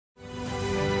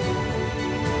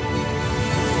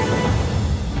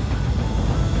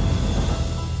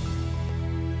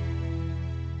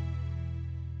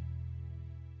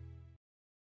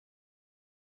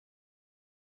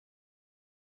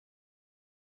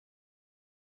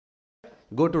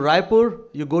Go to Raipur,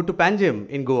 you go to Panjim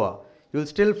in Goa, you'll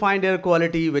still find air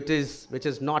quality which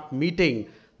is not meeting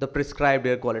the prescribed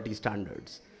air quality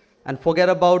standards. And forget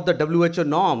about the WHO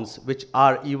norms, which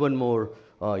are even more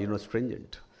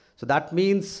stringent. So that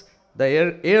means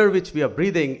the air which we are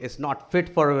breathing is not fit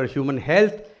for our human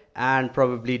health and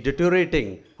probably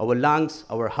deteriorating our lungs,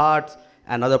 our hearts,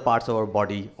 and other parts of our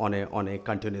body on a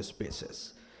continuous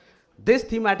basis. This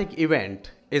thematic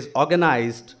event is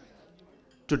organized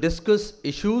to discuss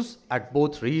issues at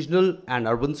both regional and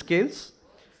urban scales,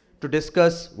 to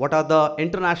discuss what are the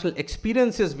international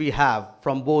experiences we have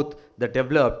from both the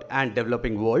developed and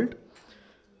developing world,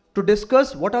 to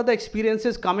discuss what are the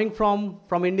experiences coming from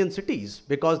Indian cities,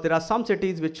 because there are some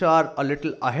cities which are a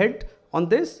little ahead on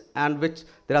this, and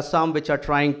there are some which are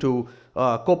trying to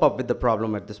cope up with the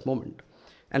problem at this moment.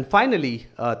 And finally,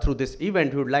 through this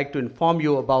event, we would like to inform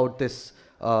you about this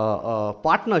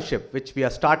partnership which we are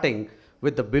starting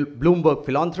with the Bloomberg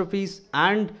Philanthropies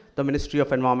and the Ministry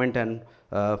of Environment and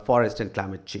Forest and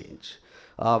Climate Change.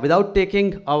 Without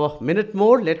taking a minute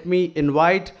more, let me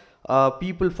invite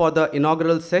people for the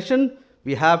inaugural session.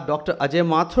 We have Dr. Ajay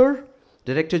Mathur,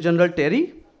 Director General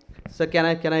TERI. Sir, can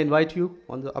I invite you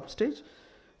on the upstage?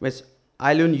 Ms.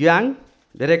 Ailun Yang,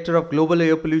 Director of Global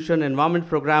Air Pollution Environment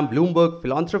Program, Bloomberg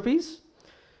Philanthropies.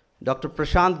 Dr.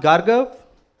 Prashant Gargav,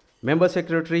 Member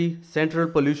Secretary, Central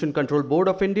Pollution Control Board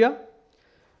of India.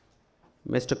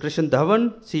 Mr. Krishan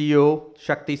Dhawan, CEO,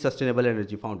 Shakti Sustainable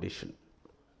Energy Foundation.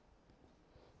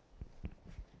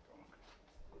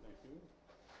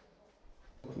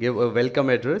 Give a welcome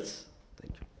address.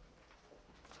 Thank you.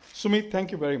 Sumit,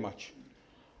 thank you very much.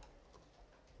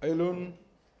 Ailun,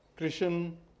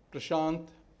 Krishan, Prashant,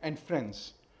 and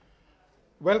friends,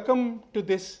 welcome to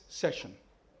this session.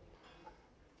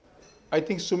 I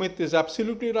think Sumit is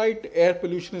absolutely right. Air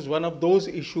pollution is one of those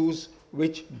issues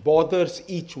which bothers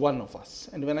each one of us.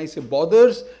 And when I say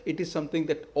bothers, it is something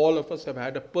that all of us have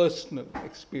had a personal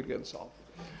experience of.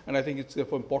 And I think it's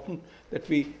therefore important that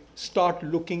we start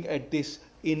looking at this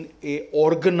in an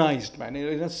organized manner,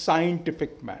 in a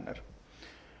scientific manner.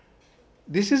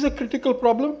 This is a critical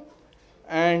problem.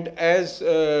 And as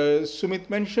Sumit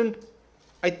mentioned,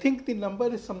 I think the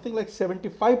number is something like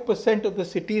 75% of the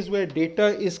cities where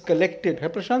data is collected. Hey,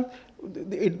 Prashant?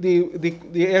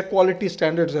 The air quality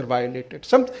standards are violated.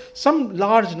 Some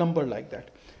large number like that.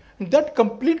 And that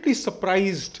completely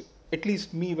surprised at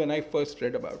least me when I first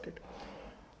read about it.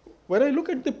 When I look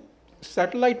at the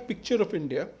satellite picture of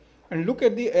India and look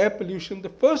at the air pollution, the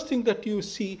first thing that you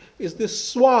see is this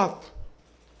swath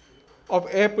of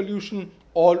air pollution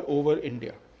all over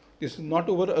India. This is not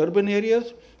over urban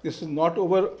areas. This is not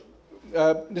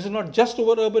just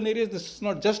over urban areas. This is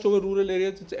not just over rural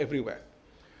areas. It's everywhere.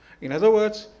 In other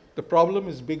words, the problem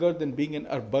is bigger than being an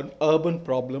urban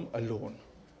problem alone.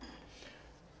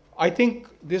 I think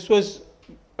this was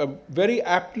very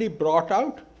aptly brought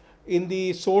out in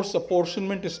the source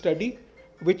apportionment study,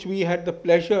 which we had the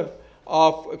pleasure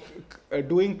of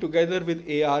doing together with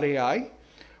ARAI,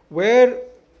 where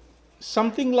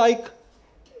something like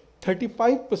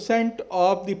 35%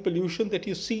 of the pollution that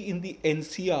you see in the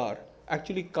NCR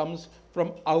actually comes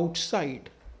from outside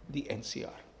the NCR,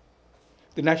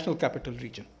 the National Capital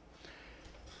Region.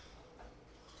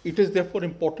 It is therefore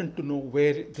important to know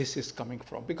where this is coming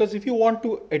from, because if you want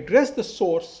to address the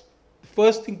source, the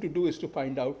first thing to do is to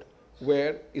find out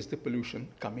where is the pollution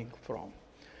coming from.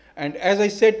 And as I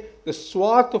said, the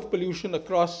swath of pollution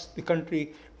across the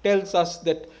country tells us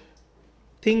that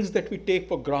things that we take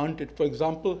for granted, for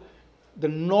example, the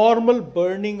normal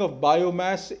burning of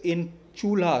biomass in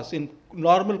chulhas, in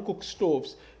normal cook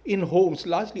stoves, in homes,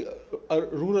 largely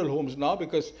rural homes now,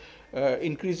 because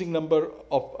increasing number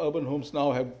of urban homes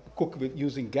now have cooked with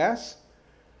using gas,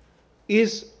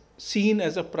 is seen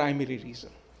as a primary reason.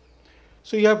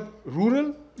 So you have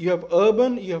rural, you have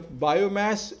urban, you have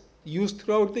biomass used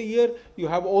throughout the year, you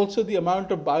have also the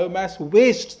amount of biomass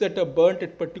wastes that are burnt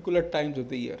at particular times of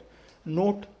the year.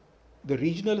 Note the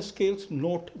regional scales,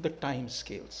 note the time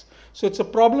scales. So it's a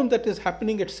problem that is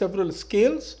happening at several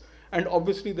scales, and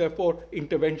obviously therefore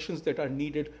interventions that are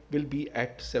needed will be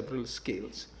at several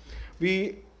scales.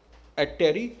 We at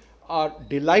TERI are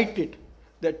delighted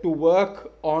that to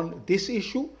work on this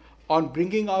issue, on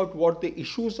bringing out what the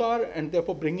issues are, and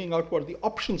therefore bringing out what the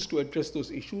options to address those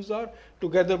issues are,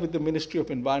 together with the Ministry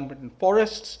of Environment and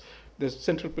Forests, the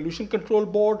Central Pollution Control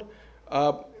Board.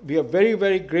 We are very,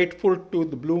 very grateful to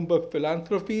the Bloomberg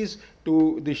Philanthropies,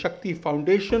 to the Shakti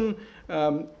Foundation,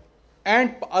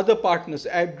 and other partners,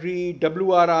 AGRI,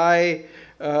 WRI,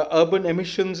 Urban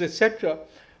Emissions, etc.,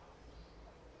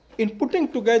 in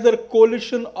putting together a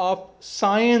coalition of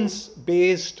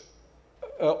science-based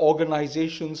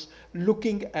organizations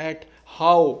looking at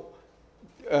how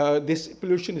this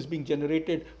pollution is being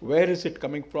generated, where is it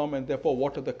coming from, and therefore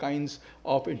what are the kinds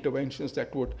of interventions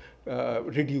that would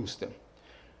reduce them.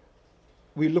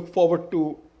 We look forward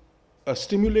to a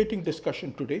stimulating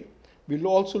discussion today. We'll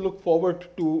also look forward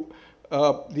to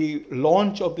the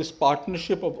launch of this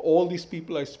partnership of all these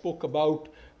people I spoke about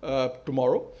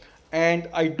tomorrow. And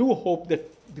I do hope that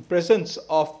the presence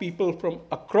of people from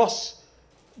across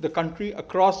the country,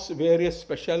 across various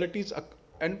specialities,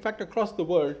 and in fact across the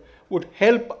world, would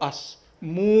help us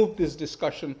move this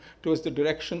discussion towards the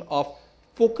direction of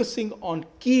focusing on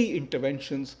key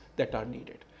interventions that are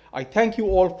needed. I thank you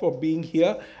all for being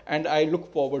here, and I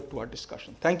look forward to our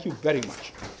discussion. Thank you very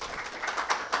much.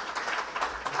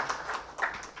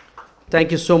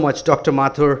 Thank you so much, Dr.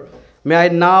 Mathur. May I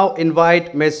now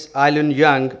invite Ms. Ai-Lun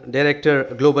Young, Director,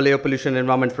 Global Air Pollution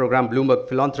Environment Program, Bloomberg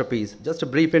Philanthropies. Just a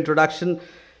brief introduction.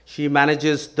 She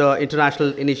manages the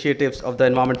international initiatives of the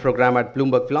Environment Program at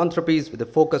Bloomberg Philanthropies with a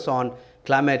focus on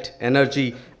climate,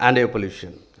 energy, and air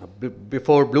pollution.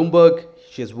 Before Bloomberg,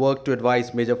 she has worked to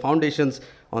advise major foundations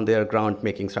on their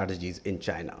ground-making strategies in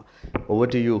China. Over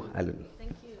to you, Ai-Lun.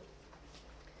 Thank you.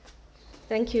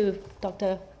 Thank you,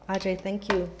 Dr. Ajay.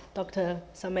 Thank you, Dr.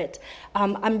 Sumit.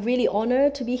 I'm really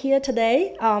honored to be here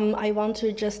today. I want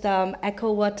to just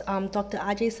echo what Dr.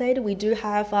 Ajay said. We do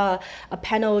have a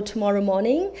panel tomorrow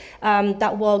morning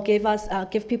that will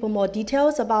give people more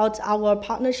details about our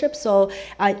partnership. So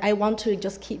I want to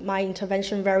just keep my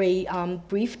intervention very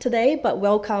brief today, but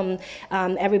welcome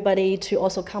everybody to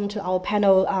also come to our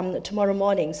panel tomorrow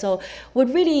morning. So we're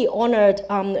really honored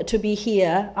to be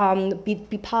here,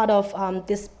 be part of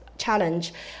this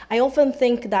challenge. I often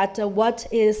think that what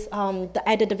is the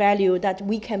added value that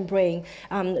we can bring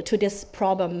to this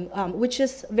problem, which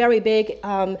is very big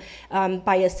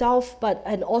by itself,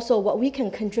 and also what we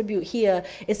can contribute here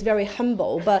is very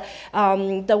humble. But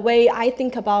the way I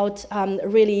think about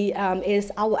really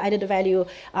is our added value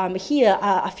here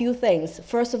are a few things.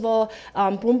 First of all,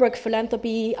 Bloomberg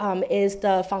Philanthropy is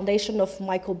the foundation of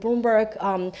Michael Bloomberg.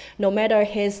 No matter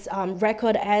his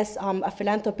record as a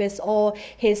philanthropist or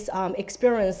his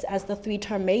experience as the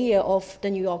three-term mayor of the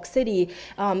New York City,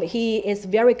 he is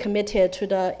very committed to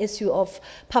the issue of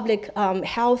public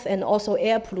health and also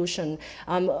air pollution.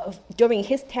 During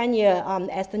his tenure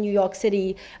as the New York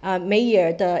City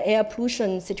mayor, the air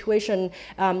pollution situation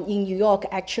in New York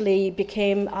actually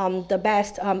became the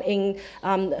best in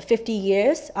 50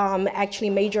 years. Actually,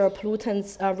 major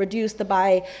pollutants reduced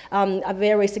by a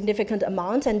very significant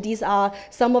amount, and these are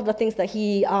some of the things that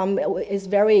he is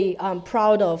very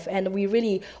proud of, and we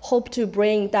really hope to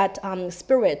bring that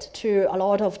spirit to a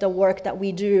lot of the work that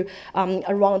we do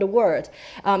around the world.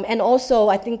 And also,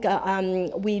 I think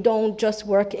we don't just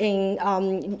work in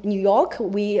New York.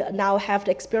 We now have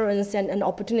the experience and an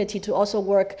opportunity to also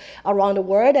work around the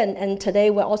world. And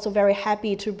today, we're also very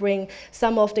happy to bring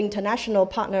some of the international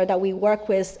partners that we work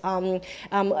with,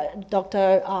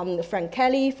 Dr. Frank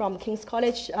Kelly from King's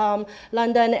College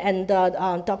London, and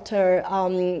Dr.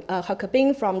 He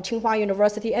Bing from Tsinghua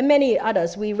University, and many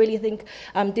others. We really think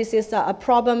this is a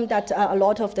problem that a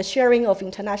lot of the sharing of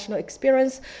international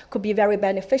experience could be very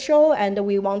beneficial, and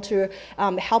we want to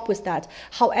help with that.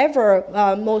 However,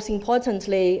 most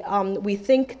importantly, we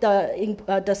think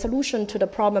the solution to the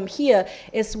problem here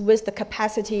is with the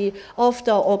capacity of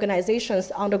the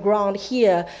organizations on the ground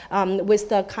here, with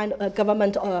the kind of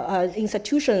government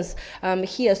institutions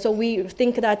here. So we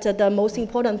think that the most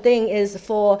important thing is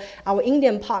for our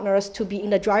Indian partners to be in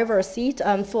the driver's seat,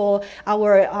 for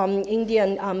our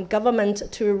Indian government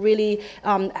to really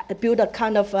build a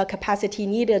kind of capacity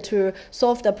needed to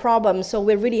solve the problem. So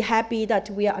we're really happy that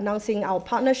we are announcing our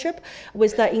partnership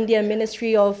with the Indian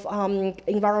Ministry of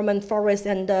Environment, Forest,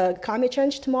 and Climate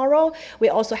Change tomorrow.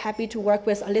 We're also happy to work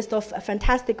with a list of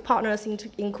fantastic partners,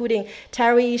 including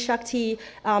TERI, Shakti,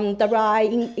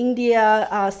 DARAI, India,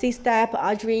 CSTEP,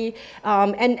 ADRI,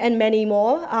 and many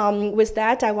more. With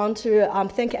that, I want to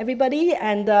thank everybody,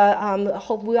 and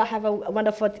hope we will have a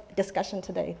wonderful discussion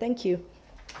today. Thank you.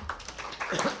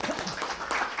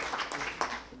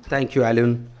 Thank you,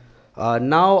 Ai-Lun.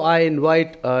 Now I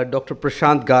invite Dr.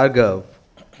 Prashant Gargav,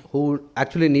 who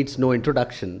actually needs no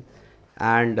introduction.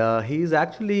 And he's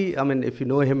actually, I mean, if you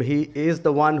know him, he is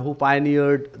the one who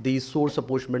pioneered these source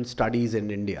apportionment studies in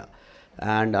India.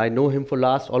 And I know him for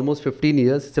last almost 15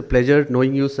 years. It's a pleasure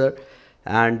knowing you, sir.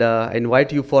 And I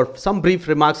invite you for some brief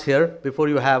remarks here before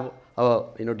you have a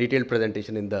detailed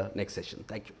presentation in the next session.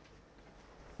 Thank you.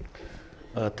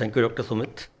 Thank you, Dr.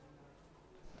 Sumit.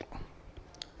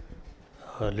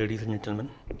 Ladies and gentlemen,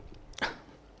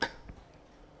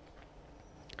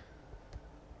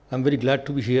 I'm very glad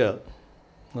to be here,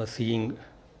 seeing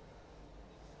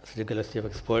such a galaxy of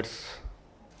experts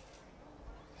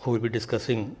who will be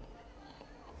discussing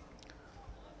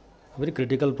a very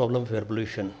critical problem of air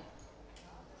pollution.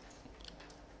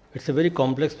 It's a very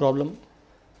complex problem.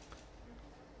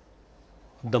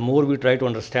 The more we try to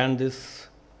understand this,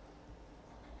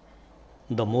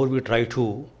 the more we try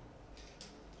to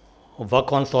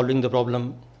work on solving the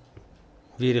problem,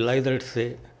 we realize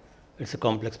that it's a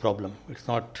complex problem. It's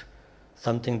not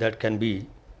something that can be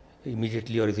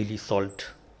immediately or easily solved.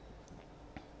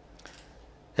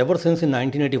 Ever since in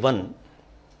 1981,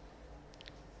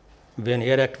 when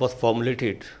Air Act was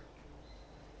formulated,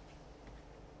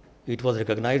 it was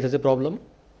recognized as a problem,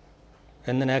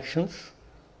 and then actions,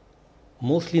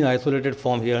 mostly in isolated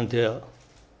form here and there,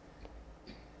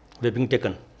 were being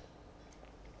taken.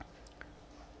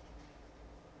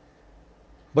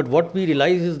 But what we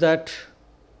realize is that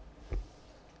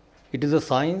it is a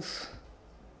science,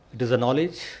 it is a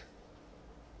knowledge,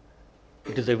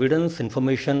 it is evidence,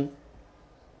 information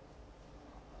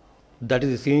that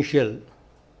is essential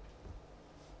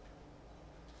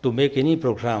to make any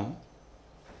program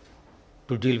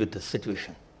to deal with this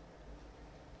situation.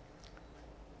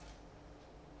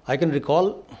 I can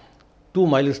recall 2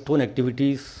 milestone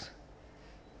activities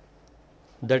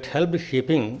that helped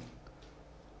shaping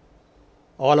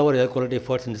all our air quality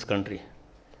efforts in this country.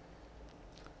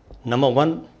 Number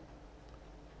one,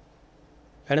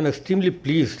 and I'm extremely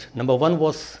pleased, number one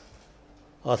was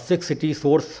a 6-city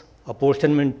source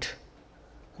apportionment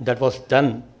that was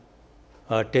done.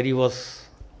 Terry was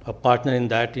a partner in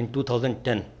that in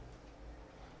 2010.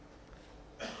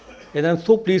 And I'm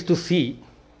so pleased to see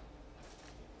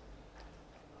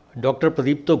Dr.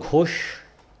 Pradipto Ghosh.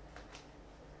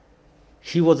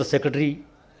 He was the Secretary,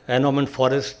 Environment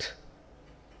Forest,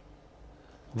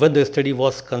 when the study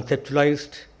was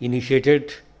conceptualized,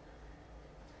 initiated.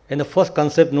 And the first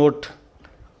concept note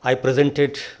I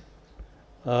presented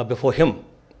before him.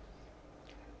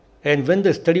 And when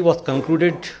the study was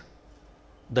concluded,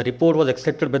 the report was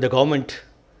accepted by the government.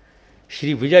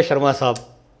 Shri Vijay Sharma Sahab,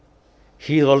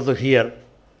 he is also here.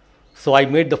 So I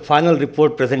made the final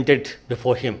report presented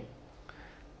before him.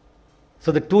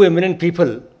 So the 2 eminent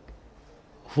people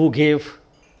who gave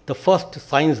the first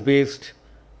science-based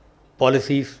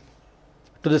policies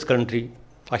to this country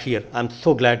are here. I'm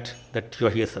so glad that you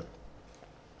are here, sir.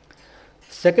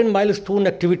 Second milestone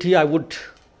activity I would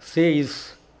say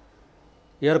is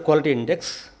Air Quality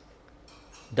Index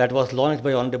that was launched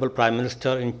by Honorable Prime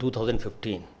Minister in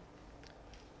 2015.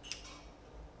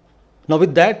 Now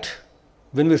with that,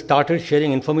 when we started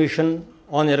sharing information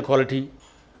on air quality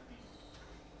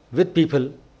with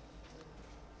people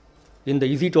in the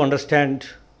easy to understand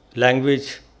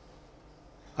language,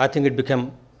 I think it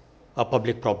became a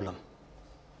public problem.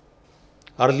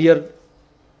 Earlier,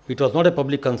 it was not a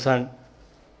public concern,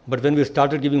 but when we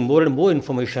started giving more and more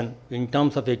information in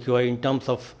terms of AQI, in terms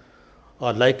of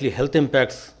likely health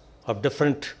impacts of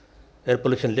different air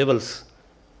pollution levels,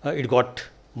 it got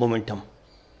momentum.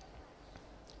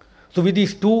 So with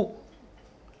these 2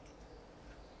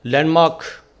 landmark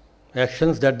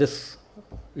actions that this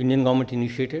Indian government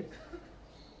initiated,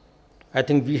 I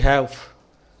think we have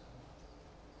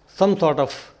some sort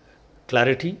of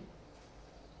clarity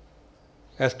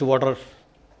as to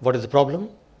what is the problem,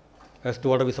 as to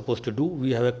what are we supposed to do.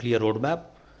 We have a clear roadmap,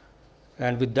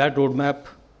 and with that roadmap,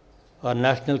 our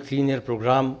National Clean Air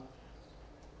Program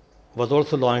was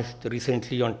also launched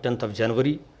recently on 10th of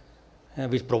January,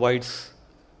 which provides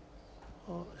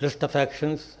a list of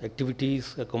actions,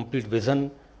 activities, a complete vision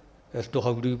as to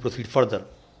how do we proceed further.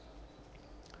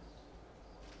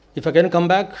 If I can come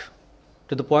back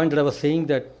to the point that I was saying,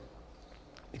 that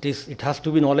it has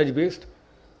to be knowledge based.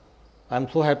 I'm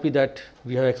so happy that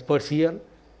we have experts here.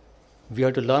 We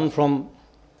have to learn from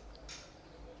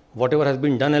whatever has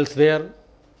been done elsewhere,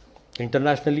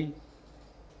 internationally.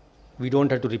 We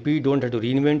don't have to repeat, don't have to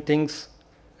reinvent things,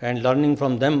 and learning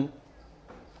from them,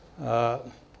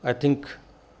 I think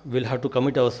we'll have to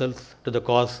commit ourselves to the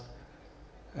cause.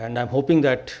 And I'm hoping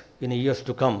that in years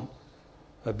to come,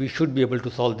 we should be able to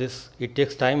solve this. It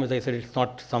takes time. As I said, it's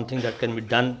not something that can be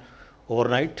done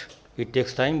overnight. It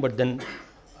takes time, but then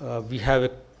we have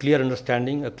a clear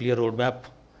understanding, a clear roadmap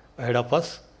ahead of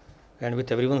us. And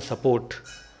with everyone's support,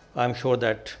 I'm sure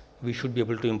that we should be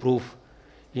able to improve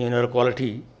in air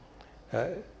quality,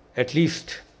 at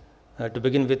least to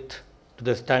begin with, to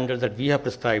the standards that we have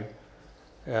prescribed,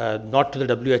 not to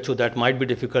the WHO. That might be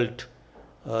difficult,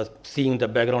 seeing the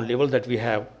background levels that we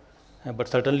have, but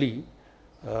certainly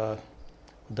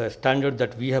the standard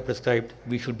that we have prescribed,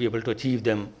 we should be able to achieve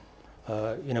them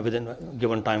within a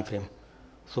given time frame.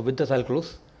 So with this, I'll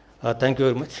close. Thank you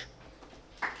very much.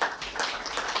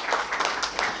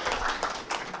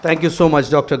 Thank you so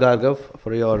much, Dr. Gargav,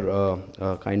 for your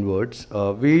kind words.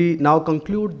 We now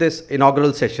conclude this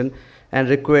inaugural session and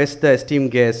request the esteemed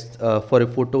guests for a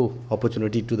photo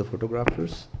opportunity to the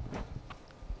photographers.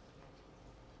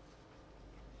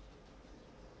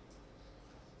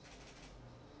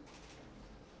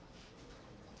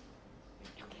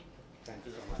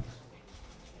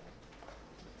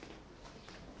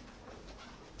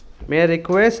 May I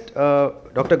request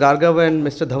Dr. Gargav and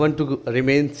Mr. Dhawan to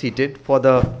remain seated for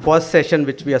the first session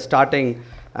which we are starting,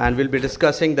 and we'll be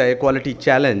discussing the equality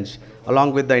challenge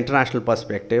along with the international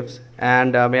perspectives.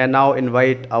 And may I now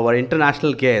invite our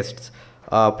international guests,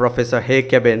 Professor He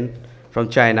Kebin from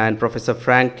China and Professor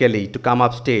Frank Kelly, to come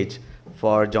up stage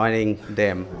for joining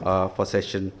them for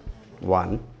session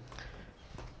 1.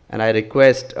 And I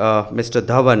request Mr.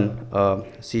 Dhawan,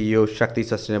 CEO Shakti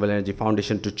Sustainable Energy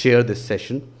Foundation, to chair this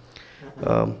session.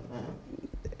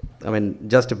 I mean,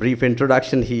 just a brief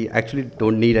introduction. He actually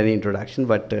don't need any introduction,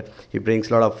 but he brings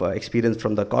a lot of experience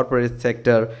from the corporate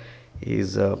sector.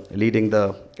 He's leading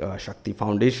the Shakti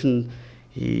Foundation.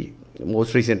 He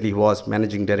most recently was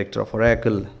managing director of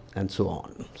Oracle and so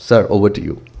on. Sir, over to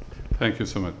you. Thank you,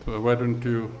 Sumit. Why don't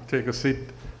you take a seat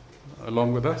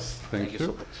along with us? Thank you so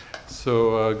much.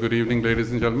 So, good evening, ladies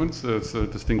and gentlemen. So it's a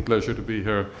distinct pleasure to be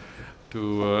here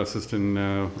to assist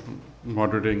in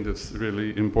moderating this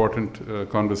really important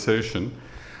conversation.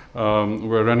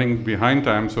 We're running behind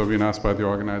time, so we've been asked by the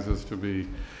organizers to be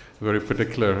very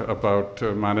particular about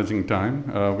managing time.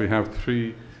 We have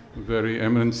 3 very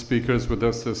eminent speakers with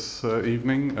us this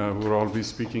evening who will all be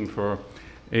speaking for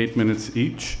 8 minutes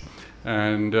each.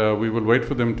 And we will wait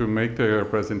for them to make their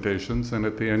presentations, and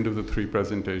at the end of the 3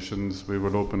 presentations, we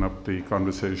will open up the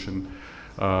conversation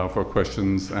for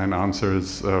questions and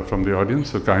answers from the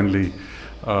audience. So kindly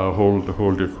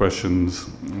hold your questions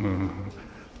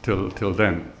till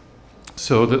then.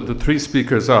 So the 3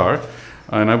 speakers are,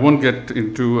 and I won't get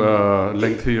into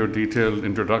lengthy or detailed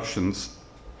introductions.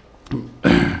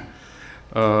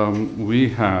 We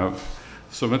have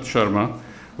Sumit Sharma,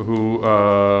 who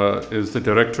is the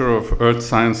Director of Earth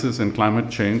Sciences and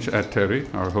Climate Change at TERI,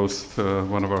 our host,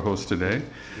 one of our hosts today.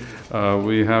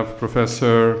 We have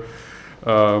Professor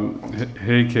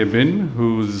He Kebin,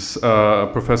 who's a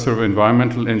Professor of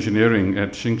Environmental Engineering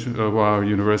at Tsinghua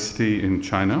University in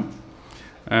China.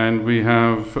 And we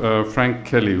have Frank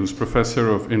Kelly, who's Professor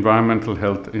of Environmental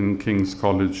Health in King's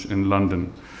College in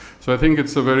London. So I think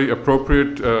it's a very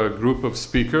appropriate group of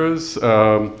speakers.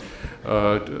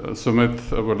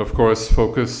 Sumit will, of course,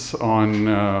 focus on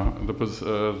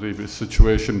the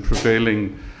situation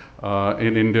prevailing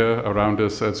in India around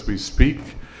us as we speak.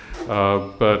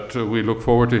 But we look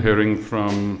forward to hearing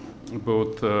from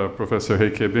both Professor He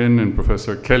Kebin and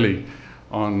Professor Kelly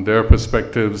on their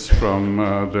perspectives from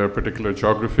their particular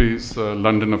geographies.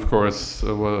 London, of course,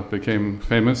 became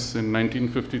famous in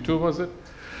 1952, was it?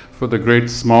 For the great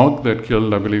smog that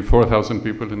killed, I believe, 4,000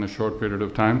 people in a short period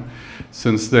of time.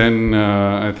 Since then,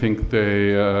 I think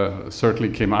they certainly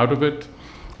came out of it,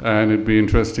 and it'd be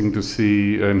interesting to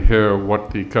see and hear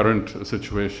what the current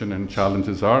situation and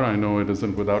challenges are. I know it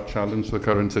isn't without challenge, the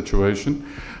current situation,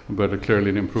 but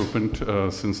clearly an improvement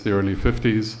since the early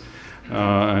 50s.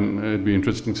 And it'd be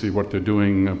interesting to see what they're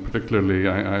doing. Particularly,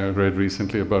 I read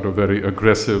recently about a very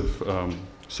aggressive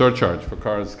surcharge for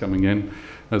cars coming in,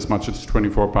 as much as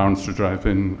 24 pounds to drive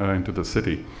into the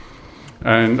city.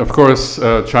 And of course,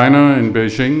 China and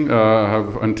Beijing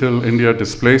have, until India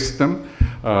displaced them,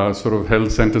 sort of held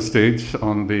center stage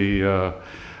on the,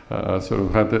 sort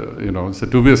of had the, it's a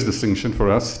dubious distinction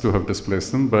for us to have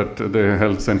displaced them, but they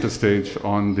held center stage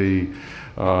on the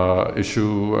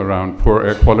issue around poor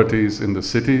air qualities in the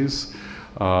cities,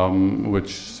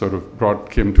 which sort of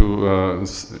came to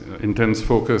intense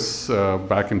focus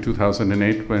back in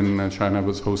 2008 when China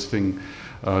was hosting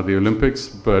the Olympics.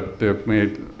 But they've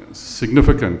made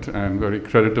significant and very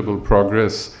creditable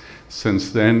progress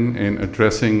since then in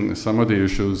addressing some of the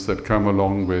issues that come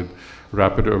along with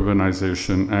rapid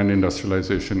urbanization and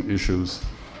industrialization issues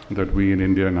that we in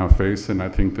India now face. And I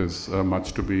think there's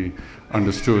much to be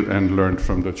understood and learned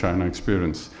from the China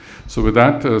experience. So with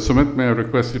that, Sumit, may I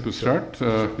request you to start?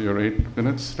 Your 8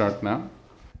 minutes start now.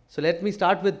 So let me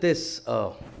start with this.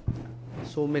 You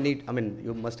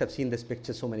must have seen this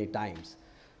picture so many times.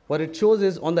 What it shows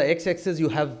is on the x-axis you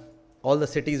have all the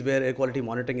cities where air quality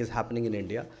monitoring is happening in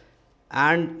India,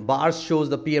 and bars shows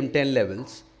the PM10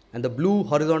 levels, and the blue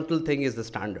horizontal thing is the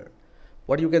standard.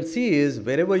 What you can see is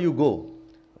wherever you go,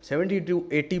 70 to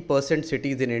 80%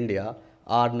 cities in India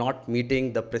are not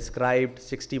meeting the prescribed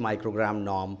 60 microgram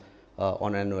norm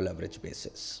on an annual average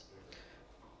basis.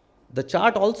 The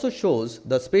chart also shows,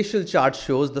 the spatial chart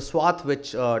shows the swath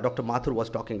which Dr. Mathur was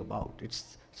talking about.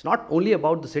 It's not only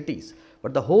about the cities,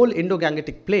 but the whole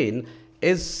Indo-Gangetic plain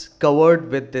is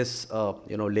covered with this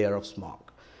layer of smog.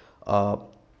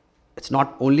 It's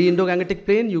not only Indo-Gangetic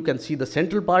plain, you can see the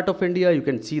central part of India, you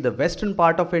can see the western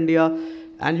part of India,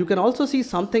 and you can also see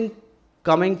something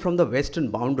coming from the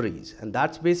western boundaries, and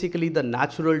that's basically the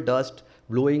natural dust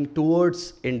blowing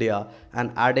towards India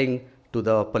and adding to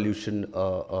the pollution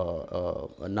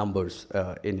numbers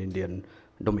in Indian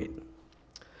domain.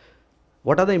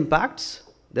 What are the impacts?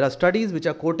 There are studies which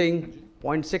are quoting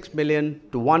 0.6 million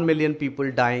to 1 million people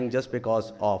dying just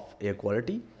because of air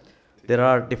quality. There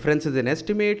are differences in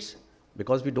estimates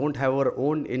because we don't have our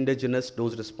own indigenous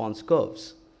dose response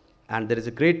curves. And there is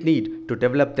a great need to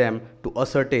develop them to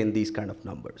ascertain these kind of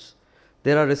numbers.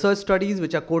 There are research studies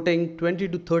which are quoting 20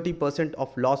 to 30%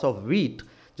 of loss of wheat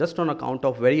just on account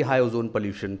of very high ozone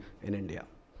pollution in India.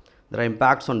 There are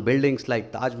impacts on buildings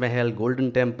like Taj Mahal,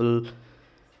 Golden Temple,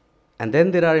 and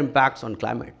then there are impacts on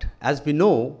climate. As we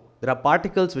know, there are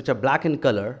particles which are black in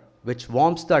color, which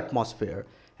warms the atmosphere,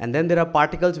 and then there are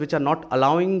particles which are not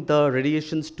allowing the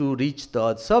radiations to reach the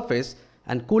Earth's surface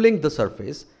and cooling the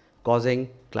surface, causing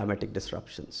climatic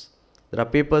disruptions. There are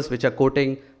papers which are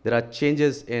quoting there are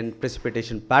changes in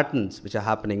precipitation patterns which are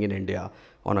happening in India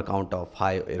on account of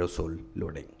high aerosol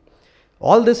loading.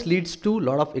 All this leads to a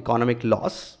lot of economic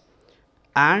loss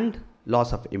and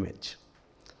loss of image.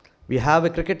 We have a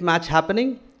cricket match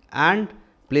happening and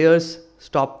players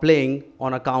stop playing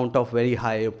on account of very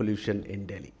high air pollution in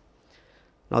Delhi.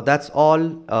 Now that's all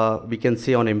we can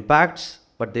say on impacts,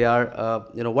 but they are,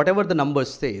 whatever the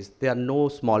numbers says, they are no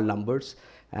small numbers,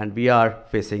 and we are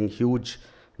facing huge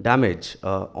damage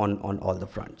on all the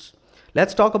fronts.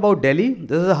 Let's talk about Delhi.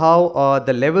 This is how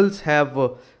the levels have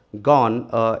gone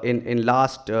in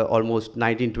last almost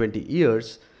 19-20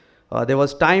 years. There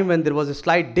was time when there was a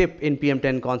slight dip in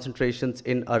PM10 concentrations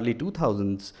in early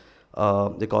 2000s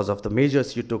because of the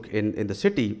measures you took in the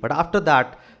city. But after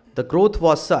that, the growth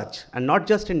was such, and not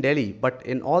just in Delhi, but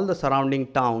in all the surrounding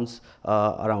towns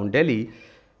around Delhi,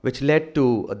 which led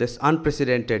to this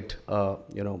unprecedented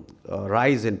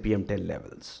rise in PM10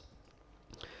 levels.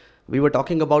 We were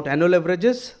talking about annual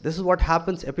averages. This is what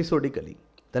happens episodically.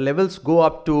 The levels go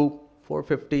up to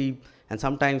 450 and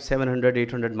sometimes 700,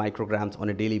 800 micrograms on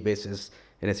a daily basis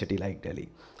in a city like Delhi.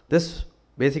 This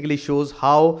basically shows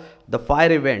how the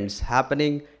fire events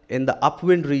happening in the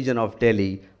upwind region of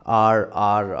Delhi are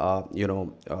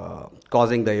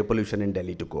causing the air pollution in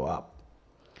Delhi to go up.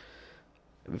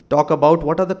 We talk about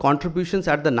what are the contributions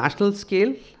at the national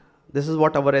scale. This is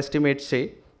what our estimates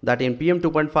say, that in PM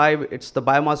 2.5, it's the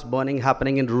biomass burning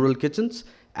happening in rural kitchens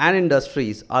and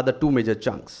industries are the two major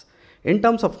chunks. In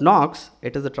terms of NOx,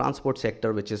 it is the transport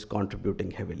sector which is contributing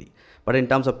heavily. But in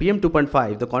terms of PM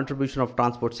 2.5, the contribution of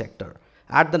transport sector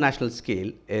at the national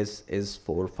scale is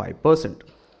 4 or 5%.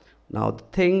 Now the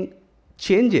thing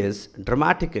changes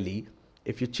dramatically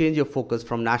if you change your focus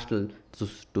from national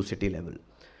to city level.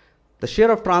 The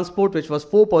share of transport, which was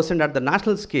 4% at the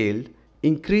national scale,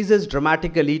 increases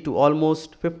dramatically to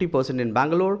almost 50% in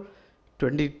Bangalore,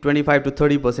 25 to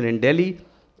 30% in Delhi,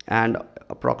 and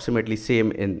approximately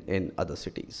same in other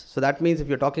cities. So that means if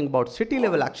you're talking about city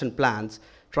level action plans,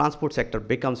 transport sector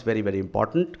becomes very, very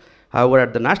important. However,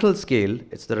 at the national scale,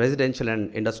 it's the residential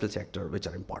and industrial sector which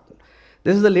are important.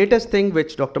 This is the latest thing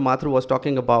which Dr. Mathur was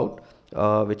talking about,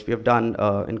 which we have done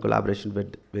in collaboration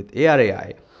with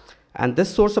ARAI. And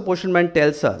this source apportionment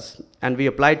tells us, and we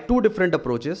applied two different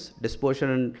approaches,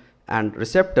 dispersion and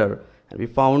receptor, and we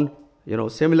found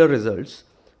similar results.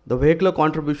 The vehicular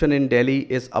contribution in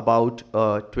Delhi is about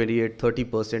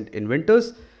 28-30% in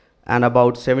winters and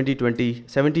about 17 to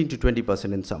 20%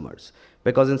 in summers.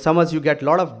 Because in summers you get a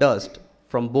lot of dust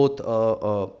from both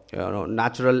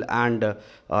natural and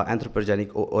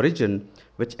anthropogenic origin,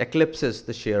 which eclipses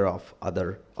the share of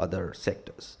other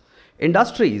sectors.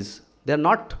 Industries, there are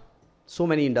not so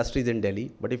many industries in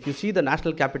Delhi, but if you see the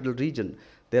national capital region,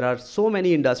 there are so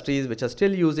many industries which are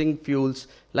still using fuels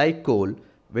like coal,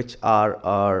 which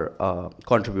are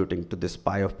contributing to this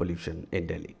pie of pollution in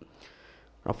Delhi.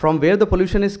 Now, from where the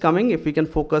pollution is coming, if we can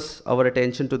focus our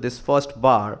attention to this first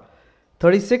bar,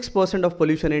 36% of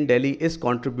pollution in Delhi is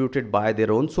contributed by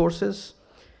their own sources,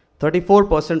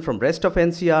 34% from rest of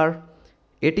NCR,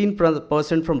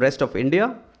 18% from rest of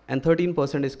India, and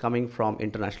 13% is coming from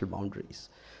international boundaries.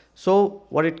 So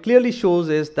what it clearly shows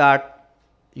is that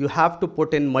you have to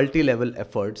put in multi-level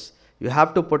efforts. You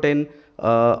have to put in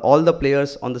all the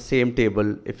players on the same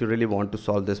table if you really want to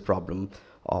solve this problem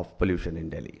of pollution in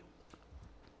Delhi.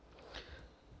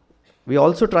 We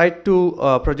also tried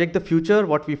to project the future.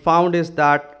 What we found is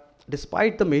that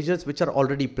despite the measures which are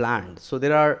already planned. So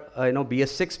there are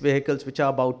BS6 vehicles which are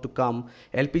about to come,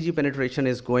 LPG penetration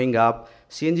is going up,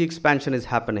 CNG expansion is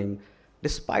happening.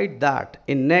 Despite that,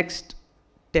 in next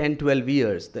 10, 12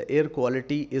 years, the air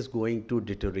quality is going to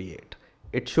deteriorate.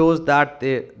 It shows that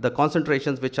the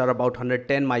concentrations which are about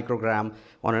 110 microgram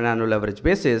on an annual average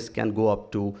basis can go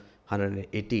up to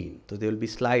 118. So there will be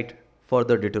slight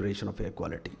further deterioration of air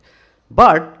quality.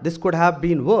 But this could have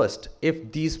been worse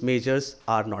if these measures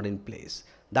are not in place.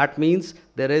 That means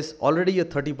there is already a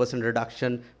 30%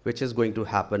 reduction which is going to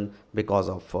happen because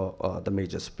of the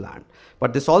measures planned.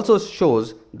 But this also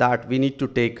shows that we need to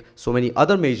take so many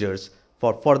other measures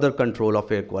for further control of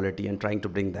air quality and trying to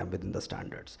bring them within the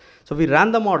standards. So we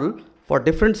ran the model for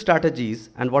different strategies,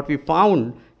 and what we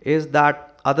found is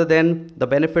that other than the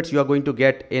benefits you are going to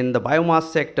get in the biomass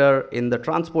sector, in the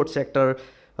transport sector,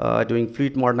 doing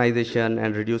fleet modernization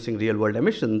and reducing real world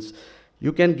emissions,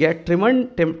 you can get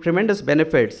tremendous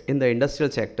benefits in the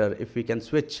industrial sector if we can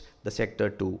switch the sector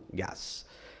to gas.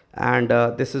 And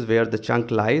this is where the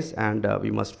chunk lies, and we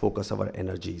must focus our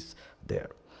energies there.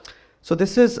 So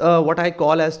this is what I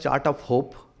call as chart of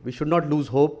hope. We should not lose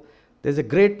hope. There's a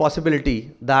great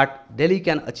possibility that Delhi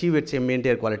can achieve its ambient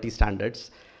air quality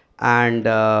standards. And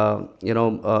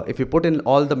if we put in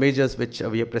all the measures which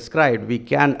we have prescribed, we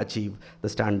can achieve the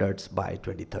standards by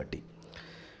 2030.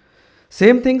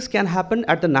 Same things can happen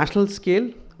at the national scale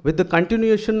with the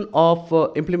continuation of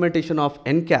implementation of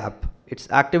NCAP, its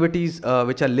activities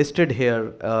which are listed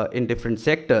here in different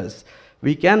sectors.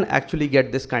 We can actually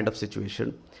get this kind of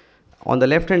situation. On the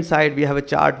left-hand side, we have a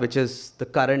chart which is the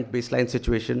current baseline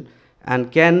situation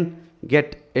and can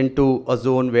get into a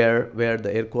zone where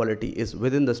the air quality is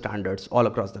within the standards all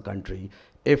across the country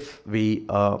if we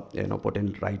put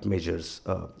in right measures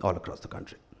all across the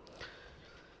country.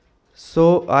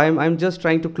 So I'm just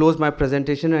trying to close my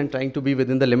presentation and trying to be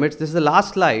within the limits. This is the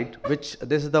last slide,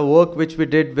 this is the work which we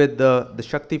did with the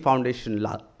Shakti Foundation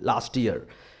last year,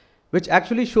 which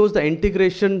actually shows the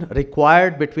integration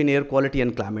required between air quality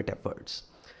and climate efforts.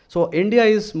 So India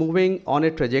is moving on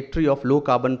a trajectory of low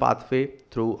carbon pathway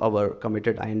through our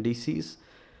committed INDCs.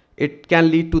 It can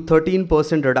lead to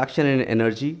 13% reduction in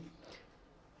energy.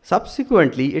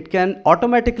 Subsequently, it can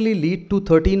automatically lead to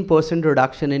 13%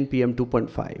 reduction in PM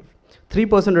 2.5,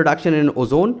 3% reduction in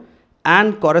ozone,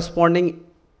 and corresponding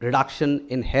reduction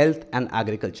in health and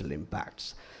agricultural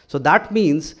impacts. So that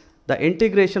means the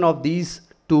integration of these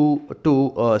two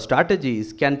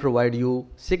strategies can provide you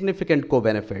significant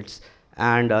co-benefits,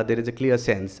 and there is a clear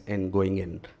sense in going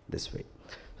in this way.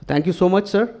 So thank you so much,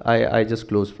 sir. I just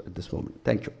close at this moment.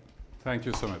 Thank you. Thank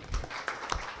you, Sumit.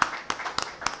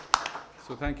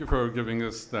 So thank you for giving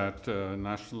us that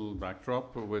national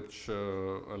backdrop, which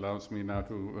allows me now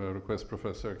to request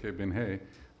Professor K. Bin Hay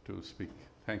to speak.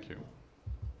 Thank you.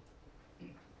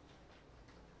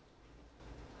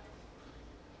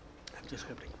 I'm just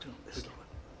hoping to this one.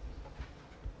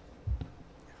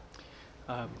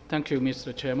 Thank you,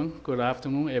 Mr. Chairman. Good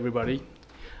afternoon, everybody.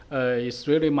 It's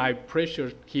really my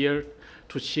pleasure here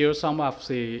to share some of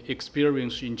the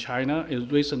experience in China in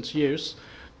recent years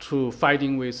to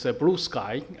fighting with blue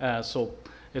sky. So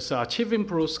it's achieving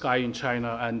blue sky in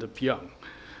China and beyond.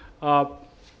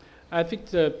 I think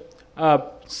that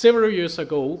several years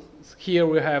ago, here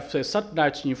we have the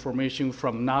satellite information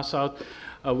from NASA.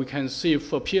 We can see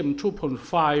for PM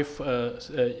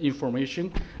 2.5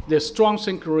 information, the strong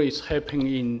synchro is happening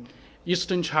in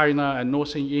eastern China and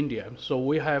northern India. So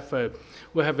we have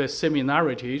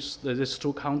similarities, these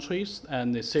two countries,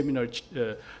 and the similar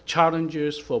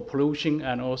challenges for pollution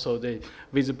and also the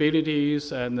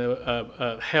visibilities and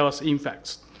health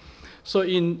impacts. So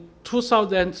in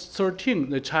 2013,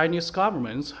 the Chinese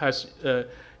government has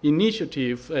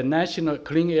initiative, a National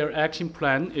Clean Air Action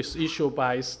Plan is issued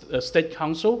by State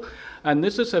Council. And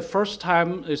this is the first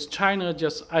time China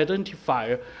just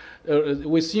identified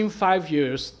within 5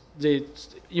 years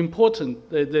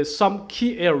some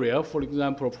key area, for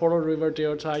example, Pearl River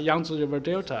Delta, Yangtze River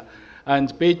Delta,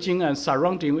 and Beijing and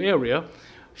surrounding area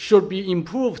should be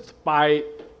improved by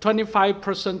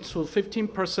 25% to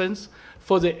 15%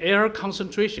 for the air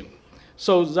concentration.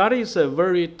 So that is a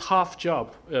very tough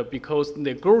job because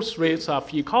the growth rates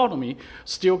of economy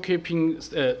still keeping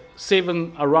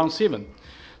around 7.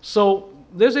 So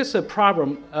this is a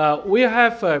problem. We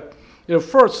have,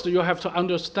 first you have to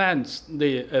understand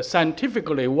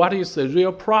scientifically what is the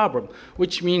real problem,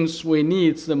 which means we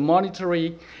need the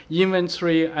monitoring,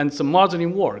 inventory, and the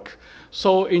modeling work.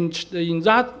 So in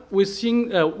that, within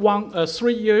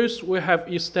 3 years, we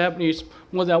have established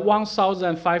more than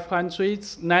 1,500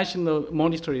 national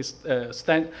monitoring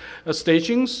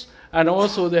stations and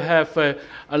also they have a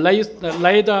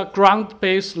LiDAR,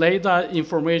 ground-based LiDAR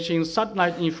information,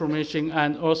 satellite information,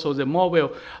 and also the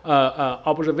mobile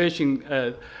observation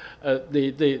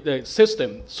the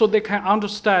system. So they can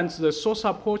understand the source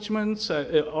approachments,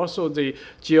 also the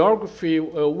geography,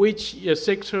 which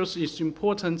sectors is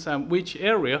important and which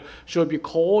area should be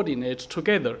coordinated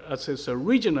together as a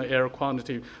regional air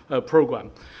quality program.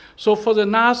 So for the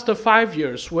last 5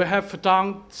 years, we have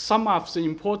done some of the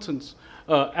important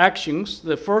actions.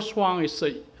 The first one is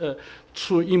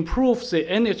to improve the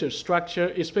energy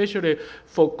structure, especially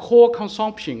for coal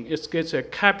consumption. It gets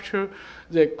capture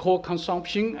the coal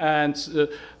consumption, and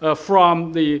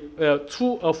from the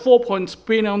 4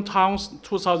 billion tons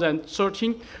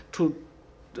 2013 to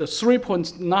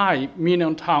 3.9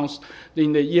 million tons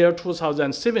in the year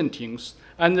 2017.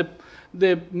 And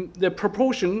the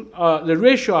proportion, the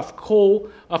ratio of coal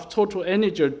of total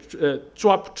energy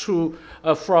dropped to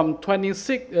from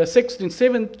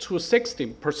 67 to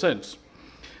 16%.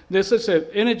 This is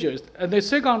energy. And the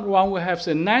second one, we have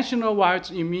the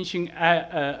national-wide emission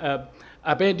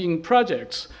abating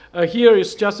projects. Here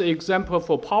is just an example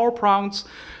for power plants.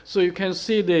 So you can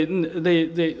see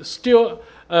they still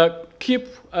keep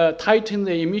tightening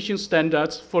the emission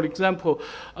standards. For example,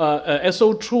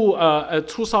 SO2,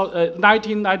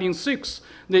 1996,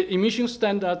 the emission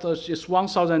standard is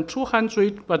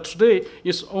 1,200, but today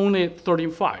it's only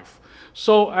 35.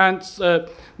 So, and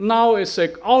now it's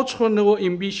an ultra-low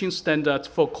emission standard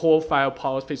for coal-fired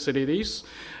power facilities.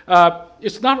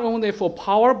 It's not only for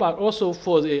power, but also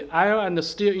for the iron and the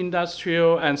steel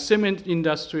industrial and cement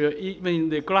industrial, even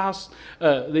the glass,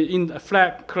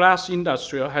 flat glass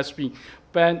industrial has been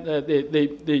banned,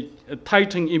 the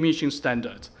tighten emission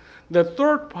standard. The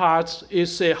third part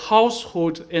is a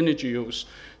household energy use.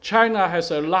 China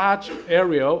has a large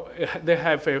area. They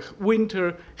have a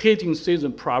winter heating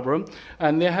season problem,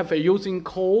 and they have a using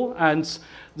coal, and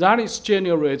that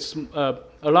generates a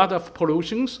lot of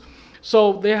pollutions.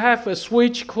 So they have a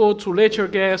switch coal to natural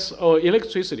gas or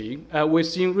electricity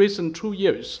within recent 2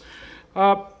 years.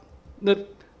 For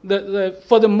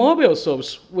the mobile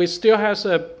source, we still have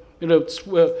a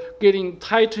getting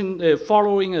tightened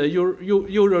following a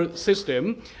Euro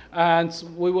system, and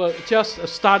we were just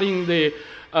starting the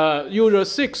Euro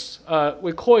 6.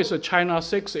 We call it China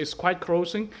 6. It's quite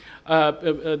closing.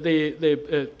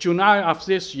 The July of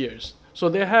this year. So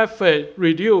they have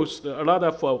reduced a lot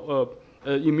of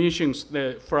emissions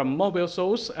from mobile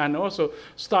source, and also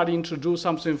starting to do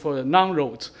something for the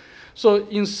non-roads. So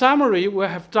in summary, we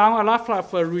have done a lot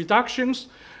of reductions.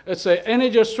 It's an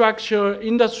energy structure,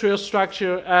 industrial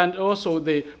structure, and also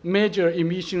the major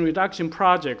emission reduction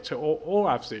project, all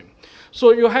of them.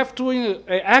 So you have doing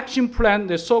an action plan,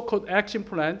 the so-called action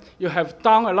plan. You have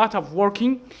done a lot of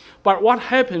working, but what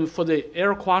happened for the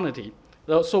air quality?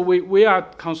 So we are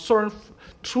concerned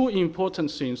two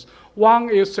important things. One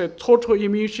is a total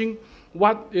emission.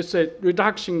 What is a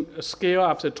reduction scale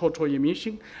of the total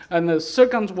emission? And the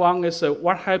second one is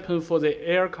what happened for the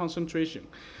air concentration.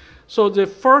 So the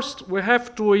first, we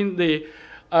have doing the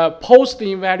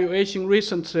post-evaluation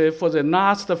recently for the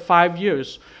last 5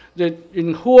 years.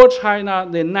 In whole China,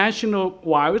 the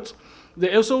national-wide, the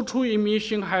SO2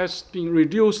 emission has been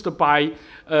reduced by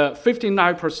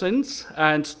 59%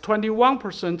 and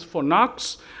 21% for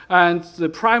NOx, and the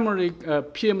primary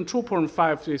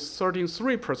PM2.5 is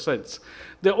 33%.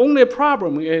 The only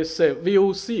problem is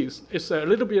VOCs. It's a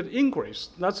little bit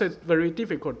increased. That's a very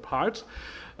difficult part.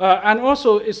 And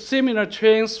also, it's similar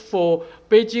trends for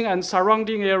Beijing and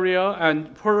surrounding area,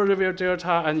 and Pearl River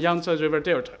Delta and Yangtze River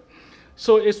Delta.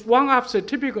 So it's one of the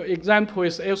typical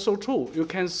examples is SO2. You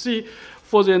can see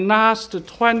for the last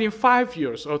 25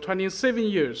 years or 27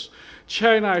 years,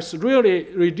 China has really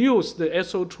reduced the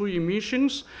SO2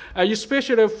 emissions,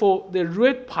 especially for the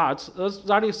red part,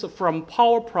 that is from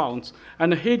power plants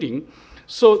and heating.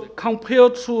 So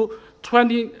compared to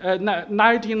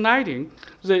 1990,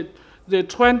 the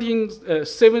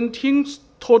 2017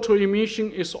 total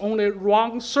emission is only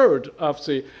 1/3 of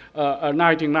the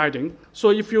 1990. So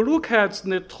if you look at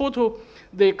the total,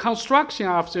 the construction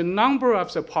of the number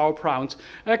of the power plants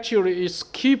actually is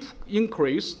keep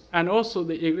increase, and also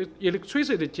the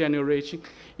electricity generation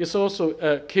is also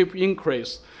keep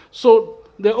increase. So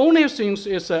the only thing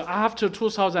is after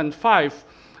 2005,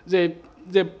 the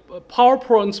power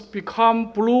plants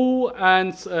become blue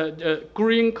and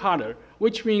green color,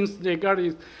 which means they got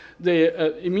the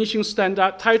emission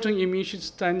standard, tighten emission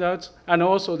standards, and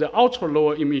also the ultra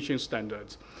low emission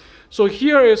standards. So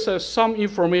here is some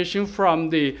information from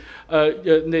the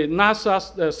NASA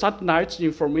satellite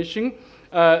information.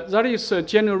 that is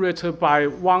generated by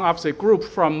one of the group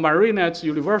from Marinette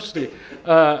University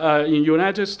in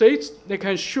United States. They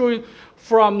can show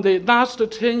from the last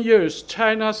 10 years,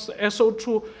 China's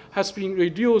SO2 has been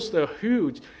reduced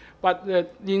huge. But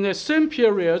in the same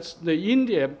period, the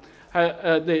India,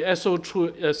 the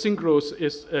SO2 synchros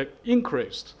is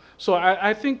increased. So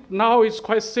I think now it's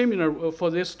quite similar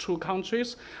for these two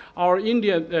countries. Our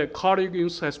Indian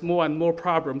colleagues has more and more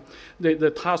problem,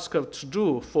 the task to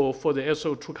do for the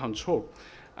SO2 control.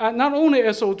 Not only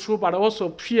SO2, but also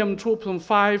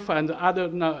PM2.5 and other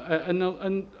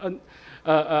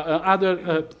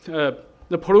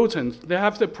the pollutants. They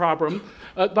have the problem,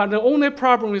 but the only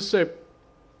problem is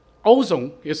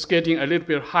ozone is getting a little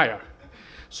bit higher.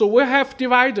 So we have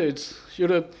divided,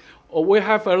 we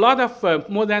have a lot of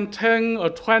more than 10 or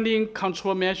 20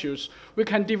 control measures. We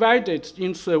can divide it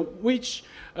into which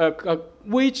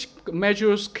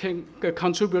measures can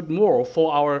contribute more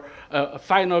for our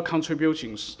final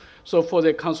contributions. So for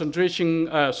the concentration,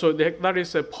 that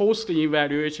is a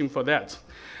post-evaluation for that.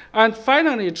 And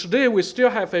finally, today we still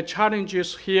have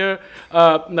challenges here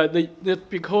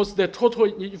because the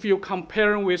total, if you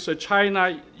compare with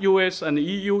China, US, and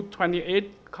EU,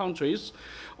 28 countries,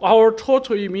 our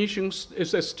total emissions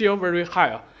is still very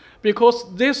high because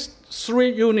these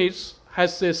 3 units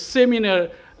has a similar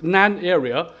land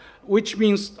area, which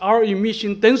means our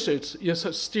emission density is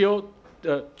still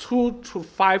 2 to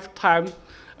 5 times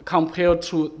compared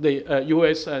to the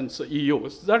US and the EU.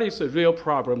 That is a real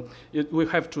problem. We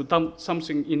have to do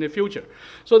something in the future.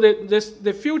 So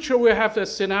the future, we have the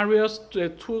scenarios,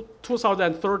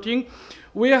 2013,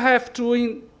 we have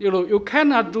doing, you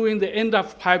cannot do in the end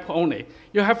of pipe only.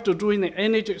 You have to do in the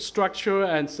energy structure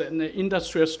and the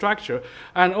industrial structure.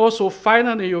 And also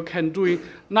finally, you can do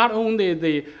not only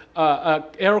the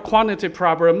air quality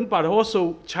problem, but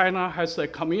also China has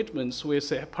commitments with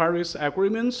the Paris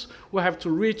agreements. We have to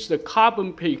reach the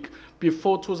carbon peak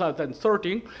before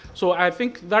 2013. So I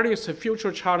think that is a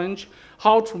future challenge,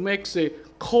 how to make the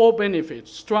core benefit,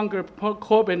 stronger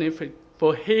core benefit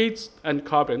for heat and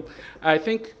carbon. I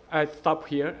think I stop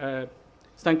here.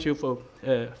 Thank you for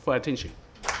attention.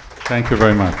 Thank you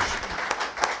very much.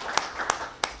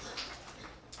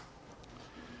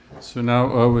 So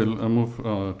now we'll move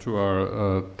to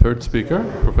our third speaker,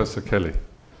 Professor Kelly.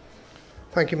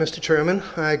 Thank you, Mr. Chairman.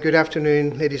 Good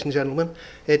afternoon, ladies and gentlemen.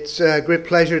 It's a great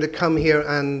pleasure to come here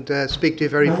and speak to you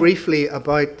very briefly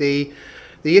about the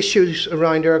issues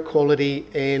around air quality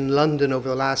in London over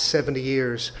the last 70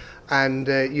 years. And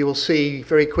you will see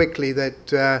very quickly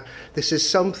that this is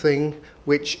something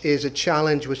which is a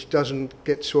challenge which doesn't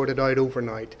get sorted out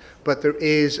overnight. But there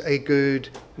is a good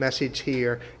message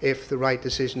here if the right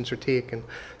decisions are taken.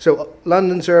 So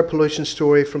London's air pollution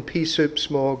story, from pea soup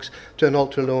smogs to an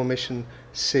ultra-low emission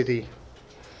city.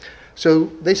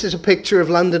 So this is a picture of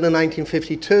London in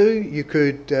 1952. You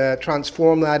could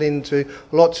transform that into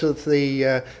lots of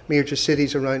the major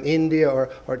cities around India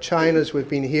or China, as we've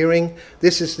been hearing.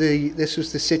 This was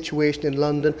the situation in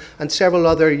London and several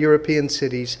other European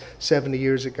cities 70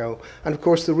 years ago. And of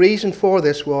course the reason for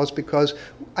this was because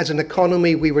as an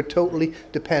economy we were totally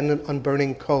dependent on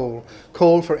burning coal.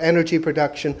 Coal for energy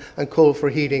production and coal for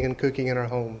heating and cooking in our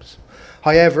homes.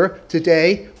 However,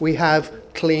 today we have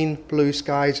clean blue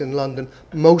skies in London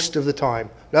most of the time.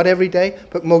 Not every day,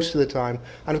 but most of the time.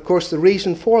 And of course the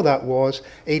reason for that was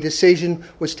a decision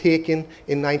was taken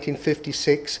in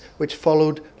 1956, which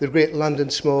followed the Great London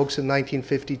Smogs in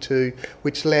 1952,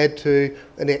 which led to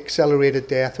an accelerated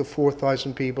death of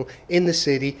 4,000 people in the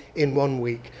city in 1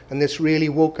 week. And this really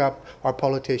woke up our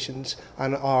politicians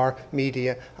and our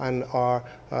media and our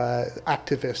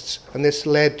activists. And this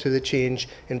led to the change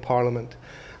in Parliament.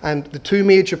 And the 2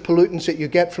 major pollutants that you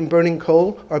get from burning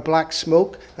coal are black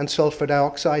smoke and sulfur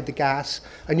dioxide, the gas.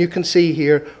 And you can see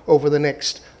here over the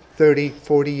next 30,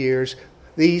 40 years,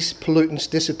 these pollutants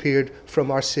disappeared from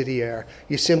our city air.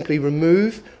 You simply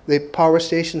remove the power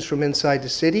stations from inside the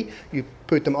city, you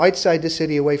put them outside the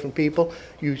city away from people,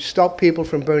 you stop people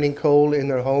from burning coal in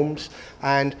their homes,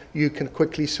 and you can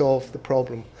quickly solve the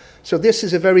problem. So this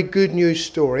is a very good news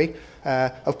story.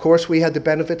 Of course, we had the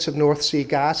benefits of North Sea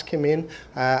gas come in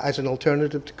as an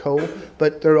alternative to coal,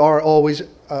 but there are always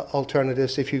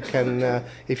alternatives if you can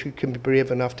be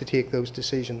brave enough to take those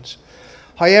decisions.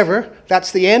 However,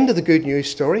 that's the end of the good news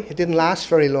story. It didn't last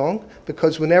very long,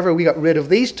 because whenever we got rid of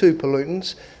these 2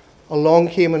 pollutants, Along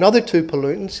came another 2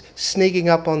 pollutants, sneaking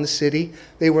up on the city.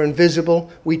 They were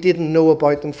invisible. We didn't know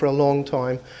about them for a long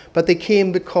time. But they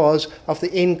came because of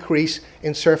the increase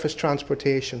in surface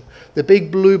transportation. The big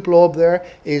blue blob there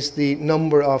is the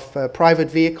number of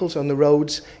private vehicles on the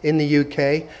roads in the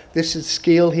UK. This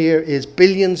scale here is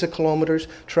billions of kilometres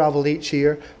travelled each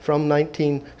year from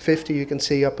 1950, you can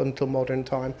see, up until modern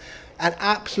time. An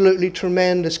absolutely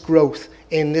tremendous growth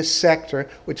in this sector,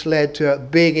 which led to a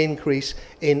big increase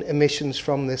in emissions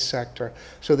from this sector.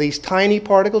 So these tiny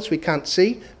particles we can't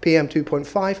see,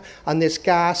 PM2.5, and this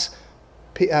gas,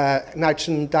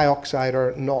 nitrogen dioxide,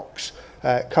 or NOx,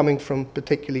 coming from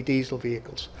particularly diesel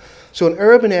vehicles. So in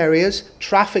urban areas,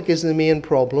 traffic is the main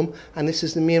problem, and this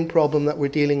is the main problem that we're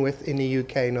dealing with in the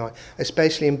UK now,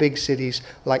 especially in big cities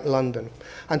like London.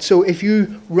 And so if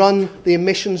you run the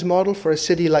emissions model for a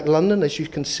city like London, as you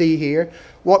can see here,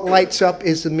 what lights up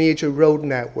is the major road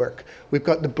network. We've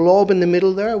got the blob in the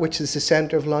middle there, which is the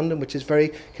centre of London, which is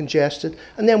very congested,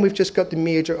 and then we've just got the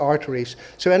major arteries.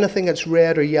 So anything that's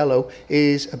red or yellow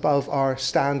is above our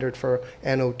standard for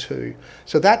NO2.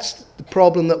 So that's the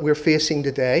problem that we're facing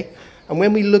today. And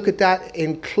when we look at that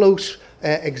in close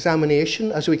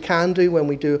examination, as we can do when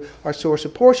we do our source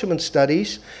apportionment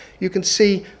studies, you can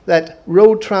see that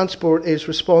road transport is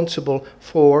responsible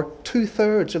for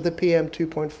 2/3 of the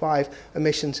PM2.5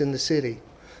 emissions in the city.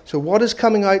 So what is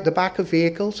coming out the back of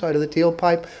vehicles, out of the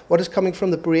tailpipe, what is coming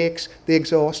from the brakes, the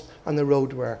exhaust, and the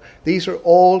road wear? These are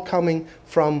all coming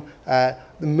from the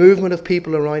movement of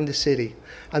people around the city.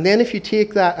 And then if you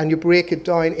take that and you break it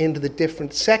down into the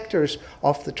different sectors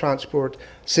of the transport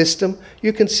system,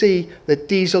 you can see that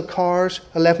diesel cars,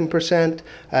 11%,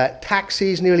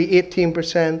 taxis, nearly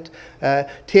 18%,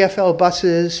 TfL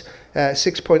buses,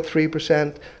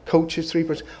 6.3%, coaches,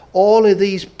 3%. All of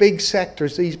these big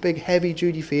sectors, these big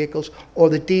heavy-duty vehicles or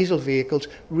the diesel vehicles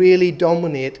really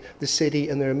dominate the city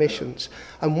and their emissions.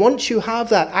 And once you have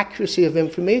that accuracy of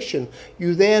information,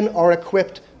 you then are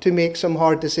equipped to make some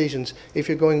hard decisions if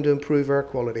you're going to improve air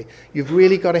quality. You've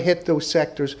really got to hit those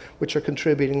sectors which are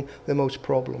contributing the most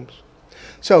problems.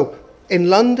 So in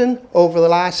London, over the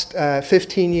last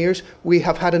 15 years, we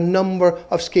have had a number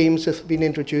of schemes that have been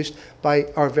introduced by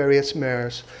our various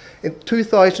mayors. In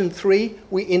 2003,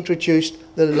 we introduced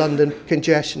the London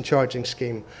Congestion Charging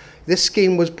Scheme. This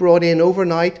scheme was brought in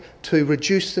overnight to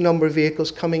reduce the number of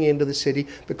vehicles coming into the city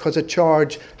because a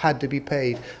charge had to be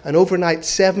paid. And overnight,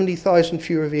 70,000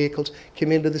 fewer vehicles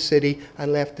came into the city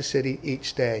and left the city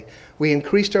each day. We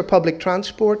increased our public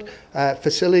transport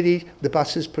facility, the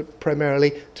buses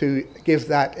primarily, to give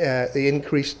that the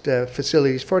increased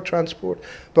facilities for transport,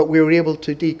 but we were able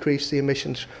to decrease the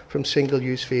emissions from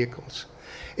single-use vehicles.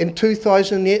 In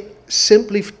 2008,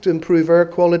 simply to improve air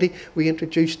quality, we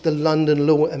introduced the London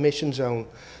Low Emission Zone.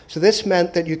 So this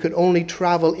meant that you could only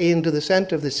travel into the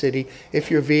centre of the city if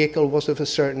your vehicle was of a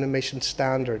certain emission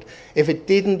standard. If it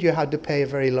didn't, you had to pay a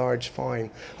very large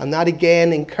fine. And that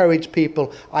again encouraged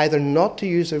people either not to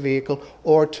use their vehicle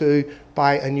or to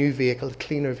buy a new vehicle, a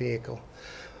cleaner vehicle.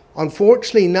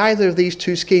 Unfortunately, neither of these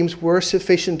two schemes were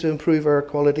sufficient to improve air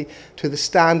quality to the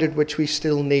standard which we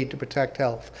still need to protect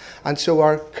health. And so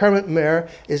our current mayor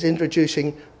is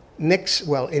introducing in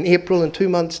April, in 2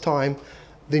 months' time,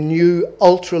 the new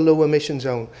ultra-low emission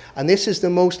zone. And this is the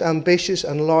most ambitious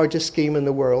and largest scheme in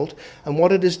the world. And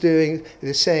what it is doing, it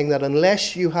is saying that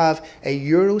unless you have a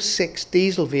Euro 6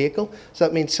 diesel vehicle, so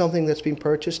that means something that's been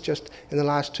purchased just in the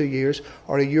last 2 years,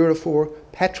 or a Euro 4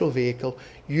 petrol vehicle,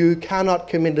 you cannot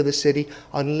come into the city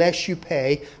unless you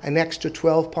pay an extra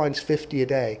 £12.50 a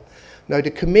day. Now to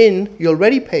come in, you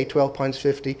already pay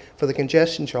 £12.50 for the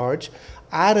congestion charge.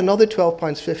 Add another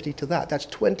 £12.50 to that. That's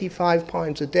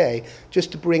 £25 a day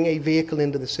just to bring a vehicle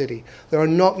into the city. There are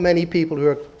not many people who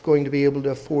are going to be able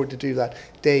to afford to do that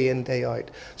day in, day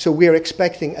out. So we are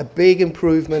expecting a big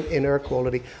improvement in air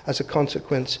quality as a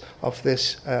consequence of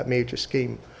this major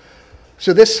scheme.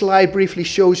 So this slide briefly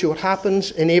shows you what happens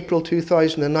in April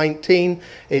 2019.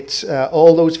 It's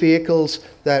all those vehicles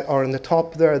that are on the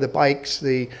top there, the bikes,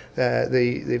 the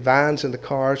vans and the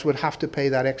cars would have to pay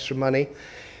that extra money.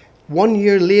 1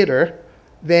 year later,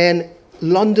 then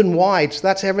London-wide, so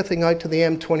that's everything out to the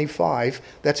M25,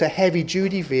 that's a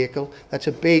heavy-duty vehicle, that's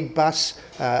a big bus,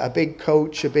 a big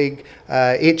coach, a big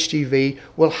HGV,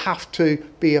 will have to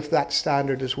be of that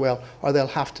standard as well, or they'll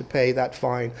have to pay that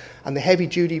fine. And the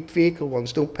heavy-duty vehicle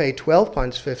ones don't pay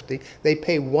 £12.50, they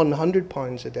pay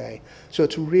 £100 a day. So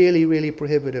it's really, really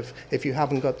prohibitive if you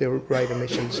haven't got the right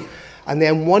emissions. And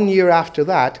then 1 year after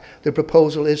that, the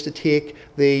proposal is to take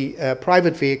the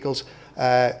private vehicles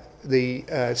the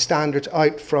standards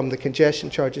out from the congestion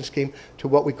charging scheme to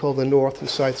what we call the North and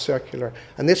South Circular.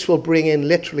 And this will bring in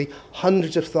literally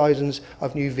hundreds of thousands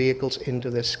of new vehicles into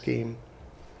this scheme.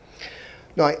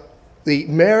 Now, the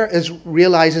Mayor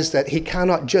realises that he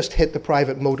cannot just hit the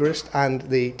private motorist and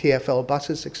the TfL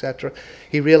buses, etc.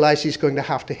 He realises he's going to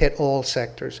have to hit all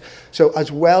sectors. So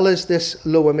as well as this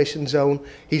low emission zone,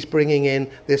 he's bringing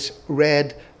in this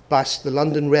red bus, the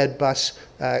London Red Bus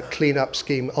clean-up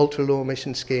scheme, ultra low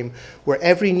emission scheme, where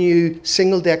every new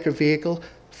single-decker vehicle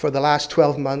for the last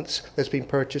 12 months that's been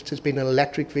purchased has been an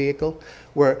electric vehicle.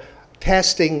 We're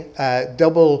testing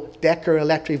double-decker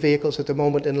electric vehicles at the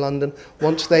moment in London.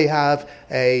 Once they have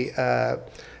the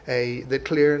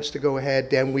clearance to go ahead,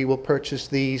 then we will purchase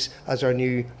these as our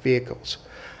new vehicles.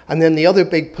 And then the other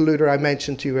big polluter I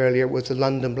mentioned to you earlier was the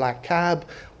London Black Cab.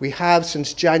 We have,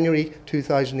 since January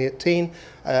 2018,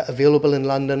 available in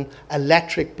London,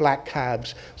 electric black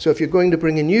cabs. So if you're going to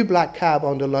bring a new black cab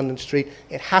onto London Street,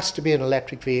 it has to be an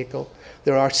electric vehicle.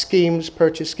 There are schemes,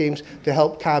 purchase schemes, to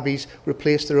help cabbies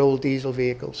replace their old diesel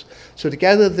vehicles. So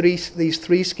together, these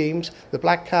three schemes, the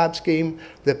black cab scheme,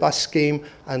 the bus scheme,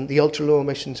 and the ultra-low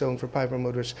emission zone for private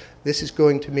motors, this is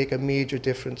going to make a major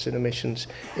difference in emissions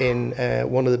in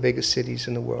one of the biggest cities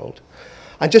in the world.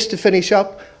 And just to finish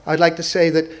up, I'd like to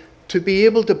say that to be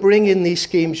able to bring in these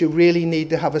schemes, you really need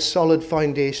to have a solid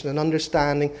foundation, an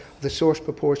understanding of the source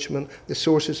proportion, the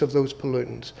sources of those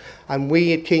pollutants. And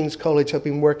we at King's College have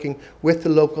been working with the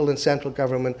local and central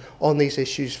government on these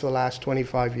issues for the last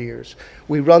 25 years.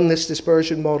 We run this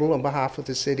dispersion model on behalf of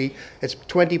the city. It's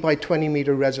 20 by 20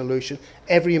 metre resolution.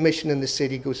 Every emission in the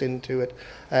city goes into it.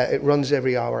 It runs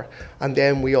every hour. And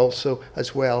then we also,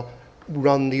 as well,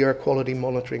 run the air quality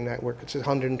monitoring network. It's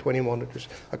 120 monitors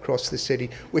across the city,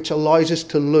 which allows us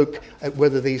to look at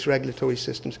whether these regulatory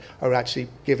systems are actually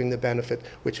giving the benefit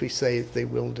which we say they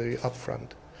will do up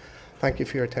front. Thank you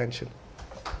for your attention.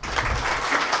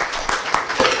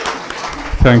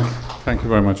 Thank you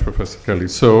very much, Professor Kelly.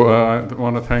 So I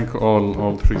want to thank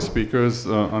all three speakers.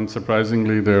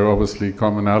 Unsurprisingly, there are obviously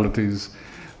commonalities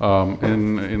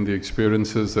in the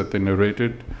experiences that they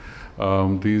narrated.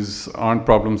 These aren't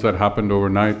problems that happened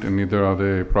overnight, and neither are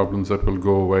they problems that will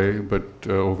go away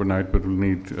overnight, but will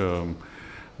need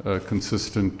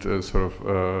consistent sort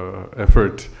of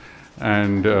effort.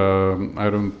 And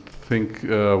I don't think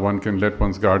one can let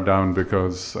one's guard down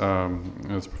because,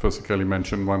 as Professor Kelly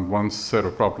mentioned, one set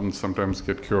of problems sometimes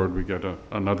get cured, we get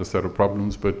another set of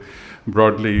problems. But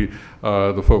broadly,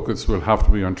 the focus will have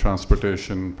to be on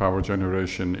transportation, power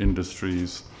generation,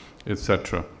 industries,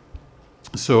 etc.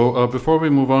 So before we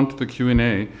move on to the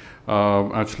Q&A,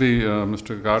 actually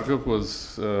Mr. Gargav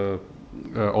was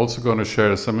also going to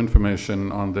share some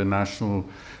information on the National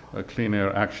Clean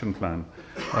Air Action Plan.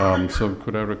 So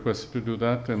could I request you to do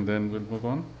that, and then we'll move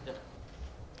on?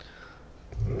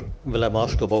 Well, I'm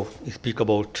asked to speak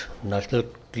about National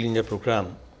Clean Air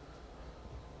Program.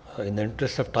 In the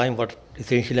interest of time, what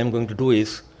essentially I'm going to do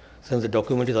is, since the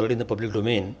document is already in the public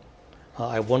domain,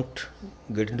 I won't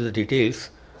get into the details.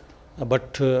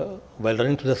 But while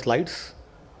running through the slides,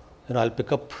 I'll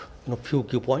pick up few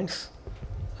key points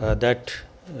that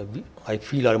I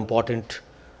feel are important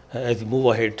as we move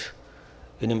ahead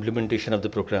in implementation of the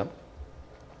program.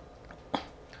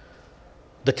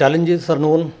 The challenges are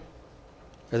known.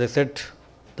 As I said,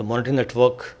 the monitoring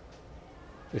network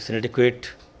is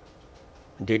inadequate,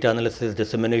 data analysis,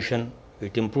 dissemination,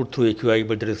 it improved through AQI,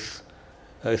 but there is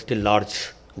still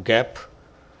large gap.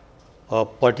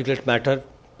 Particulate matter,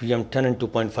 PM10 and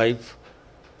 2.5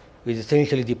 is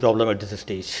essentially the problem at this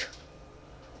stage.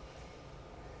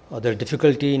 There is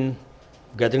difficulty in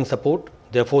gathering support.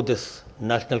 Therefore, this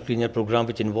National Clean Air Program,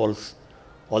 which involves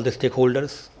all the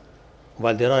stakeholders,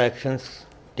 while there are actions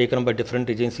taken by different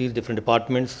agencies, different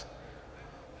departments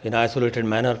in an isolated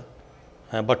manner,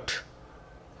 but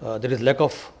there is lack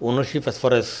of ownership as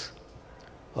far as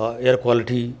air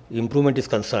quality improvement is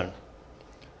concerned.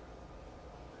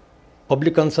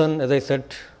 Public concern, as I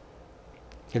said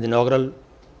in the inaugural,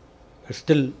 is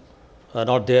still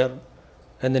not there,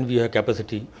 and then we have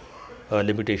capacity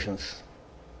limitations.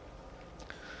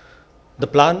 The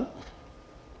plan,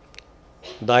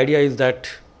 the idea is that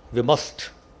we must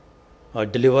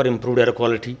deliver improved air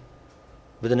quality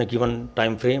within a given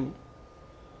time frame.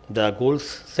 The goals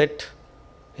set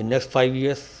in next 5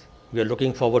 years, we are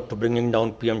looking forward to bringing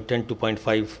down PM10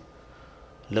 2.5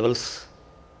 levels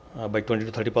by 20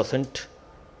 to 30%.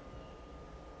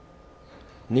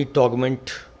 Need to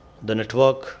augment the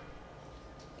network,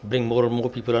 bring more and more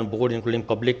people on board, including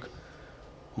public,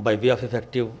 by way of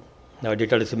effective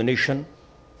data dissemination.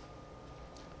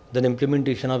 Then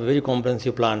implementation of a very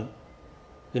comprehensive plan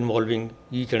involving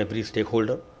each and every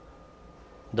stakeholder.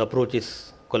 The approach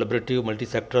is collaborative,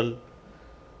 multi-sectoral.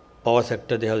 Power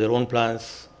sector, they have their own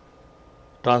plans.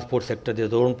 Transport sector, they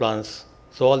have their own plans.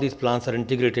 So all these plans are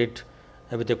integrated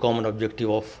with a common objective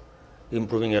of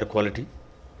improving air quality.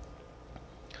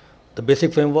 The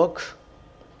basic framework,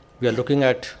 we are looking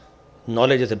at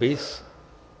knowledge as a base.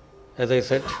 As I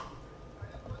said,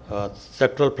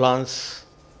 sectoral plans,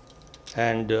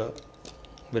 and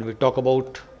when we talk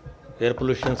about air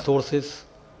pollution sources,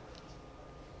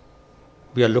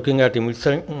 we are looking at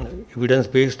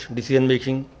evidence-based decision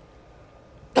making,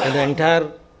 and the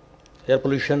entire air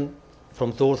pollution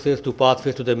from sources to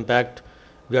pathways to the impact,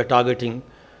 we are targeting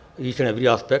each and every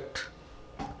aspect.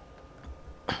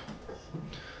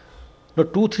 Now,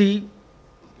 2-3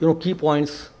 key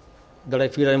points that I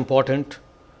feel are important.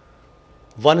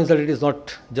 One is that it is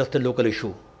not just a local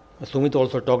issue. Sumit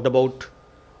also talked about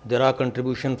there are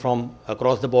contributions from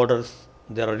across the borders,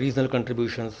 there are regional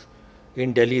contributions.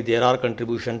 In Delhi, there are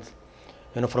contributions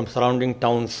from surrounding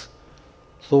towns.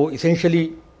 So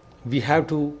essentially, we have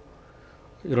to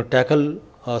tackle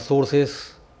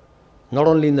sources not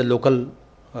only in the local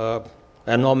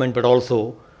environment, but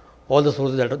also all the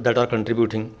sources that are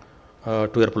contributing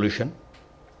to air pollution.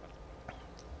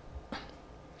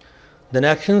 Then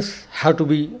actions have to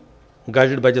be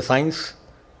guided by the science.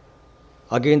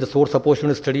 Again, the source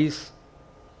apportionment studies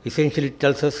essentially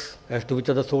tells us as to which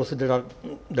are the sources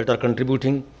that are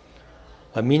contributing,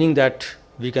 meaning that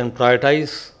we can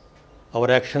prioritize our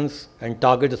actions and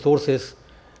target the sources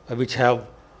which have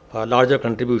larger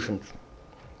contributions.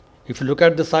 If you look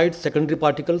at the side, secondary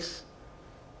particles,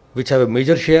 which have a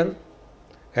major share,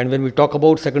 and when we talk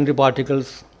about secondary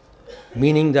particles,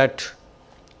 meaning that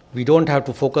we don't have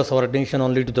to focus our attention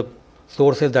only to the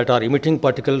sources that are emitting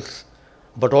particles,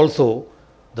 but also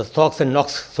the SOx and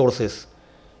NOx sources.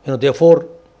 Therefore,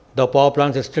 the power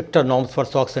plants' stricter norms for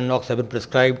SOx and NOx have been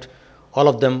prescribed. All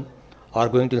of them are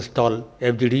going to install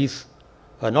FGDs,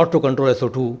 not to control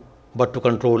SO2, but to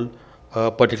control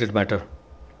particulate matter.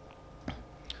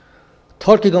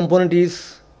 Third key component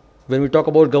is, when we talk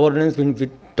about governance, when we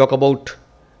talk about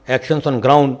actions on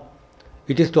ground,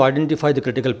 it is to identify the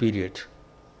critical period.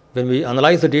 When we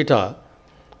analyze the data,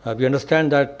 we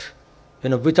understand that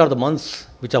which are the months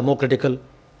which are more critical.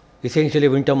 Essentially,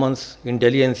 winter months in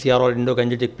Delhi NCR or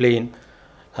Indo-Gangetic Plain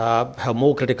have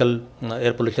more critical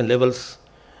air pollution levels.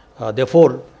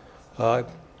 Therefore,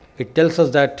 it tells us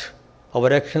that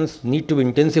our actions need to be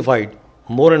intensified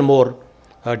more and more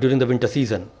during the winter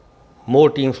season. More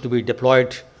teams to be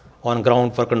deployed on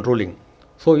ground for controlling.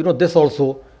 So, this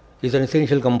also is an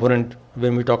essential component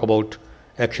when we talk about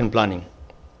action planning.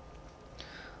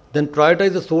 Then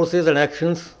prioritize the sources and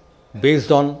actions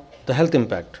based on the health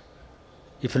impact.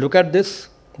 If you look at this,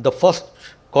 the first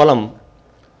column,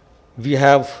 we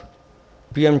have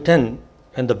PM10,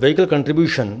 and the vehicle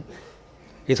contribution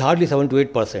is hardly 7 to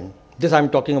 8%. This I am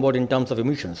talking about in terms of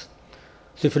emissions.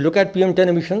 So if you look at PM10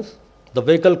 emissions, the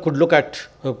vehicle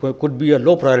could be a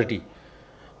low priority.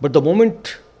 But the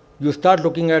moment you start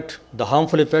looking at the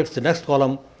harmful effects, the next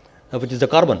column, which is the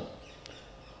carbon.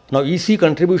 Now EC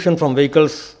contribution from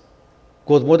vehicles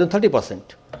goes more than 30%.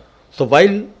 So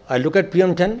while I look at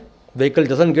PM10, vehicle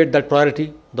doesn't get that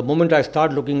priority. The moment I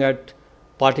start looking at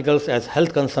particles as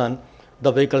health concern,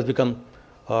 the vehicles become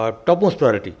topmost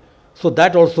priority. So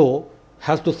that also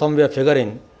has to somewhere figure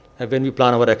in when we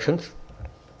plan our actions.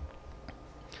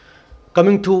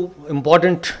 Coming to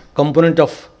important component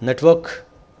of network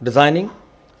designing,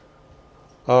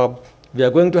 we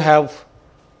are going to have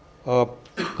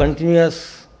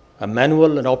continuous,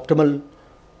 manual and optimal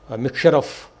mixture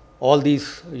of all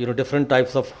these different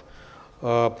types of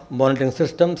monitoring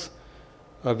systems.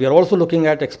 We are also looking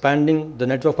at expanding the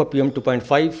network for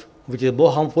PM2.5, which is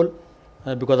more harmful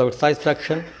because of its size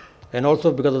fraction, and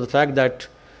also because of the fact that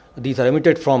these are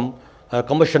emitted from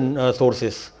combustion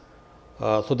sources.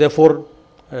 So therefore,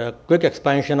 quick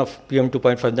expansion of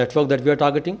PM2.5 network that we are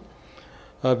targeting.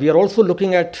 We are also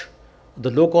looking at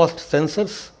the low-cost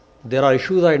sensors. There are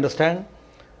issues, I understand,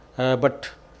 but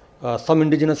some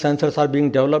indigenous sensors are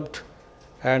being developed,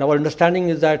 and our understanding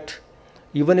is that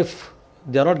even if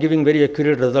they are not giving very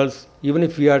accurate results, even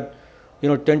if we are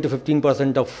 10 to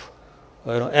 15% of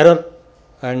error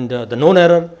and the known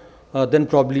error, then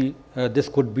probably this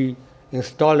could be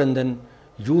installed and then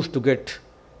used to get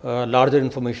larger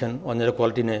information on air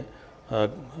quality in a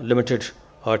limited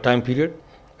time period.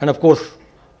 And of course,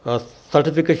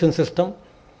 certification system.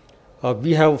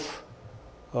 We have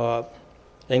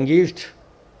engaged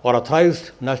or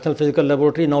authorized National Physical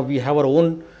Laboratory. Now we have our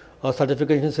own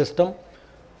certification system.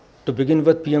 To begin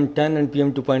with, PM10 and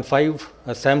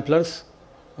PM2.5 samplers,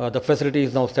 the facility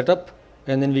is now set up,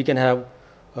 and then we can have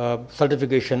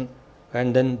certification,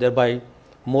 and then thereby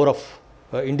more of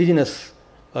indigenous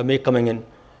make coming in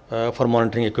for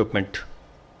monitoring equipment.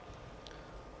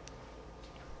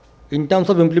 In terms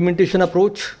of implementation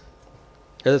approach,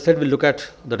 as I said, we'll look at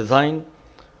the design.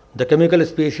 The chemical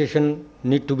speciation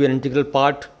need to be an integral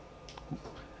part.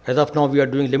 As of now, we are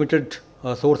doing limited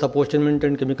source apportionment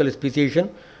and chemical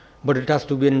speciation, but it has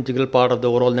to be an integral part of the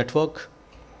overall network.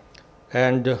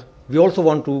 And we also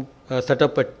want to set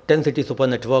up a 10-city super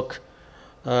network,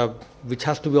 which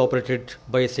has to be operated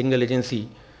by a single agency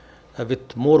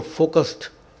with more focused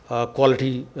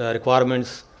quality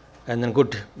requirements and then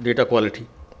good data quality.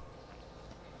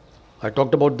 I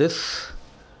talked about this.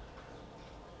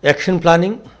 Action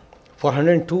planning for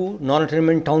 102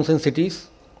 non-attainment towns and cities.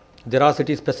 There are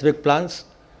city-specific plans.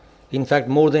 In fact,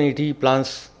 more than 80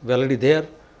 plans were already there.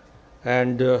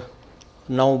 And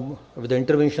now, with the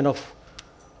intervention of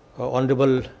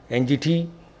Honorable NGT,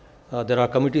 there are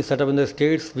committees set up in the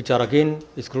states which are again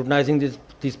scrutinizing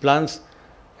these plans,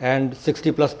 and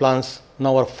 60+ plans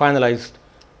now are finalized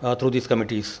through these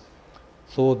committees.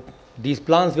 So, these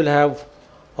plans will have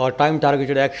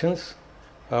time-targeted actions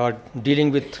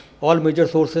dealing with all major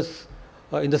sources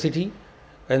in the city,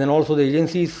 and then also the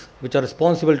agencies which are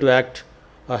responsible to act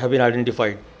have been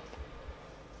identified.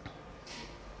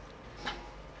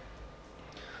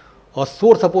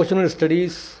 Source apportionment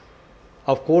studies,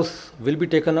 of course, will be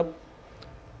taken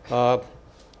up.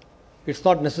 It's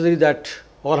not necessary that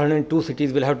all 102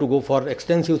 cities will have to go for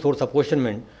extensive source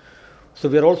apportionment. So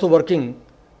we are also working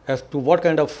as to what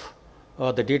kind of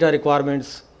the data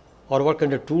requirements or what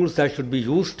kind of tools that should be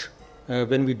used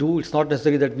when we do. It's not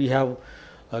necessary that we have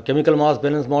a chemical mass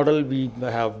balance model. We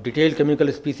have detailed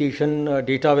chemical speciation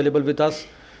data available with us.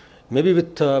 Maybe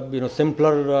with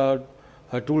simpler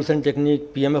tools and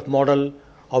technique, PMF model,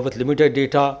 or with limited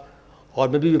data, or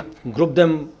maybe we group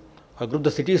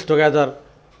the cities together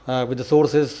with the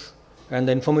sources and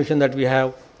the information that we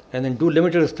have, and then do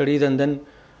limited studies and then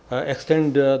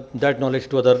extend that knowledge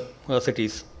to other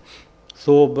cities.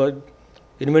 So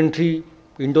inventory,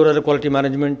 indoor air quality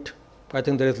management, I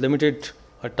think there is limited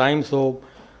time, so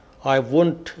I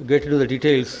won't get into the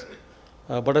details.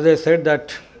 But as I said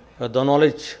that the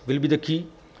knowledge will be the key.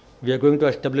 We are going to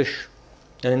establish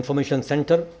an information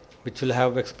center which will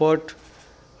have expert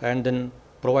and then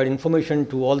provide information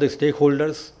to all the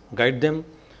stakeholders, guide them.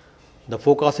 The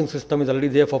forecasting system is already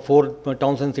there for 4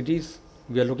 towns and cities.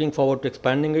 We are looking forward to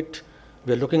expanding it.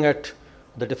 We are looking at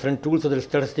the different tools, whether it's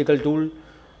statistical tool,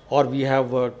 or we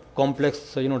have a complex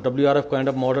WRF kind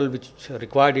of model which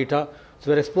require data. So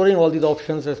we are exploring all these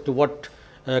options as to what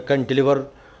can deliver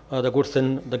the goods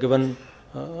in the given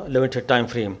limited time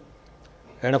frame.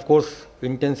 And of course,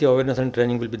 intensive awareness and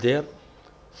training will be there.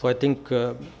 So I think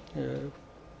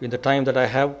in the time that I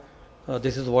have,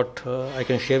 this is what I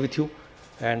can share with you.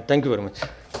 And thank you very much.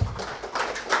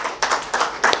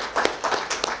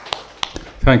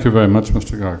 Thank you very much,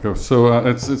 Mr. Garkar. So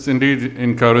it's indeed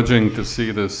encouraging to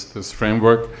see this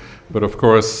framework, but of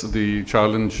course the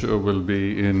challenge will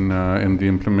be in the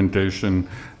implementation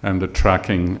and the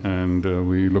tracking, and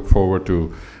we look forward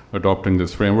to adopting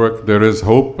this framework. There is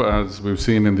hope, as we've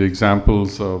seen in the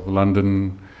examples of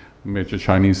London, major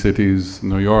Chinese cities,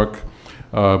 New York,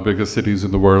 biggest cities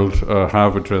in the world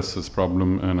have addressed this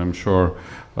problem, and I'm sure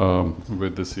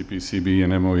with the CPCB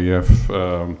and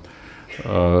MOEF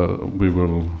we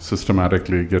will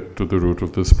systematically get to the root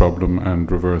of this problem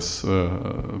and reverse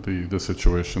the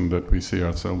situation that we see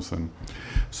ourselves in.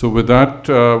 So with that,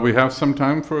 we have some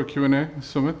time for a Q&A,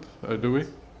 Sumit, do we?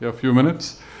 Yeah, a few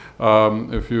minutes.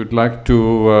 If you'd like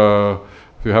to,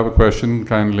 if you have a question,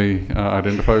 kindly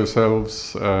identify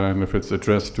yourselves, and if it's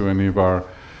addressed to any of our,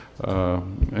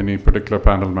 any particular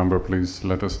panel member, please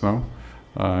let us know.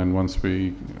 And once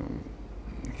we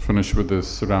finish with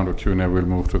this round of Q&A, we'll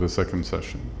move to the second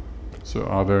session. So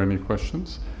are there any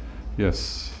questions?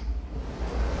 Yes.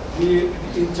 In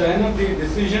China, the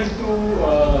decision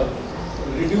to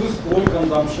reduce coal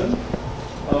consumption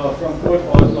from coal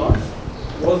power plants,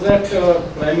 was that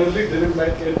primarily driven by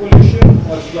air pollution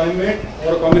or climate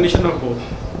or a combination of both?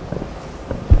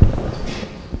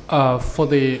 For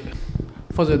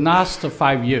the last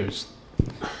 5 years,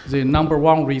 the number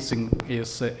one reason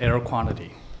is air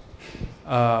quality.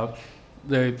 One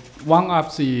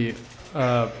of the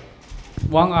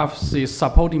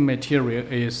supporting material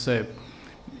is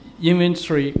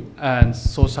inventory and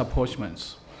source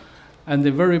apportionments. At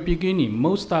the very beginning,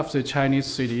 most of the Chinese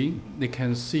city, they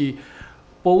can see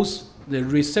both the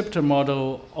receptor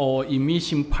model or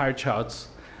emission pie charts,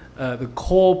 the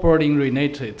coal burning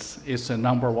related is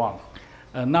number one.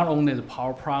 not only the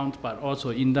power plant, but also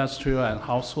industrial and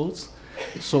households.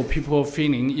 So people are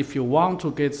feeling if you want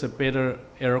to get the better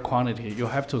air quality, you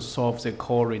have to solve the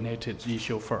core-related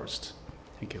issue first.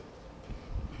 Thank you.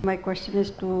 My question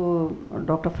is to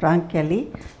Dr. Frank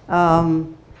Kelly.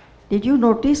 Did you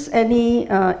notice any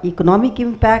economic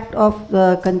impact of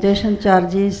the congestion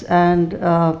charges and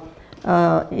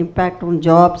impact on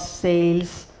jobs,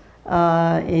 sales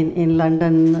in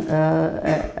London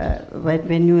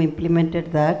when you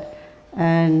implemented that?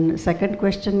 And second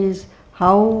question is,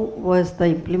 how was the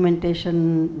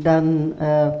implementation done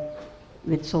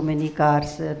with so many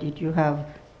cars? Did you have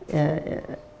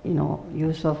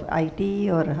use of IT,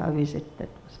 or how is it that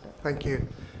was done? Thank you.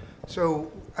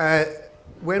 So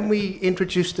when we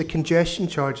introduced the congestion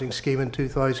charging scheme in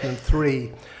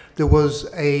 2003, there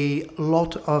was a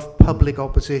lot of public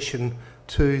opposition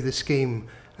to the scheme,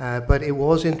 but it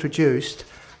was introduced,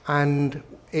 and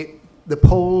the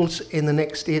polls in the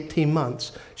next 18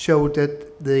 months showed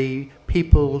that the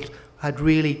people had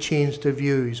really changed their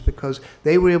views, because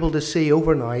they were able to see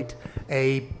overnight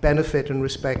a benefit in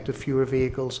respect of fewer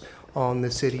vehicles on the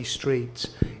city streets.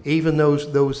 Even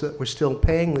those that were still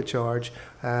paying the charge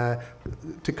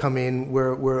to come in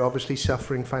were obviously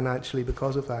suffering financially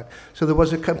because of that. So there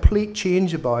was a complete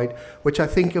change about, which I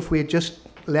think if we had just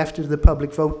left it to the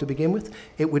public vote to begin with,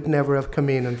 it would never have come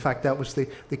in. In fact, that was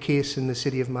the case in the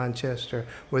city of Manchester,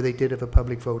 where they did have a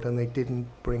public vote and they didn't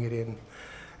bring it in.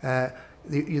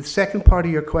 The second part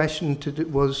of your question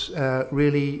was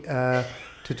really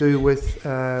to do with,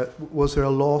 was there a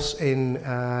loss in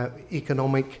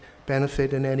economic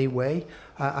benefit in any way?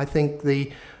 I think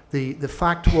the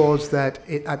fact was that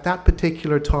at that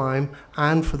particular time,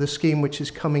 and for the scheme which is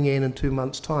coming in 2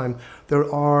 months' time,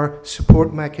 there are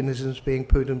support mechanisms being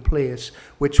put in place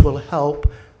which will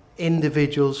help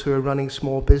individuals who are running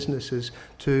small businesses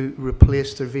to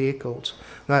replace their vehicles.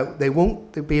 Now, they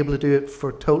won't be able to do it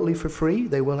totally for free.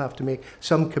 They will have to make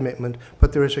some commitment,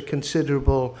 but there is a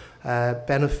considerable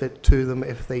benefit to them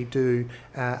if they do,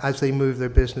 as they move their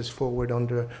business forward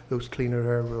under those cleaner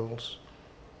air rules.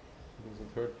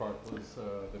 The third part was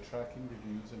the tracking. Did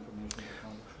you use information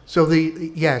technology? So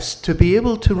yes, to be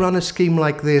able to run a scheme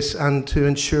like this and to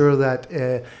ensure that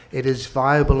it is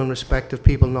viable in respect of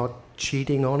people not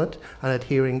cheating on it and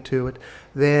adhering to it,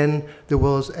 then there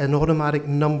was an automatic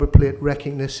number plate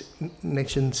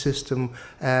recognition system,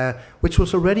 which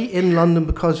was already in London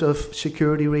because of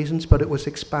security reasons, but it was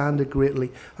expanded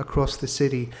greatly across the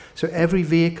city. So every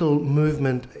vehicle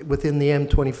movement within the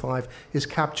M25 is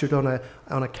captured on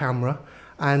a camera,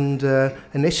 and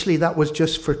initially that was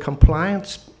just for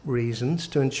compliance reasons,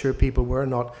 to ensure people were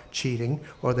not cheating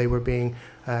or they were being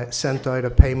sent out a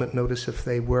payment notice if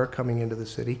they were coming into the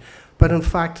city. But in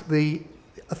fact, the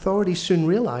authorities soon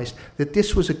realized that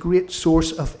this was a great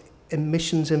source of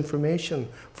emissions information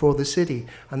for the city,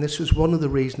 and this was one of the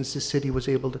reasons the city was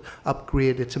able to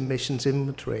upgrade its emissions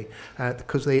inventory,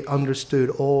 because they understood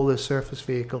all the surface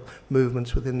vehicle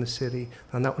movements within the city,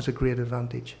 and that was a great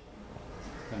advantage.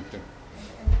 Thank you.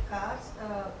 And the cars,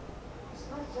 it's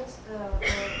not just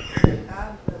the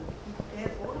car,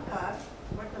 their own cars,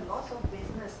 but the loss of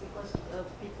business because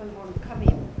people won't come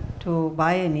in to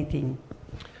buy anything.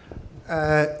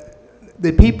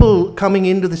 The people coming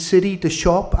into the city to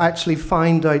shop actually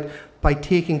find out by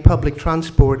taking public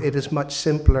transport it is much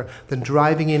simpler than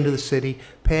driving into the city,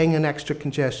 paying an extra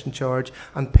congestion charge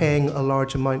and paying a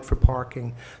large amount for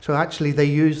parking. So actually they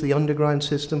use the underground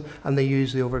system and they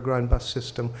use the overground bus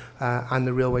system and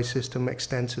the railway system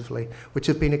extensively, which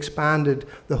have been expanded.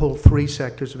 The whole three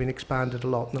sectors have been expanded a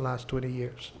lot in the last 20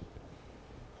 years.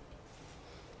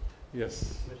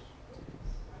 Yes.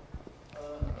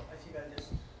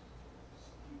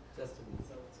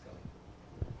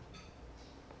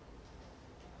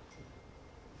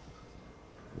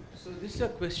 So this is a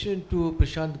question to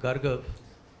Prashant Gargav.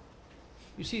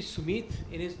 You see, Sumit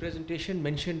in his presentation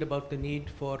mentioned about the need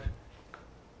for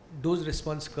dose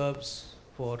response curves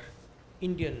for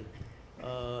Indian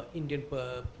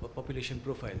population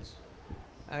profiles,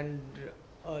 and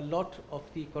a lot of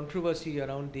the controversy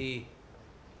around the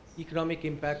economic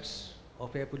impacts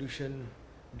of air pollution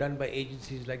done by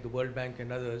agencies like the World Bank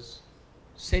and others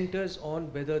centers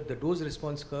on whether the dose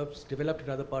response curves developed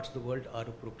in other parts of the world are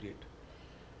appropriate.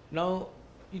 Now,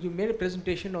 you made a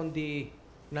presentation on the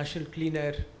National Clean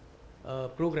Air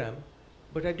program,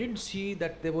 but I didn't see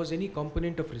that there was any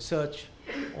component of research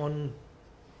on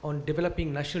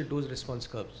developing national dose response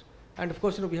curves. And of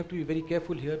course, we have to be very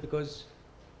careful here, because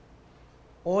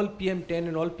all PM10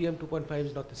 and all PM2.5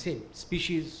 is not the same.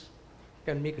 Species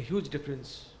can make a huge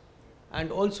difference,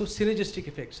 and also synergistic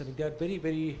effects. I mean, they are very,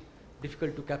 very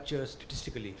difficult to capture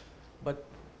statistically. But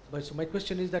so my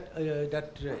question is that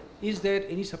is there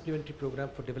any supplementary program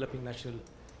for developing national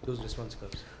dose response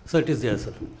curves? So it is there,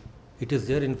 sir. It is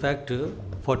there. In fact,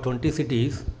 for 20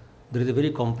 cities, there is a very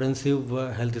comprehensive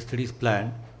health studies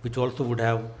plan, which also would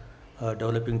have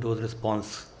developing dose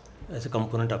response as a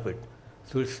component of it.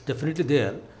 So it's definitely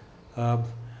there.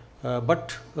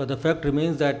 But the fact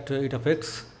remains that it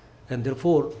affects, and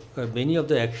therefore many of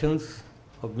the actions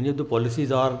or many of the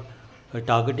policies are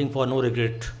targeting for no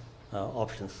regret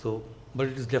options. So, but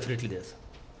it is definitely there, sir.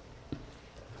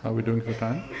 How are we doing for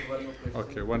time?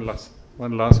 Okay, one last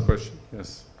question.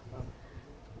 Yes.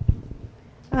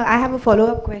 I have a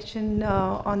follow-up question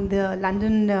on the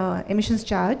London emissions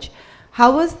charge.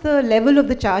 How was the level of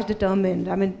the charge determined?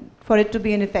 I mean, for it to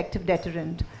be an effective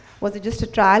deterrent, was it just a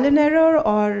trial and error,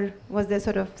 or was there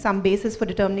sort of some basis for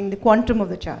determining the quantum of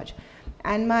the charge?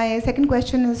 And my second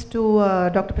question is to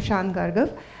Dr. Prashant Gargav.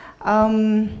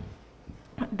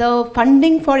 The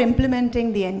funding for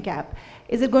implementing the NCAP,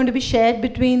 is it going to be shared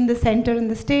between the center and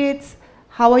the states?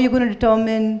 How are you going to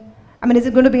determine? I mean, is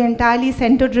it going to be an entirely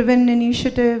center-driven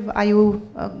initiative? Are you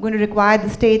going to require the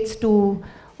states to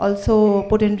also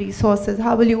put in resources?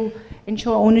 How will you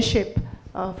ensure ownership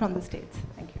from the states?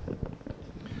 Thank you.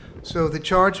 So the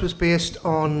charge was based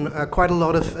on quite a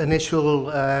lot of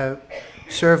initial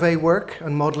survey work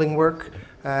and modelling work.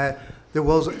 There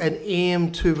was an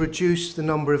aim to reduce the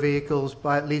number of vehicles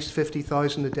by at least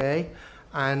 50,000 a day,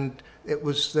 and it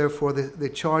was therefore the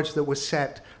charge that was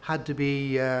set had to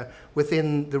be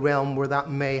within the realm where that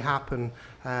may happen.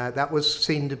 That was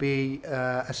seen to be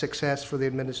a success for the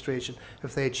administration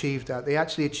if they achieved that. They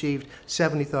actually achieved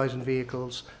 70,000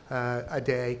 vehicles a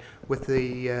day with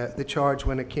the charge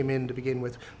when it came in to begin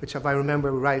with, which, if I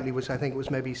remember rightly, was, I think it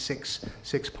was maybe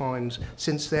 £6.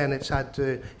 Since then, it's had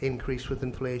to increase with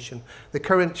inflation. The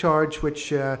current charge,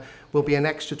 which will be an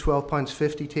extra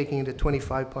 £12.50, taking it to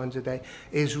 £25 a day,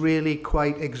 is really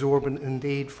quite exorbitant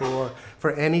indeed for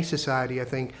any society, I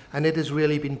think, and it has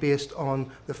really been based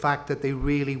on the fact that they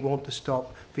really want to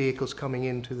stop vehicles coming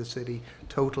into the city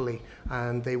totally,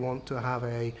 and they want to have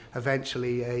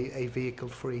eventually a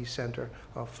vehicle-free centre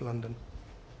of London.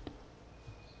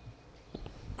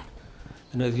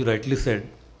 And as you rightly said,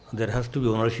 there has to be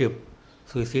ownership.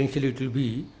 So essentially, it will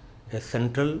be a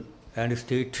central and a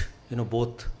state,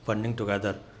 both funding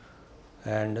together.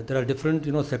 And there are different,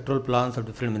 sectoral plans of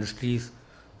different ministries,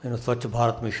 Swachh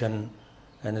Bharat Mission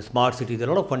and a smart city. There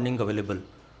are a lot of funding available.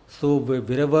 So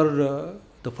wherever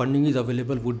the funding is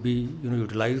available would be,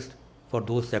 utilized for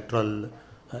those sectoral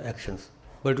actions.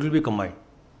 But it will be combined,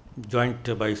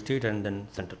 joint by state and then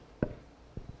central.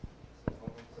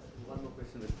 One more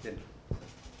question with Jen.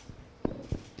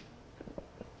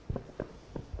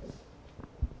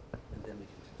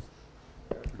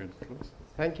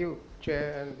 Thank you,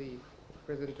 Chair and the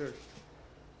presenters.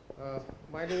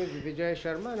 My name is Vijay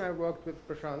Sharma, and I've worked with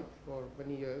Prashant for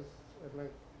many years. And my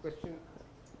question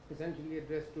essentially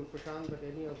addressed to Prashant, but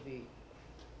any of the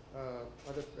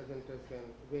other presenters can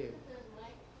weigh in.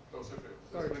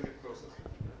 Sorry. Bring it closer.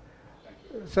 Thank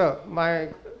you. So my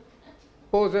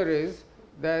poser is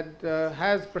that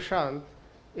has Prashant,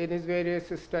 in his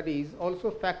various studies, also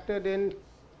factored in,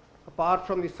 apart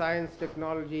from the science,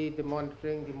 technology, the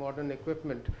monitoring, the modern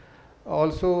equipment,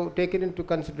 also taken into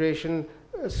consideration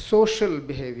social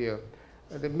behavior,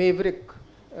 the maverick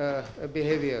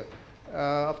behavior.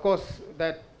 Of course,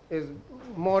 that is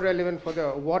more relevant for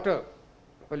the water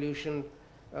pollution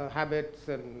habits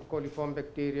and coliform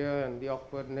bacteria and the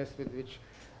awkwardness with which.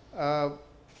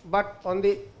 But on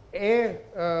the air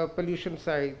pollution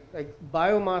side, like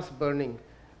biomass burning,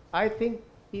 I think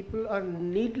people are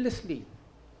needlessly,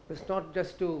 it's not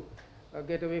just to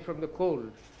get away from the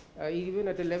cold. Even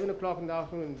at 11 o'clock in the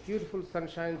afternoon, beautiful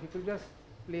sunshine, people just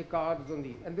play cards on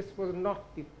the, and this was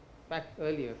not the fact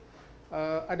earlier,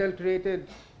 adulterated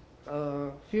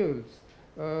fuels,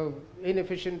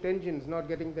 inefficient engines, not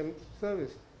getting them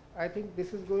serviced. I think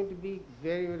this is going to be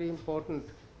very, very important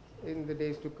in the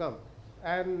days to come.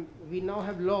 And we now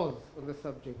have laws on the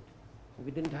subject.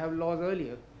 We didn't have laws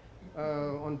earlier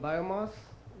on biomass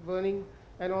burning,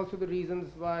 and also the reasons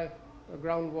why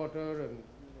groundwater and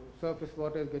surface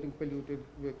water is getting polluted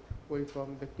with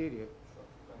coliform bacteria.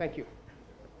 Thank you.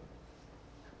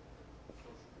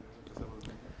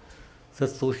 So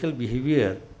social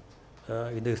behavior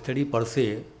in the study per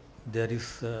se, there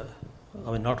is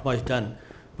not much done,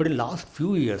 but in last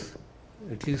few years,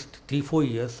 at least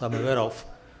 3-4 years, I'm aware of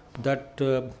that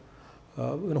a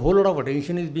whole lot of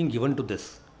attention is being given to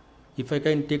this. If I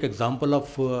can take example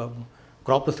of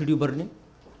crop residue burning,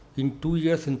 in 2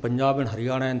 years in Punjab and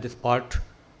Haryana and this part,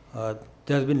 there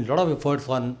has been a lot of efforts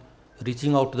on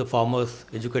reaching out to the farmers,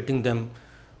 educating them,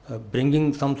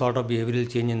 bringing some sort of behavioral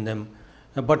change in them.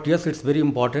 But yes, it's very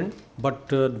important,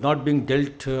 but not being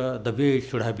dealt the way it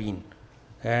should have been.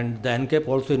 And the NCAP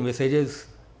also in messages,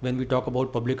 when we talk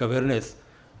about public awareness,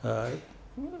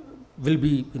 will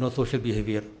be, social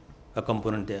behavior a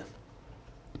component there.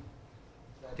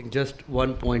 I think just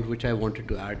one point which I wanted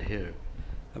to add here.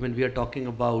 I mean, we are talking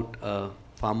about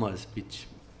farmers, which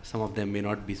some of them may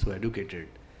not be so educated.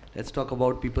 Let's talk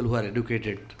about people who are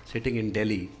educated, sitting in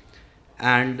Delhi,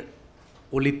 and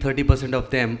only 30% of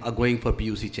them are going for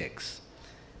PUC checks.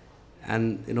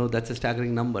 And that's a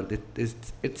staggering number. This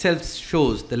itself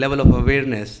shows the level of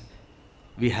awareness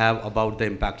we have about the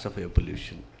impacts of air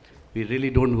pollution. We really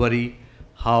don't worry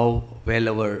how well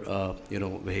our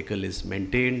vehicle is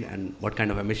maintained and what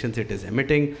kind of emissions it is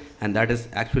emitting, and that is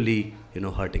actually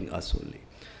hurting us only.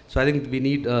 So I think we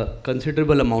need a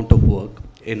considerable amount of work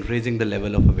in raising the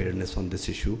level of awareness on this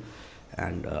issue,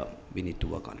 and we need to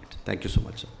work on it. Thank you so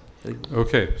much, sir.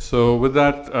 Okay, so with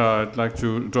that, I'd like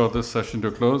to draw this session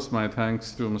to close. My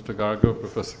thanks to Mr. Gargav,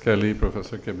 Professor Kelly,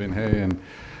 Professor Kebin-Hay, and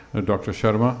Dr.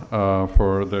 Sharma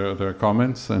for their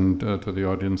comments, and to the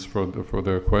audience for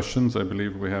their questions. I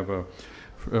believe we have a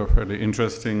fairly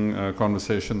interesting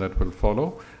conversation that will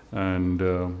follow, and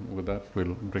with that,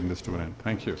 we'll bring this to an end.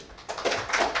 Thank you.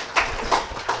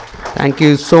 Thank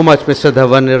you so much, Mr.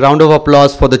 Dhawan. A round of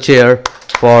applause for the chair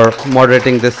for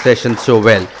moderating this session so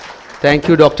well. Thank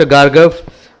you, Dr. Gargav.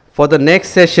 For the next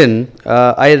session,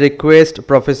 I request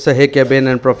Professor Kebin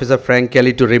and Professor Frank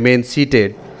Kelly to remain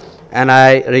seated, and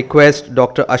I request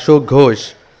Dr. Ashok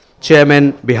Ghosh,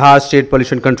 Chairman, Bihar State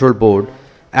Pollution Control Board,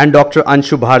 and Dr.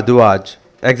 Anshu Bhardwaj,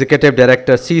 Executive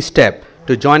Director, C-STEP,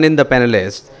 to join in the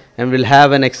panelists, and we'll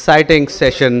have an exciting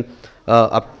session,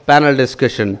 a panel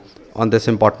discussion on this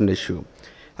important issue.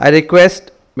 I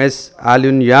request Ms.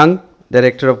 Alun Young,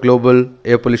 Director of Global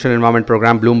Air Pollution Environment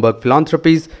Program, Bloomberg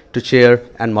Philanthropies, to chair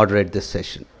and moderate this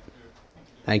session.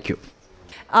 Thank you.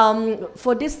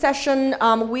 For this session,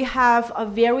 we have a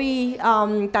very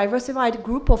diversified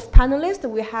group of panelists.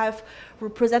 We have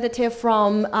representative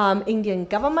from Indian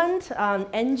government,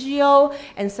 NGO,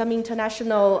 and some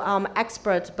international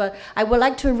experts. But I would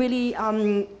like to really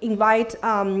invite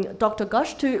Dr.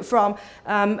 Ghosh from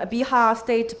Bihar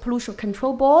State Pollution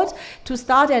Control Board to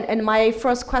start. And my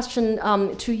first question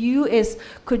to you is,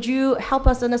 could you help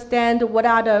us understand what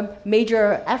are the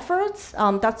major efforts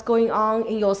that's going on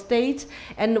in your state,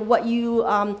 and what you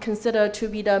consider to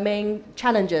be the main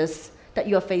challenges that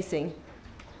you are facing?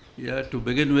 Yeah, to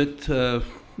begin with,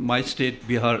 my state,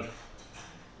 Bihar,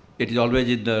 it is always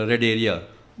in the red area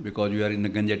because we are in the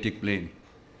Gangetic Plain.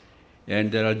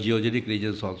 And there are geogenic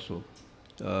regions also.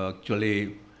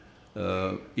 Actually,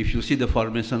 if you see the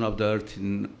formation of the earth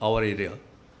in our area,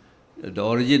 the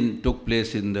origin took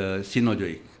place in the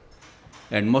Cenozoic.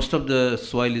 And most of the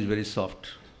soil is very soft.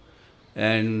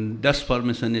 And dust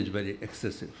formation is very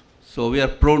excessive. So we are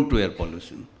prone to air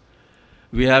pollution.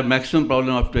 We have maximum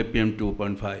problem of PM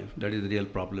 2.5. That is the real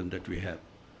problem that we have.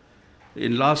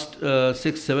 In last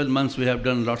 6-7 months, we have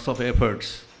done lots of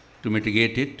efforts to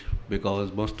mitigate it,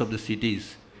 because most of the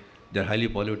cities, they're highly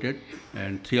polluted,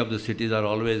 and 3 of the cities are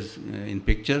always in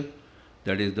picture.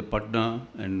 That is the Patna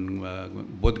and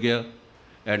Bodh Gaya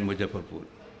and Muzaffarpur,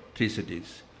 3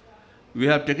 cities. We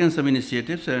have taken some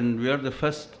initiatives, and we are the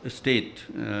first state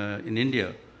in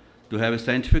India to have a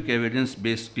scientific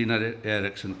evidence-based cleaner air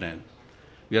action plan.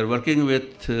 We are working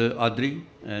with ADRI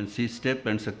and C-STEP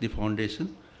and Shakti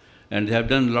Foundation, and they have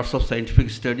done lots of scientific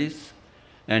studies,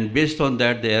 and based on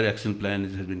that, the air action plan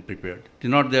has been prepared. It is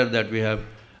not there that we have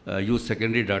used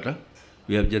secondary data.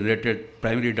 We have generated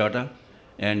primary data,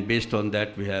 and based on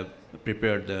that, we have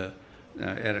prepared the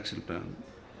air action plan.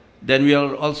 Then we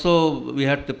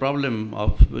had the problem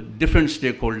of different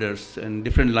stakeholders and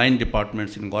different line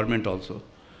departments in government also.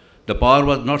 The power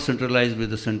was not centralized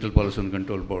with the Central Pollution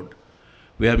Control Board.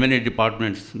 We have many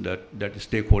departments that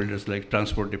stakeholders like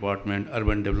Transport Department,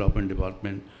 Urban Development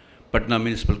Department, Patna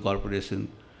Municipal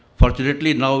Corporation.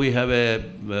 Fortunately, now we have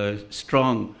a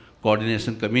strong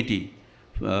coordination committee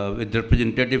with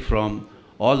representatives from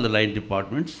all the line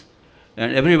departments,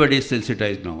 and everybody is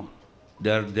sensitized now.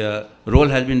 Their role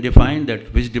has been defined,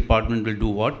 that which department will do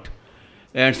what,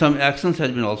 and some actions has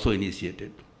been also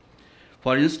initiated.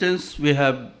 For instance, we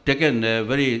have taken a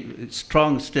very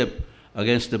strong step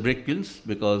against the brick kilns,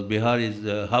 because Bihar is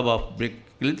the hub of brick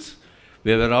kilns.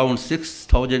 We have around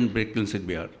 6,000 brick kilns in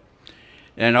Bihar.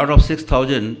 And out of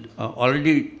 6,000,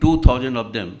 already 2,000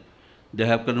 of them, they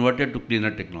have converted to cleaner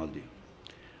technology.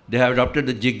 They have adopted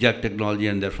the zigzag technology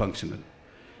and they're functional.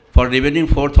 For remaining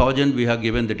 4,000, we have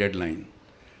given the deadline.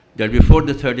 that before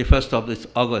the 31st of this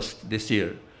August this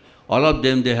year, all of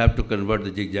them, they have to convert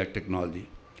the zigzag technology.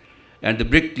 And the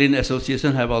Brick Clean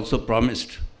Association have also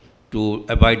promised to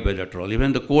abide by that rule.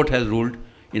 Even the court has ruled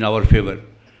in our favor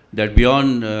that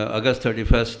beyond August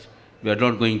 31st, we are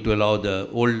not going to allow the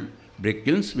old brick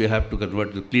kilns. We have to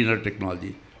convert to cleaner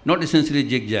technology, not essentially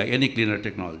zigzag, any cleaner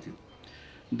technology.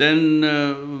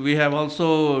 Then we have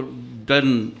also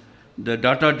done the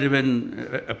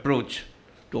data-driven approach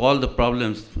to all the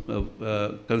problems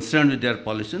concerned with air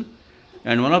pollution.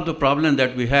 And one of the problems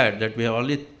that we had, that we have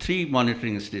only 3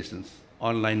 monitoring stations,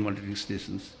 online monitoring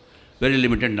stations, very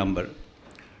limited number.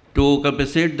 To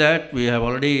compensate that, we have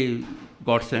already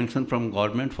got sanction from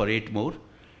government for 8 more.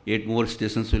 8 more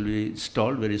stations will be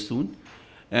installed very soon.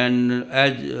 And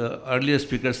as earlier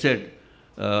speaker said,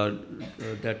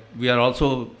 that we are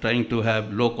also trying to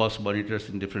have low-cost monitors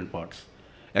in different parts.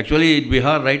 Actually, in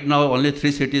Bihar right now, only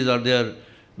 3 cities are there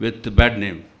with the bad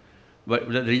name. But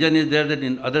the reason is there that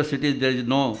in other cities there is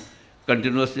no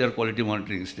continuous air quality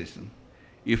monitoring station.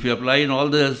 If you apply in all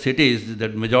the cities, the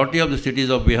majority of the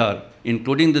cities of Bihar,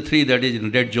 including the 3 that is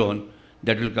in red zone,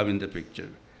 that will come in the picture.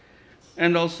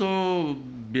 And also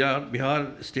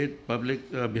Bihar State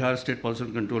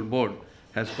Pollution Control Board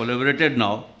has collaborated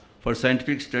now for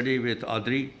scientific study with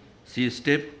ADRI,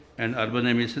 C-STEP and urban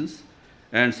emissions,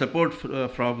 and support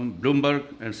from Bloomberg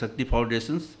and Shakti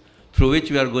Foundations, through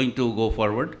which we are going to go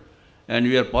forward. And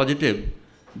we are positive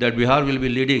that Bihar will be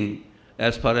leading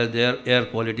as far as their air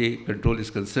quality control is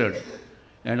concerned.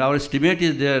 And our estimate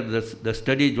is there, the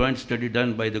study, joint study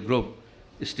done by the group,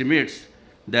 estimates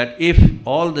that if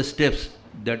all the steps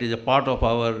that is a part of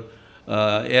our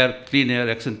clean air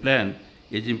action plan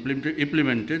is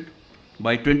implemented,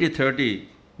 by 2030,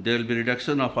 there will be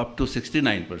reduction of up to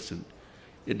 69%.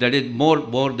 That is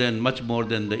much more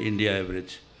than the India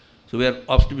average. So we are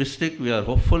optimistic, we are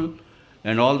hopeful,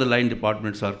 and all the line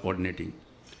departments are coordinating.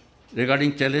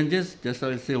 Regarding challenges, just I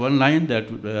will say one line that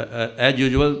as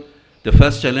usual, the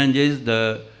first challenge is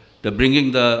the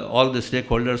bringing all the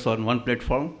stakeholders on one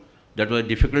platform. That was a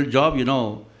difficult job, you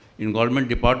know, in government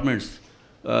departments.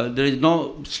 There is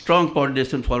no strong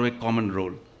coordination for a common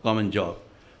role, common job.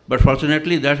 But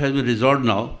fortunately, that has been resolved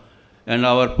now, and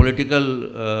our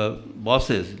political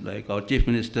bosses, like our Chief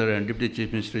Minister and Deputy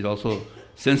Chief Minister, is also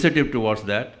sensitive towards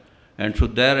that. And through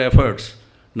their efforts,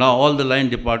 now all the line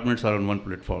departments are on one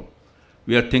platform.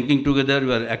 We are thinking together,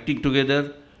 we are acting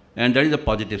together, and that is a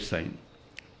positive sign.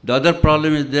 The other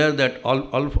problem is there that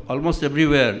almost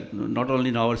everywhere, not only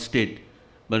in our state,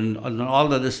 but in all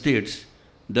the other states,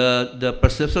 the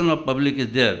perception of public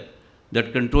is there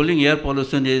that controlling air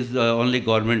pollution is only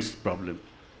government's problem,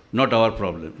 not our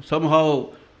problem. Somehow,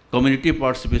 community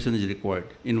participation is required.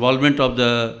 Involvement of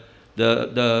the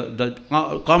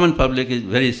common public is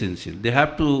very essential. They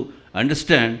have to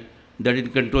understand that in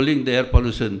controlling the air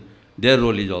pollution, their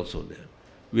role is also there.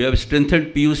 We have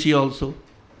strengthened PUC also.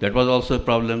 That was also a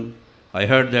problem. I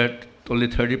heard that only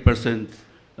 30%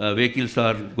 vehicles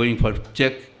are going for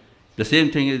check. The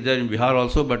same thing is there in Bihar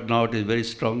also, but now it is very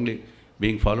strongly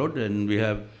being followed, and we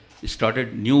have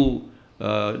started new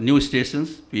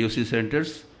stations, PUC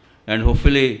centers, and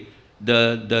hopefully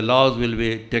the laws will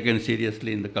be taken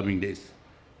seriously in the coming days.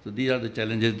 So these are the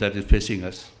challenges that is facing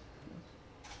us.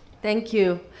 Thank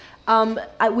you.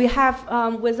 We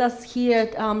have with us here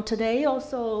today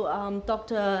also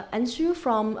Dr. Anshu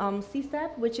from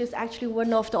CSTEP, which is actually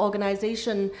one of the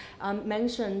organizations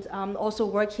mentioned, also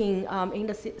working in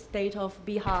the state of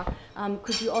Bihar.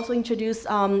 Could you also introduce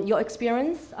your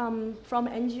experience from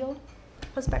NGO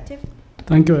perspective?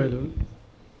 Thank you, Helen.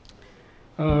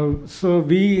 So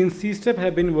we in CSTEP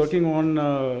have been working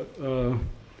on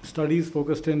studies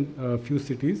focused in a few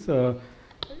cities.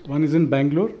 One is in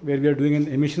Bangalore, where we are doing an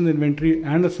emissions inventory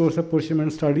and a source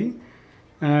apportionment study.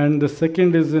 And the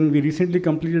second is we recently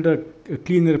completed a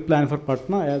clean air plan for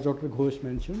Patna, as Dr. Ghosh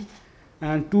mentioned.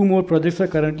 And 2 more projects are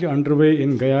currently underway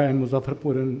in Gaya and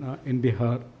Muzaffarpur in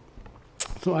Bihar.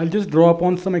 So I'll just draw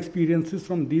upon some experiences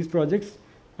from these projects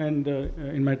and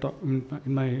in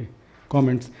my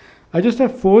comments. I just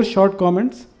have 4 short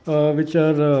comments which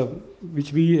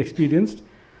we experienced.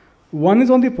 One is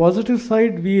on the positive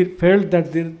side. We felt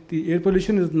that the air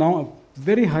pollution is now a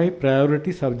very high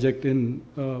priority subject in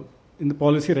the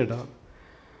policy radar.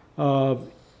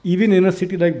 Even in a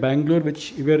city like Bangalore,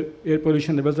 where air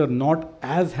pollution levels are not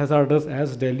as hazardous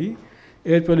as Delhi,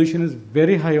 air pollution is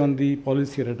very high on the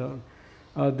policy radar.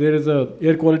 There is an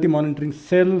air quality monitoring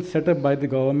cell set up by the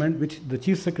government, which the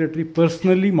Chief Secretary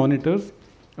personally monitors.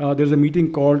 There's a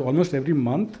meeting called almost every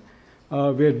month,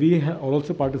 where we are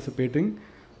also participating.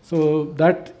 So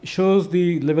that shows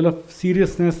the level of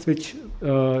seriousness which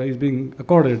is being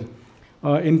accorded.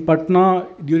 In Patna,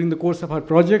 during the course of our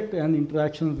project and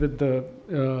interactions with the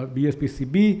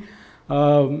BSPCB,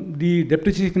 the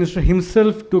Deputy Chief Minister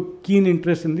himself took keen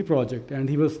interest in the project, and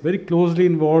he was very closely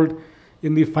involved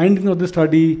in the findings of the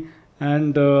study,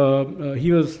 and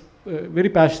he was very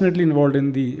passionately involved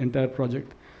in the entire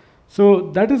project.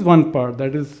 So that is one part.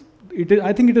 That is,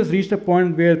 I think it has reached a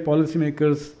point where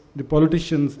policymakers, the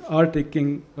politicians, are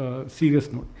taking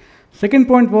serious note. Second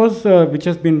point was, which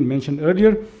has been mentioned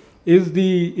earlier, is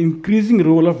the increasing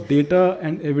role of data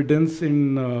and evidence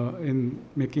in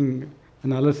making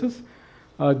analysis.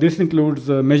 This includes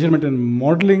measurement and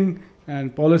modeling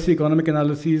and policy economic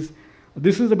analyses.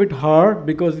 This is a bit hard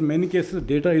because in many cases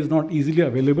data is not easily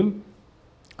available.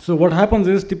 So what happens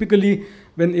is, typically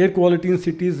when air quality in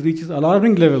cities reaches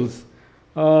alarming levels,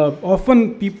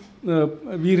 often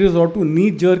we resort to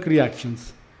knee-jerk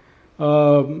reactions.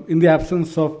 In the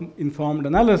absence of informed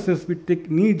analysis, we take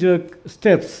knee-jerk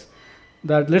steps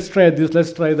that let's try this,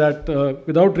 let's try that,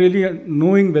 without really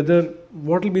knowing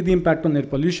what will be the impact on air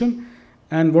pollution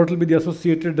and what will be the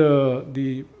associated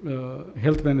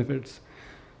health benefits.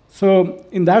 So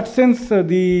in that sense,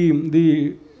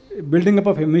 the building up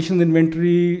of emissions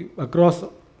inventory across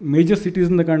major cities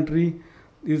in the country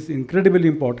is incredibly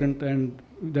important, and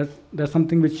that's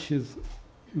something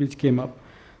which came up.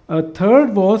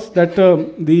 Third was that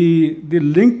the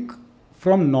link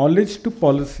from knowledge to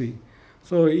policy.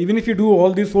 So even if you do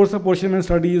all these source apportionment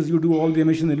studies, you do all the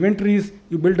emission inventories,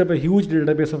 you build up a huge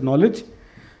database of knowledge.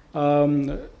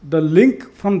 The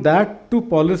link from that to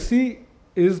policy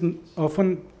is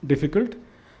often difficult,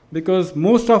 because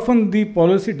most often the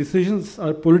policy decisions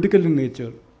are political in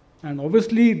nature. And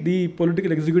obviously the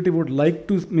political executive would like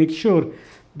to make sure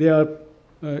they are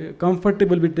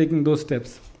comfortable with taking those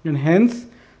steps. And hence,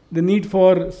 the need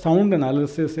for sound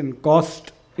analysis and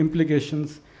cost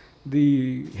implications,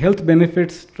 the health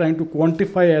benefits, trying to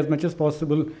quantify as much as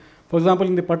possible. For example,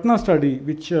 in the Patna study,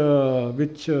 which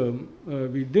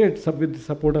we did with the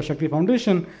support of Shakti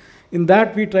Foundation, in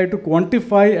that we tried to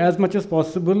quantify as much as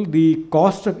possible the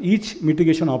cost of each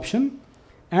mitigation option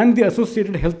and the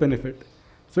associated health benefit.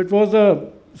 So it was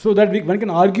so that one can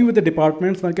argue with the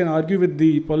departments, one can argue with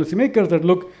the policymakers that,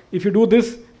 look, if you do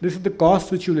this, this is the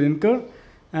cost which you will incur,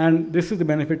 and this is the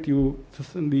benefit you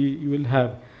will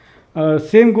have.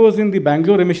 Same goes in the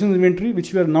Bangalore emissions inventory,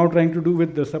 which we are now trying to do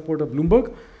with the support of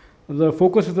Bloomberg. The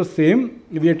focus is the same.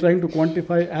 We are trying to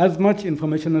quantify as much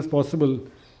information as possible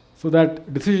so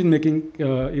that decision making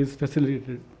is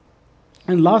facilitated.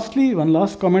 And lastly, one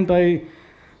last comment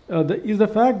is the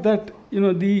fact that,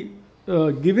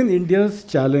 given India's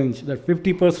challenge that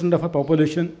 50% of our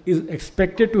population is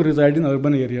expected to reside in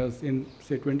urban areas in,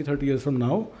 say, 20, 30 years from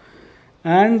now,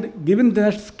 and given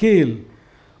that scale,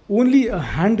 only a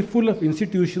handful of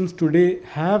institutions today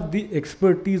have the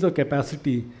expertise or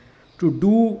capacity to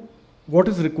do what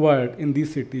is required in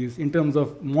these cities in terms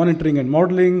of monitoring and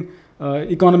modeling,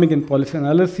 economic and policy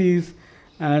analyses,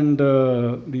 and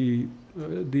the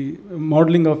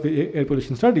modeling of air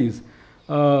pollution studies.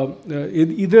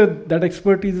 Either that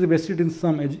expertise is vested in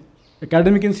some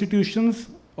academic institutions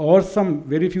or some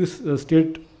very few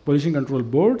state pollution control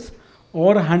boards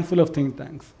or a handful of think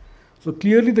tanks. So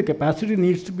clearly the capacity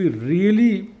needs to be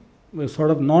really sort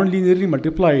of non-linearly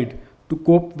multiplied to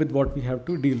cope with what we have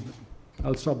to deal with.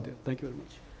 I'll stop there. Thank you very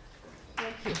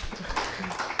much. Thank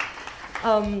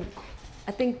you.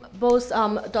 I think both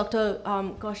Dr.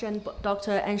 Ghosh and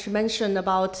Dr. Ansh mentioned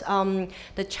about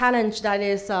the challenge that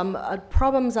is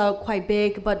problems are quite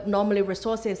big, but normally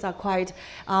resources are quite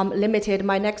limited.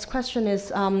 My next question is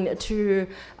to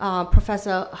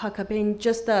Professor Hakobin.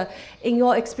 Just in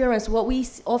your experience, what we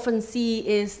often see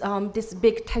is this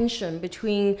big tension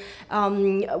between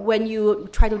when you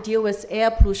try to deal with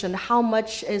air pollution, how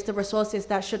much is the resources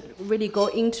that should really go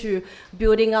into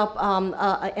building up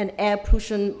an air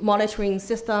pollution monitoring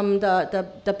system,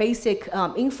 the basic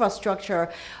infrastructure,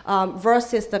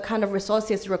 versus the kind of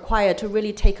resources required to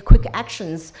really take quick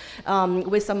actions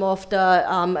with some of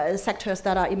the sectors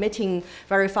that are emitting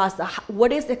very fast.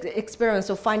 What is the experience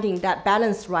of finding that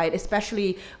balance right,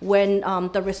 especially when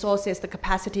the resources, the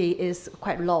capacity is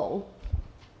quite low?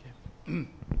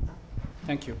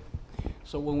 Thank you.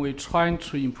 So when we're trying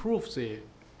to improve the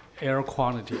air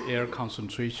quality, air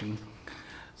concentration,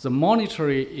 the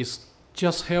monitoring is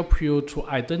just help you to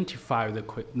identify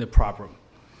the problem.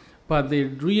 But the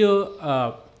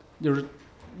real,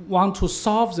 want to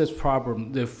solve this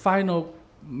problem, the final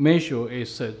measure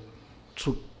is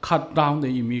to cut down the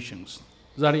emissions.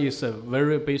 That is a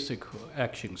very basic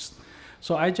actions.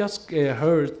 So I just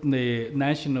heard the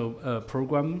national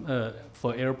program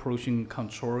for air pollution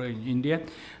control in India.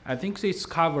 I think it's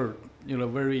covered,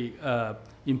 very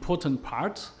important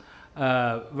parts.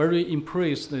 Very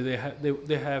impressed. They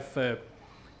have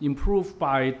improved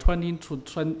by 20 to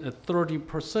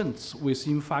 30%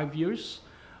 within 5 years.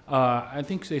 I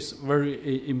think it's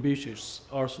very ambitious.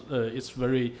 Also, it's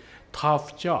very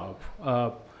tough job.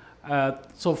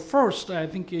 So first, I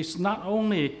think it's not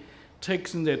only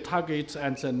taking the targets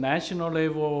at the national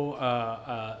level,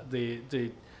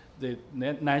 the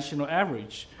national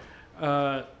average.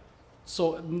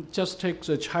 So just take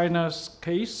the China's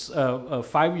case,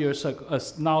 5 years ago,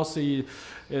 now see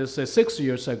is 6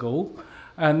 years ago,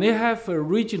 and they have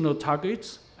regional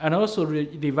targets and also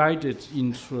divided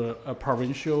into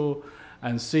provincial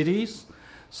and cities.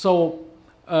 So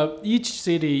each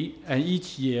city and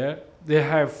each year they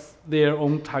have their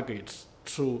own targets.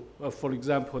 To, for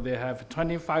example, they have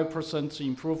 25%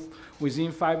 improve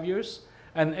within 5 years,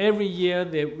 and every year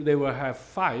they will have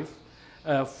 5.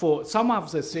 For some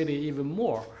of the city, even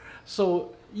more.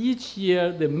 So each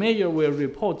year, the mayor will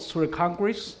report to the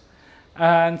Congress,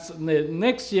 and the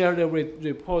next year they will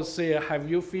report, say, have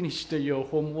you finished your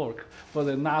homework for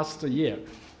the last year?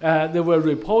 They will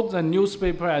report, the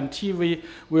newspaper and TV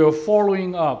will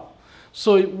following up.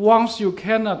 So once you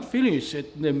cannot finish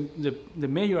it, the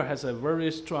mayor has a very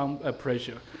strong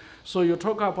pressure. So you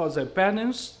talk about the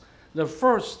balance.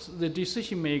 The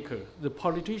decision maker, the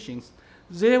politicians,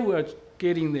 they were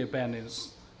getting the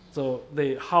balance, so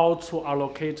how to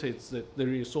allocate the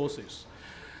resources.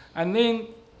 And then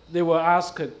they will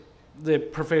ask the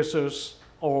professors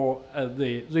or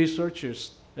the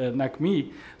researchers like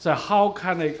me, so how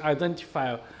can I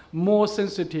identify more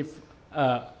sensitive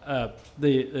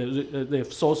the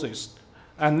sources,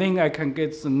 and then I can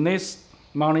get the less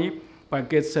money but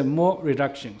get some more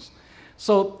reductions.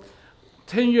 So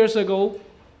 10 years ago,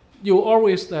 you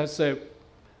always have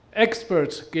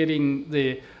experts getting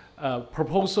the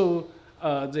proposal,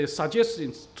 the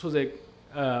suggestions to the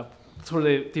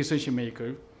decision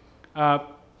maker.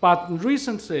 But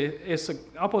recently, it's the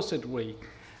opposite way.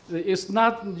 It's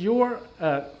not your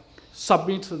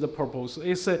submit the proposal.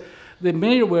 It's the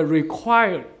mayor will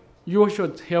require you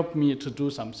should help me to do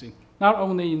something. Not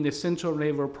only in the central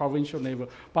level, provincial level,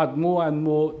 but more and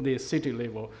more the city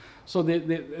level. So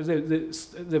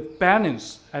the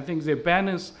balance, I think the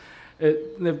balance.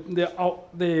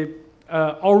 The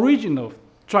original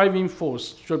driving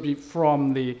force should be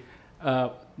from the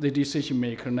decision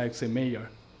maker, like the mayor.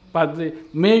 But the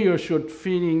mayor should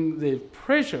feeling the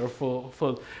pressure for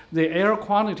the air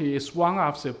quality is one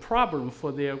of the problem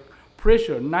for their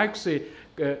pressure, like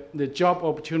the job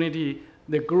opportunity,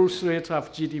 the growth rate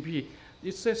of GDP.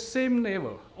 It's the same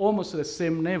level, almost the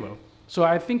same level. So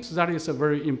I think that is a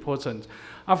very important.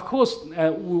 Of course,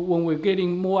 when we're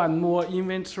getting more and more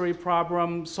inventory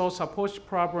problem, source approach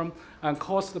problem, and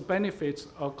cost benefits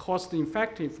or cost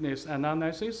effectiveness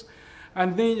analysis,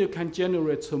 and then you can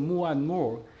generate more and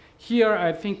more. Here,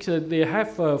 I think they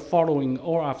have following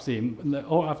all of them,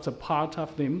 all of the part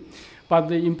of them. But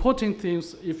the important thing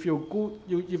is if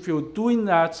you're doing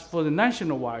that for the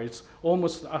nationwide,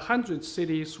 almost 100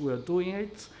 cities were doing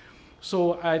it.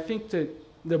 So I think that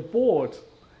the board,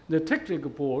 the technical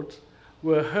board,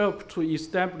 will help to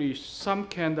establish some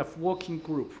kind of working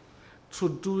group to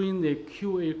doing the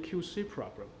QA/QC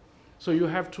problem. So you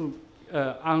have to,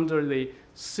 under the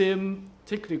same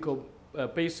technical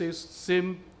basis,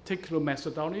 same technical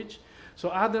methodology. So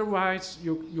otherwise,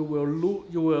 you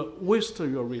will waste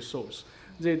your resource.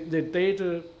 The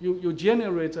data, you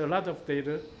generate a lot of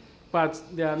data, but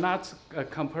they are not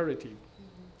comparative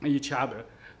each other.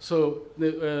 So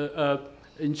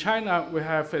in China, we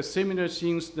have similar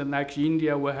things like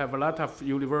India. We have a lot of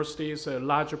universities, a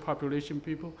larger population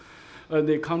people,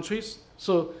 the countries.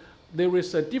 So there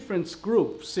is a different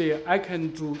group. Say, I can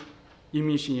do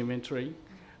emission inventory,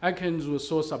 I can do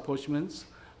source apportionments,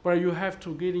 but you have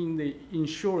to get in the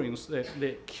insurance, the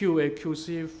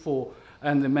QA/QC for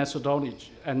and the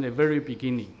methodology at the very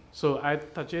beginning. So I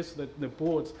suggest that the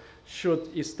board should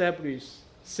establish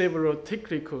several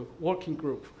technical working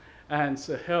groups and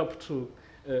help to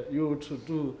you to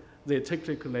do the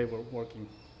technical level working.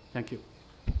 Thank you.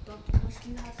 Dr. Musk,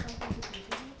 you have something to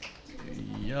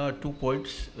contribute? Yeah, 2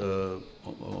 points.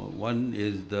 One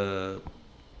is the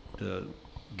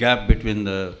gap between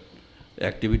the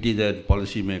activities and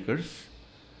policymakers.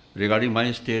 Regarding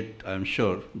my state, I'm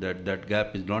sure that that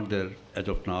gap is not there as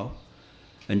of now.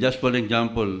 And just for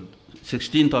example,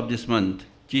 16th of this month,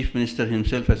 Chief Minister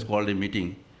himself has called a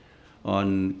meeting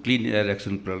on Clean Air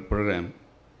Action Program,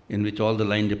 in which all the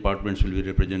line departments will be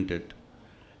represented.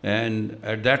 And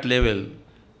at that level,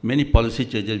 many policy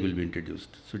changes will be introduced.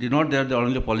 So it is not that the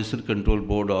only Pollution Control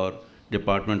Board or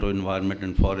Department of Environment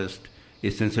and Forest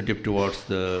is sensitive towards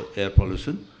the air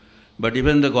pollution, but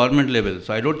even the government level.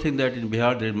 So I don't think that in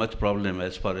Bihar there is much problem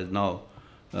as far as now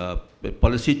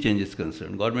policy change is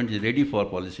concerned. Government is ready for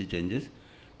policy changes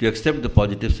to accept the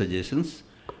positive suggestions,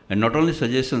 and not only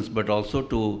suggestions but also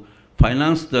to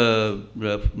finance the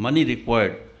money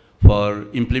required for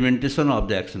implementation of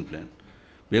the action plan.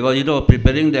 Because, you know,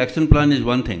 preparing the action plan is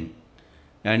one thing,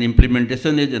 and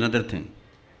implementation is another thing.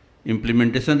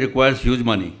 Implementation requires huge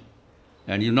money.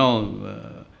 And, you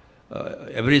know,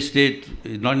 every state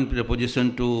is not in a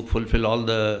position to fulfill all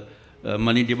the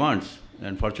money demands.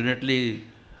 And fortunately,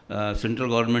 central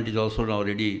government is also now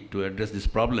ready to address this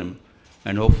problem.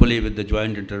 And hopefully, with the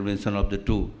joint intervention of the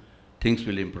two, things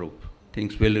will improve.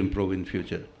 Things will improve in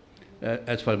future,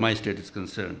 as far as my state is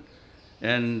concerned.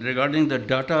 And regarding the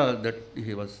data that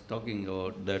he was talking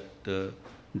about, that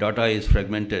data is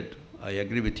fragmented, I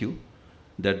agree with you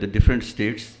that the different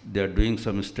states, they are doing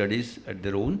some studies at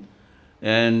their own,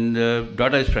 and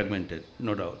data is fragmented,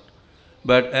 no doubt.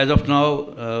 But as of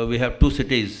now, we have two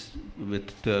cities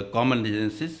with common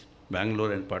agencies,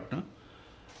 Bangalore and Patna.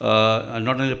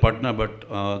 Not only Patna, but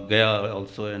Gaya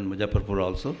also and Muzaffarpur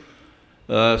also.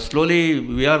 Slowly,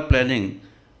 we are planning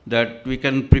that we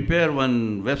can prepare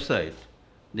one website,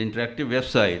 the interactive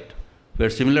website, where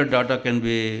similar data can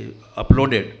be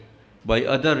uploaded by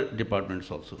other departments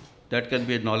also. That can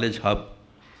be a knowledge hub.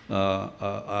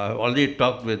 I already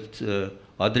talked with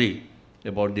Adri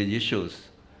about these issues,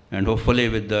 and hopefully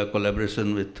with the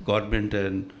collaboration with government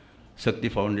and Shakti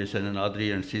Foundation and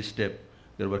Adri and C-STEP,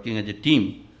 we are working as a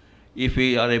team. If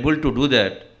we are able to do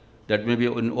that, that may be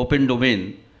an open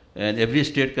domain, and every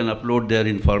state can upload their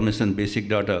information, basic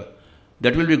data.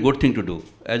 That will be a good thing to do.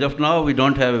 As of now, we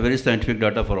don't have a very scientific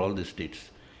data for all the states.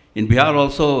 In Bihar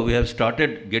also, we have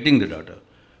started getting the data.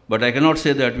 But I cannot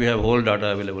say that we have whole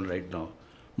data available right now.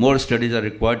 More studies are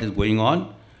required, is going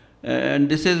on. And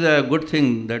this is a good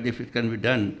thing that if it can be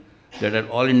done, that at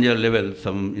all India level,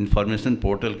 some information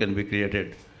portal can be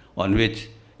created on which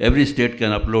every state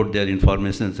can upload their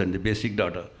information and the basic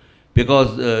data.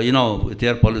 Because, you know, with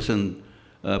air pollution,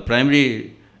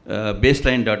 primary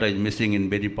baseline data is missing in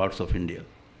many parts of India.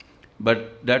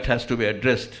 But that has to be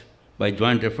addressed by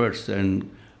joint efforts and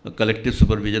collective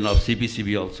supervision of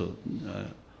CPCB also.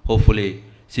 Hopefully,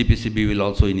 CPCB will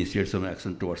also initiate some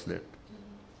action towards that.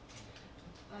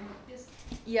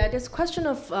 This question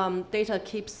of data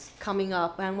keeps coming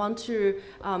up. I want to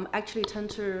actually turn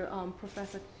to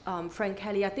Professor Frank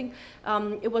Kelly. I think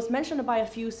it was mentioned by a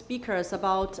few speakers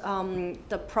about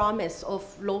the promise of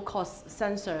low-cost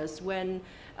sensors when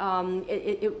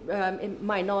it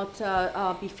might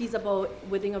not be feasible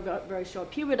within a very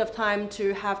short period of time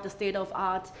to have the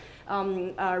state-of-art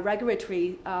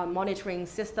regulatory monitoring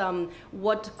system.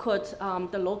 What could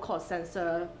the low-cost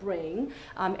sensor bring?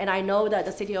 And I know that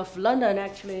the City of London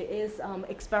actually is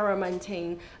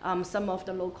experimenting some of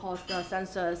the low-cost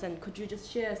sensors. And could you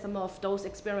just share some of those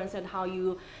experiences and how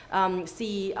you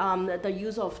see the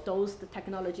use of those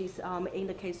technologies in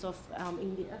the case of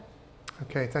India?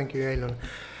 Okay, thank you, Aylin.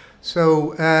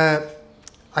 So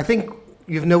I think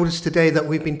you've noticed today that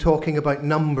we've been talking about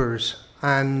numbers,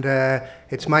 and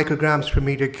it's micrograms per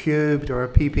meter cubed or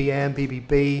ppm,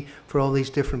 ppb for all these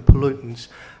different pollutants.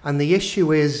 And the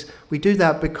issue is we do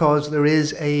that because there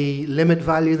is a limit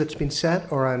value that's been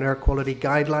set or an air quality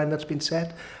guideline that's been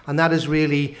set, and that is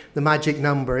really the magic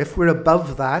number. If we're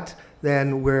above that,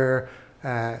 then we're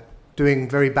doing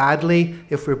very badly.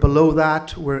 If we're below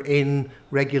that, we're in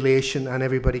regulation and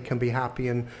everybody can be happy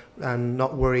and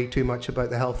not worry too much about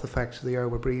the health effects of the air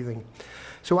we're breathing.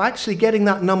 So actually getting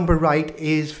that number right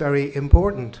is very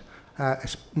important.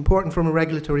 It's important from a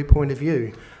regulatory point of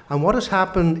view. And what has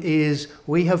happened is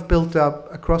we have built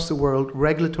up across the world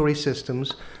regulatory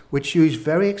systems which use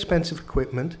very expensive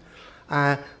equipment.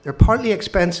 They're partly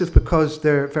expensive because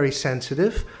they're very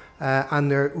sensitive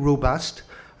and they're robust.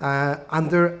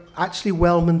 And they're actually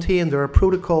well maintained. There are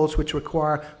protocols which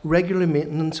require regular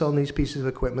maintenance on these pieces of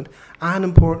equipment and,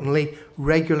 importantly,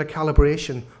 regular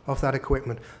calibration of that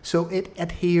equipment. So it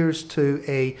adheres to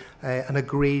an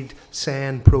agreed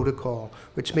SAN protocol,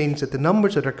 which means that the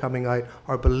numbers that are coming out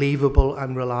are believable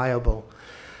and reliable.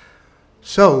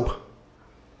 So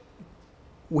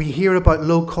we hear about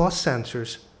low-cost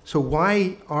sensors. So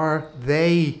why are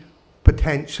they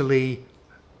potentially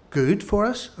good for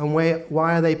us, and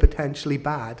why are they potentially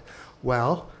bad?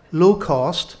 Well, low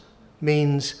cost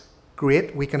means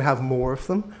great, we can have more of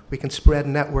them, we can spread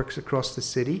networks across the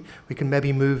city, we can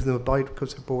maybe move them about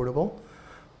because they're portable.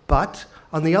 But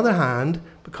on the other hand,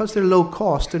 because they're low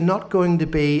cost, they're not going to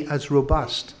be as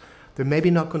robust. They're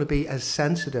maybe not going to be as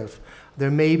sensitive.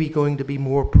 They're maybe going to be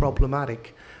more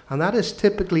problematic. And that is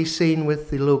typically seen with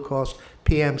the low-cost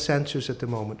PM sensors at the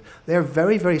moment. They're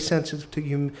very, very sensitive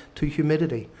to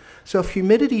humidity. So if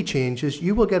humidity changes,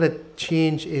 you will get a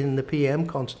change in the PM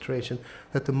concentration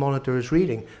that the monitor is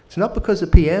reading. It's not because the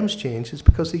PM's changed, it's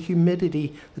because the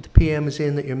humidity that the PM is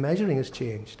in that you're measuring has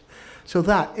changed. So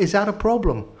is that a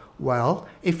problem? Well,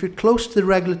 if you're close to the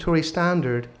regulatory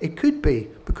standard, it could be,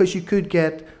 because you could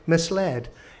get misled.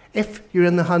 If you're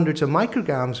in the hundreds of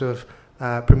micrograms of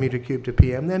per meter cubed of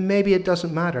PM, then maybe it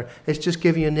doesn't matter. It's just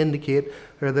giving you an indicator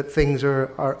that things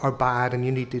are bad and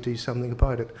you need to do something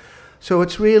about it. So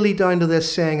it's really down to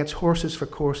this saying it's horses for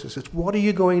courses. It's what are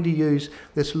you going to use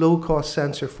this low-cost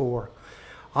sensor for?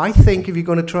 I think if you're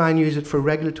going to try and use it for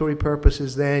regulatory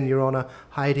purposes, then you're on a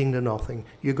hiding to nothing.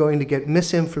 You're going to get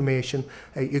misinformation.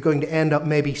 You're going to end up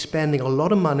maybe spending a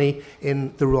lot of money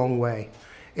in the wrong way.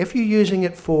 If you're using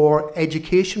it for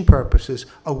education purposes,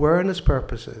 awareness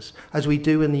purposes, as we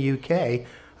do in the UK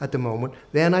at the moment,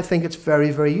 then I think it's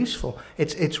very, very useful.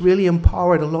 It's really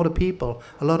empowered a lot of people,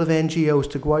 a lot of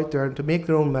NGOs to go out there and to make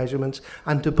their own measurements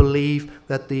and to believe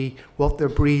that what they're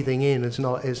breathing in is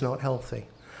not healthy.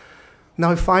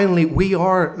 Now, finally, we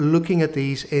are looking at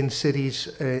these in cities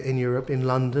in Europe, in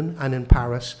London and in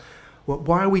Paris. Well,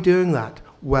 why are we doing that?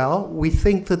 Well, we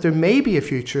think that there may be a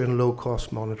future in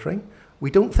low-cost monitoring.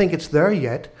 We don't think it's there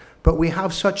yet, but we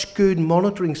have such good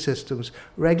monitoring systems,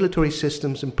 regulatory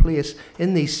systems in place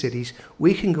in these cities.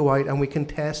 We can go out and we can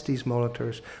test these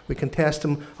monitors. We can test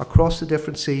them across the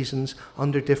different seasons,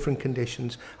 under different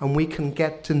conditions, and we can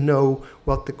get to know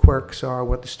what the quirks are,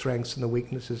 what the strengths and the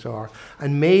weaknesses are.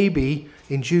 And maybe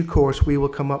in due course we will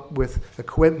come up with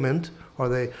equipment, or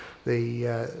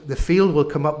the field will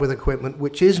come up with equipment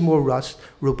which is more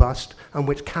robust and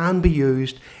which can be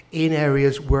used in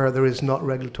areas where there is not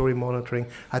regulatory monitoring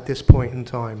at this point in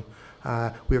time.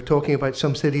 We are talking about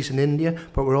some cities in India,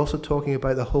 but we're also talking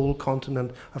about the whole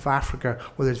continent of Africa,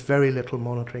 where there's very little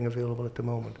monitoring available at the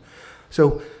moment.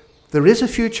 So there is a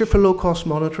future for low-cost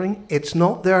monitoring. It's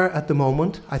not there at the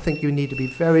moment. I think you need to be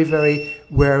very, very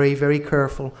wary, very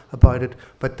careful about it,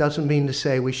 but doesn't mean to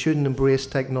say we shouldn't embrace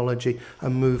technology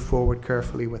and move forward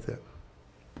carefully with it.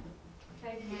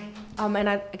 And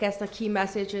I guess the key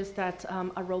message is that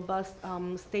a robust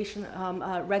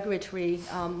regulatory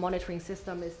monitoring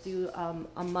system is still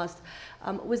a must.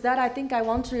 With that, I think I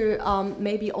want to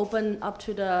maybe open up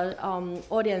to the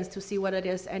audience to see whether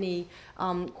there's any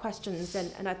questions.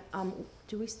 And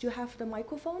do we still have the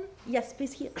microphone? Yes,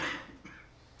 please here.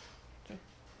 Okay.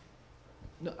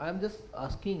 No, I'm just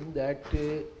asking that,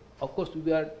 of course,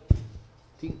 we are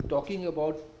talking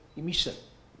about emission.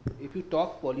 If you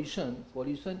talk pollution,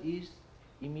 pollution is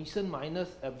emission minus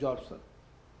absorption.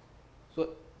 So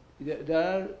there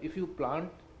are, if you plant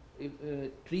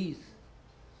trees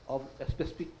of a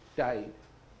specific type,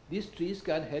 these trees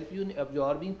can help you in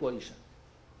absorbing pollution.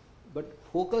 But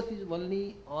focus is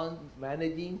only on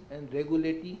managing and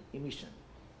regulating emission.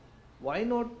 Why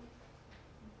not?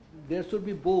 There should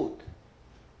be both.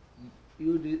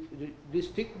 You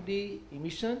restrict the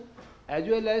emission as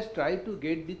well as try to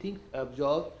get the things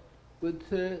absorbed with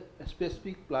a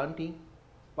specific planting,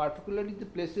 particularly the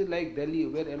places like Delhi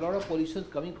where a lot of pollution is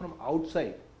coming from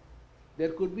outside. There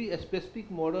could be a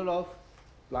specific model of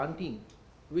planting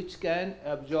which can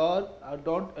absorb or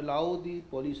don't allow the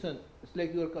pollution. It's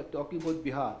like you are talking about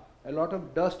Bihar, a lot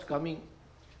of dust coming.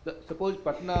 Suppose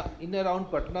Patna, in around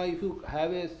Patna, if you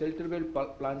have a shelter well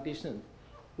plantation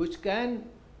which can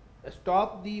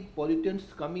stop the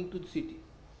pollutants coming to the city.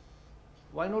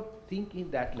 Why not think in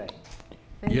that line?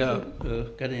 Thank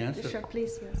you. Can I answer? Sure,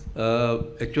 please, yes.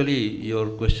 Actually,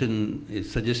 your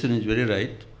suggestion is very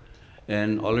right.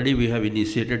 And already we have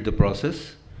initiated the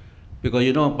process. Because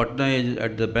you know, Patna is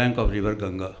at the bank of river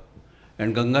Ganga.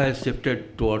 And Ganga has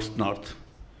shifted towards north.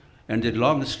 And the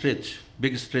long stretch,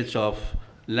 big stretch of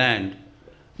land,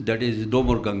 that is no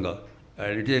more Ganga.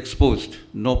 And it is exposed,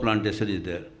 no plantation is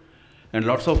there. And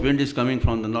lots of wind is coming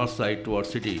from the north side towards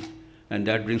city. And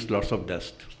that brings lots of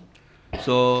dust.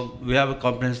 So we have a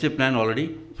comprehensive plan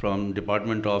already from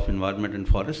Department of Environment and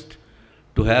Forest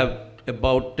to have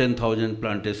about 10,000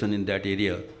 plantation in that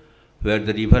area where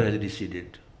the river has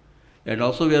receded. And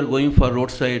also we are going for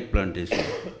roadside plantation.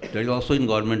 That is also in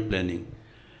government planning.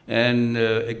 And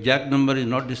exact number is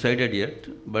not decided yet,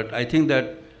 but I think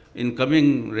that in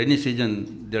coming rainy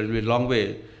season, there will be a long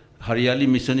way. Haryali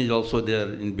mission is also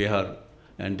there in Bihar,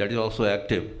 and that is also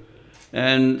active.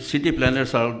 And city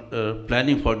planners are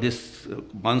planning for this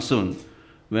monsoon,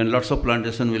 when lots of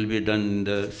plantation will be done in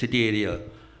the city area,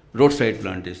 roadside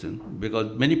plantation,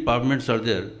 because many parliaments are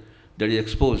there that is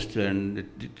exposed and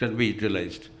it can be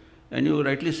utilized. And you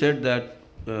rightly said that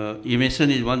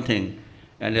emission is one thing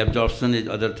and absorption is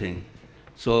other thing.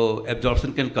 So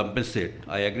absorption can compensate.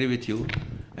 I agree with you,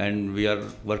 and we are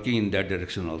working in that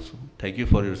direction also. Thank you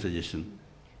for your suggestion.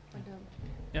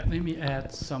 Yeah, let me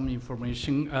add some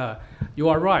information. You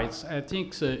are right. I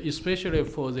think especially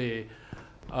for the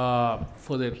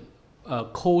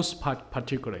coarse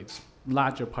particulates,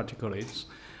 larger particulates.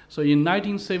 So in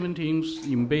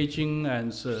 1970s, in Beijing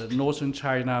and northern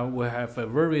China, we have a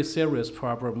very serious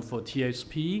problem for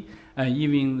TSP and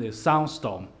even the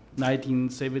sandstorm,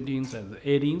 1970s and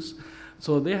 80s.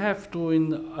 So they have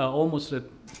doing almost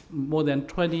more than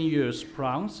 20 years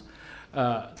plans,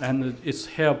 and it's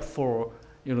help for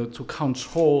to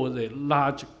control the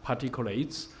large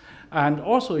particulates, and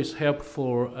also it's help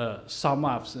for some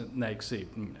of the like say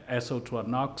SO2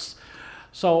 NOx.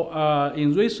 So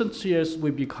in recent years, we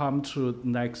become to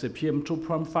like the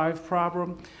PM2.5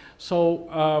 problem.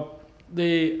 So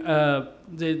the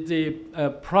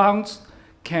plants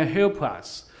can help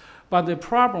us, but the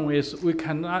problem is we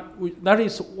cannot. That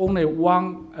is only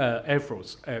one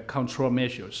effort, control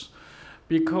measures,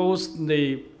 because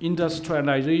the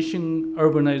industrialization,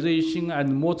 urbanization,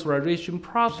 and motorization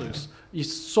process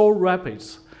is so rapid.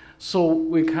 So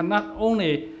we cannot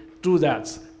only do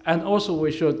that, and also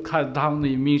we should cut down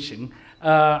the emission.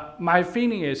 My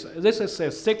feeling is this is a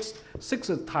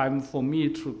sixth time for me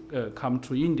to come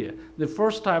to India. The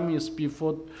first time is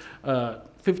before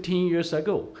 15 years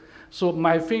ago. So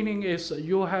my feeling is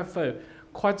you have a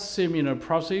quite similar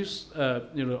process,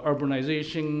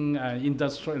 urbanization,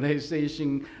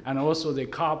 industrialization, and also the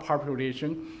car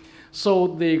population. So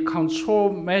the control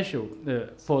measure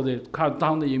for the cut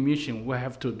down the emission, we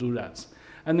have to do that.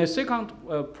 And the second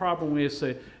problem is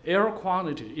air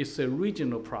quality is a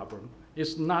regional problem.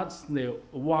 It's not the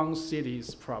one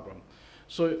city's problem.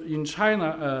 So in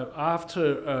China,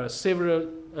 after several,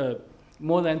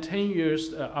 more than 10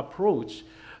 years approach,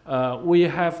 we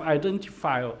have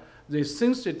identified the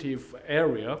sensitive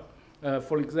area.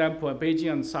 For example,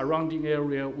 Beijing and surrounding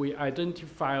area, we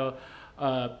identify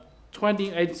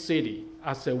 28 cities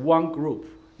as a one group.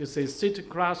 It's a city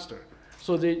cluster.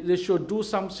 So they should do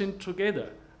something together.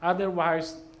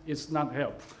 Otherwise, it's not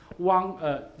help. One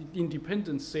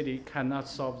independent city cannot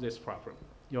solve this problem.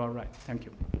 You are right. Thank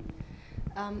you.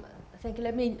 Thank you.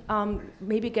 Let me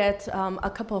maybe get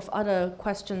a couple of other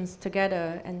questions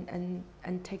together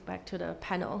and take back to the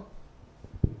panel.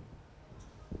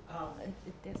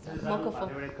 There's a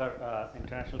microphone.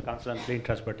 International Council on Clean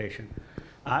Transportation.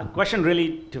 Question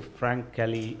really to Frank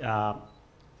Kelly,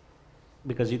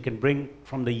 because you can bring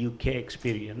from the UK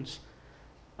experience.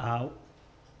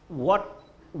 What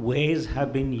ways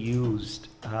have been used,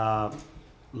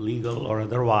 legal or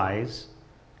otherwise,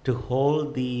 to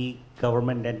hold the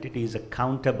government entities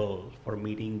accountable for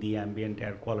meeting the ambient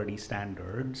air quality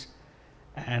standards,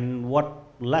 and what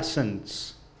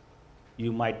lessons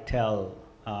you might tell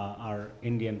our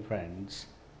Indian friends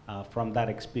from that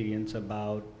experience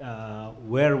about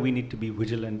where we need to be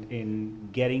vigilant in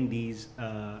getting these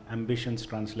ambitions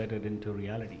translated into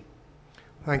reality?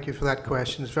 Thank you for that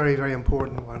question. It's a very, very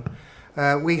important one.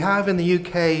 We have in the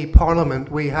UK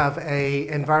Parliament, we have an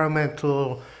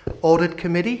environmental audit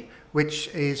committee, which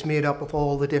is made up of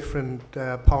all the different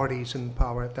parties in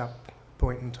power at that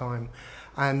point in time.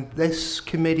 And this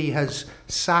committee has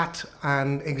sat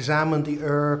and examined the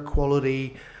air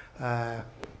quality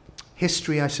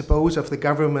history, I suppose, of the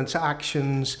government's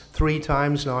actions 3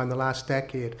 times now in the last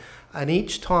decade. And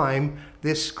each time,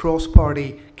 this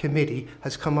cross-party committee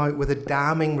has come out with a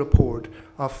damning report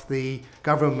of the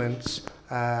government's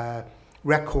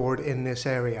record in this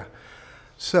area.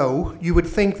 So you would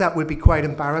think that would be quite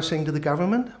embarrassing to the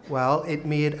government. Well, it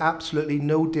made absolutely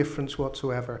no difference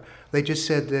whatsoever. They just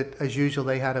said that, as usual,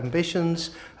 they had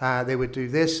ambitions, they would do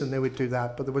this and they would do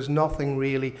that, but there was nothing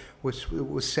really which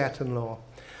was set in law.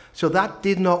 So that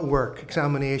did not work,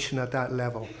 examination at that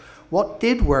level. What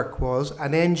did work was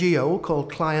an NGO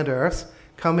called Client Earth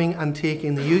coming and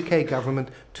taking the UK government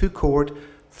to court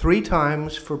 3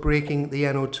 times for breaking the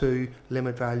NO2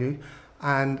 limit value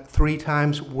and 3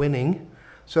 times winning.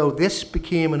 So this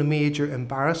became a major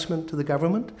embarrassment to the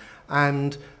government,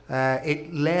 and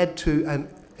it led to an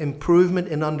improvement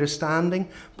in understanding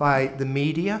by the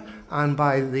media and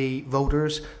by the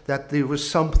voters that there was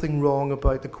something wrong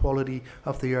about the quality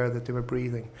of the air that they were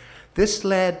breathing. This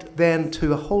led then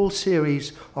to a whole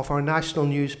series of our national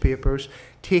newspapers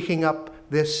taking up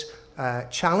this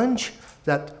challenge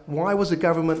that why was the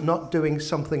government not doing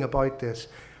something about this?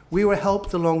 We were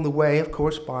helped along the way, of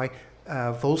course, by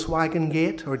Volkswagen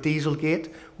Gate or Dieselgate,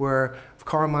 where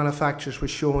car manufacturers were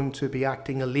shown to be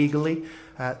acting illegally.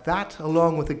 That,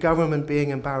 along with the government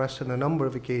being embarrassed on a number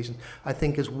of occasions, I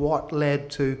think is what led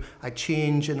to a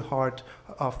change in heart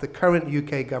of the current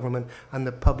UK government, and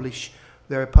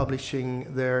they're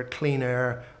publishing their clean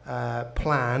air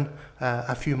plan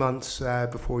a few months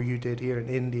before you did here in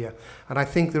India. And I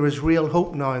think there is real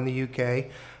hope now in the UK,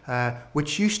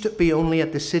 which used to be only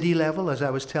at the city level, as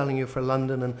I was telling you, for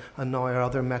London, and now our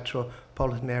other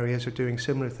metropolitan areas are doing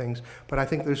similar things. But I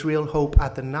think there's real hope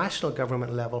at the national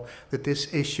government level that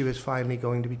this issue is finally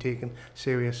going to be taken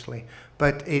seriously.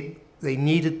 But they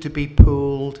needed to be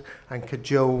pulled and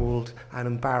cajoled and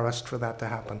embarrassed for that to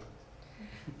happen.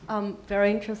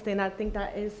 Very interesting. I think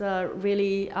that is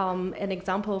really an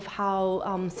example of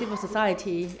how civil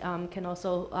society can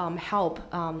also help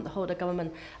hold the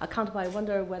government accountable. I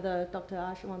wonder whether Dr.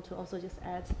 Ash wants to also just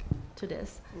add to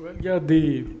this. Well, yeah,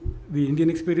 the Indian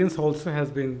experience also has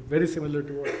been very similar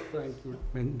to what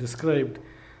Frank described.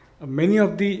 Many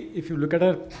of if you look at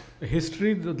our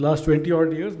history, the last 20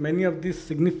 odd years, many of these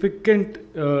significant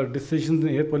decisions in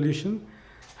air pollution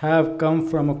have come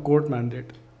from a court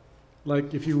mandate.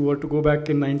 Like if you were to go back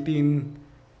in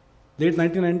late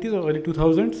 1990s or early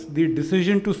 2000s, the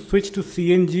decision to switch to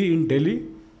CNG in Delhi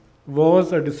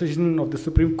was a decision of the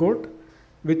Supreme Court,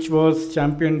 which was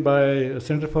championed by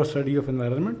Center for Study of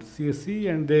Environment, CSE,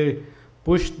 and they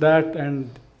pushed that,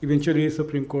 and eventually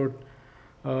Supreme Court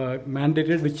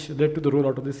mandated, which led to the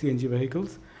rollout of the CNG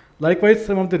vehicles. Likewise,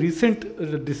 some of the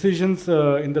recent decisions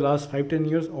in the last 5-10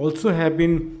 years also have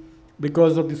been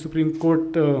because of the Supreme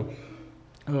Court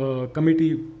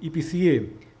committee, EPCA,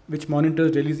 which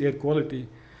monitors Delhi's air quality.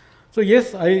 So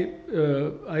yes, I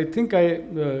think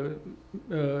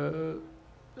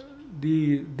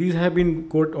these have been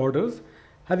court orders.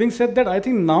 Having said that, I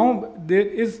think now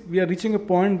we are reaching a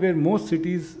point where most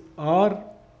cities are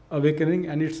awakening,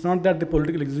 and it's not that the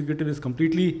political executive is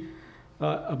completely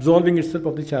absolving itself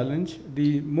of the challenge.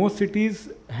 Most cities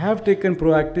have taken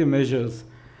proactive measures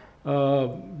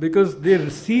because they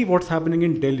see what's happening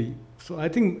in Delhi. So I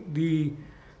think the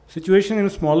situation in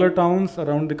smaller towns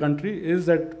around the country is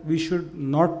that we should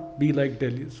not be like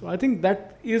Delhi. So I think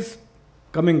that is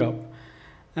coming up.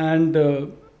 And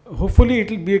hopefully it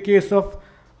will be a case of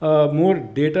more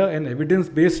data and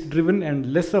evidence-based driven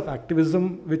and less of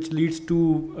activism, which leads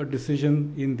to a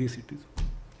decision in these cities.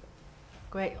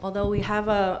 Great. Although we have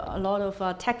a lot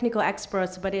of technical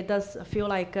experts, but it does feel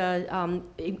like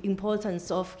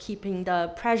importance of keeping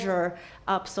the pressure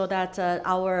up so that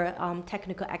our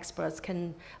technical experts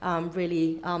can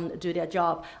really do their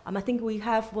job. I think we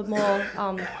have one more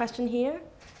question here.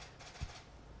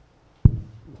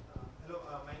 Hello,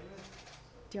 my name is...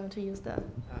 Do you want to use the...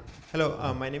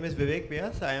 Hello, my name is Vivek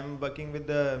Vyas. I am working with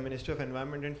the Ministry of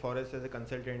Environment and Forest as a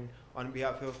consultant on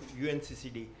behalf of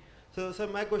UNCCD. So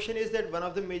my question is that one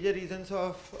of the major reasons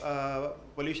of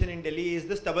pollution in Delhi is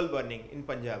the stubble burning in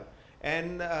Punjab.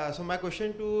 And so my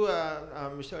question to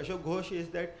Mr. Ashok Ghosh is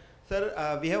that,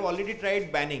 sir, we have already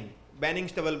tried banning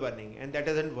stubble burning, and that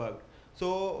hasn't worked.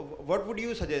 So what would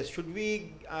you suggest? Should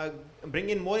we bring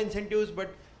in more incentives?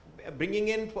 But bringing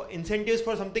in incentives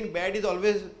for something bad is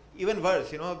always even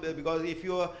worse, because if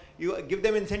you give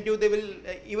them incentive, they will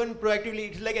even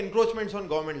proactively, it's like encroachments on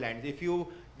government lands. If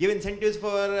you give incentives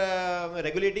for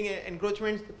regulating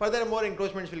encroachments, further more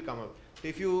encroachments will come up. So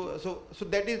if so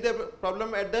that is the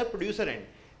problem at the producer end.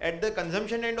 At the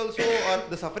consumption end also, or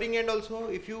the suffering end also,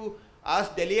 if you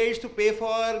ask Delhiites to pay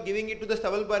for giving it to the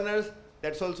stubble burners,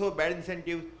 that's also a bad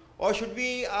incentive. Or should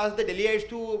we ask the Delhiites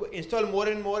to install more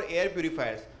and more air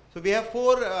purifiers? So we have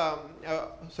 4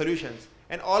 solutions,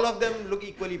 and all of them look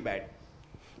equally bad.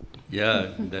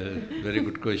 Yeah, very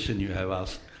good question you have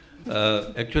asked.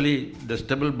 Actually, the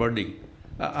stubble burning,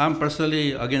 I'm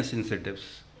personally against incentives.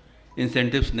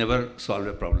 Incentives never solve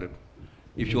a problem.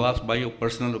 If you ask by your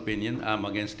personal opinion, I'm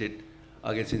against it,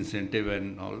 against incentive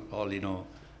and all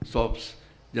soaps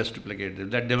just to placate them.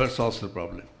 That never solves the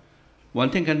problem. One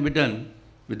thing can be done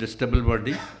with the stubble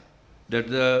burning, that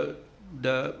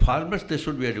the farmers, they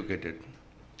should be educated.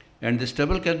 And the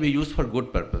stubble can be used for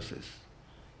good purposes.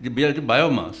 The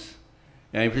biomass.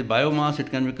 And if it's biomass, it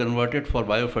can be converted for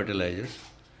biofertilizers.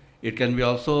 It can be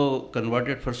also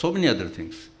converted for so many other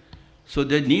things. So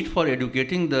the need for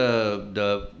educating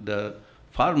the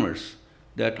farmers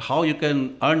that how you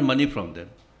can earn money from them,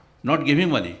 not giving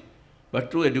money,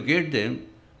 but to educate them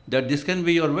that this can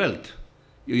be your wealth.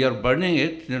 You are burning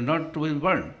it, you're not to be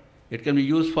burned. It can be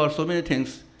used for so many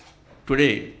things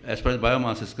today as far as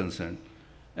biomass is concerned.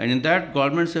 And in that,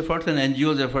 government's efforts and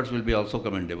NGOs' efforts will be also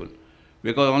commendable.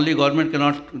 Because only government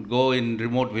cannot go in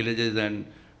remote villages and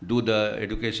do the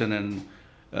education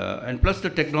and plus the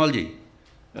technology.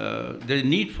 There is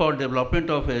need for development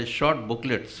of a short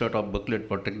booklet, sort of booklet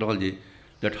for technology,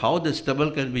 that how the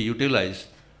stubble can be utilized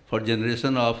for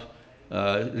generation of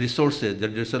resources,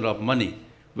 generation of money,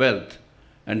 wealth.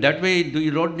 And that way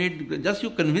you don't need, just you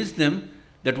convince them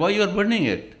that why you are burning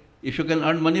it, if you can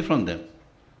earn money from them.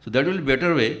 So that will be a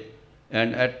better way.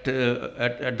 And at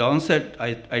the onset,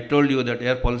 I told you that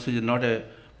air policy is not a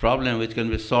problem which can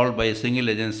be solved by a single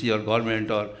agency or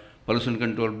government or pollution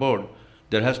control board.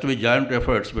 There has to be joint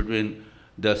efforts between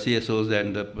the CSOs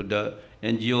and the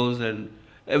NGOs and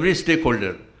every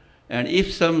stakeholder. And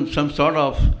if some sort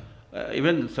of,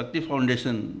 even Shakti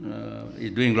Foundation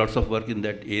is doing lots of work in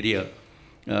that area,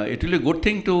 it will be a good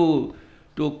thing to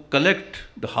collect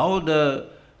how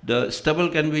the stubble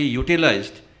can be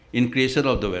utilized in creation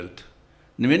of the wealth.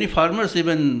 Many farmers,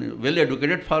 even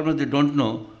well-educated farmers, they don't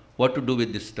know what to do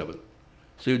with this stubble.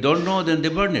 So if you don't know, then they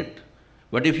burn it.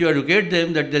 But if you educate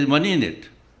them that there is money in it,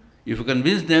 if you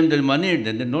convince them there is money in it,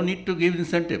 then there's no need to give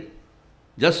incentive.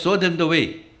 Just show them the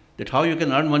way, that how you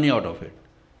can earn money out of it.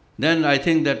 Then I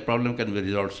think that problem can be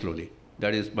resolved slowly.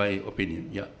 That is my opinion,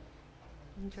 yeah.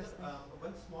 Interesting.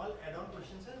 One small add-on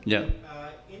question, sir. Yeah.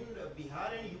 In Bihar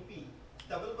and UP,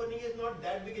 stubble burning is not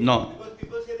that big an No. issue because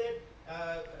people say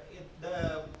that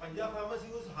the Punjab farmers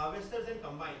use harvesters and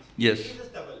combines. Yes. It is a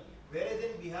stubble. Whereas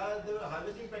in Bihar, the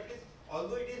harvesting practice,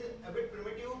 although it is a bit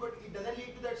primitive, but it doesn't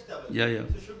lead to that stubble. Yeah, yeah.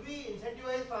 So should we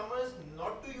incentivize farmers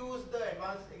not to use the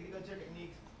advanced agriculture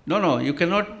techniques? No, you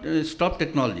cannot stop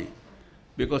technology.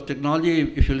 Because technology,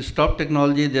 if you stop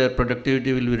technology, their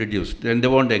productivity will be reduced and they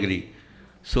won't agree.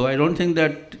 So I don't think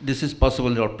that this is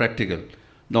possible or practical.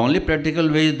 The only practical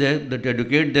way is that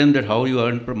educate them that how you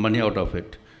earn money out of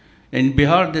it. In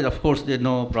Bihar, of course, there's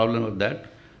no problem of that.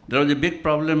 There was a big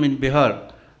problem in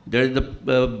Bihar. There is the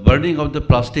burning of the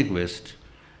plastic waste.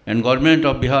 And government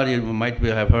of Bihar, you might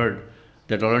have heard,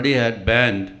 that already had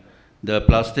banned the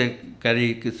plastic,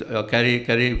 carry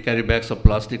bags of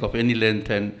plastic of any length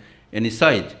and any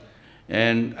size.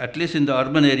 And at least in the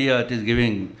urban area, it is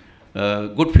giving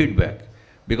good feedback.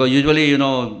 Because usually, in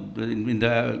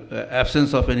the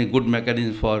absence of any good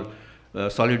mechanism for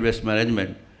solid waste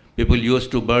management, people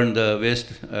used to burn the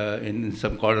waste in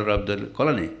some corner of the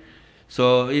colony.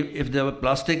 So if the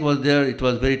plastic was there, it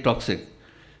was very toxic.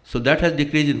 So that has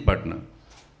decreased in Patna.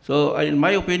 So in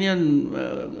my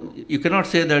opinion, you cannot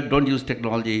say that don't use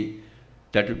technology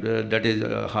that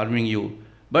is harming you.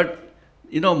 But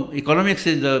economics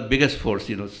is the biggest force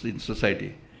in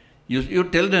society. You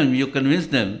tell them, you convince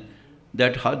them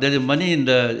that there is money in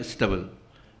the stubble,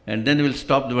 and then we'll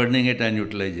stop burning it and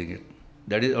utilizing it.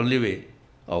 That is the only way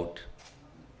out.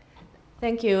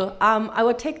 Thank you. I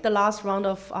will take the last round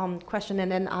of question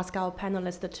and then ask our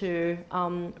panelists to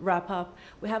wrap up.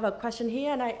 We have a question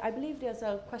here, and I believe there's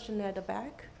a question at the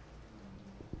back.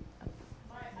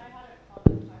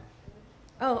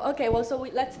 Oh, okay. Well, so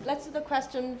let's do the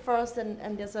question first,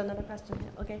 and there's another question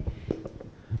here. Okay.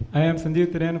 I am Sanjeev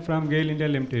Taren from GAIL India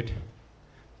Limited.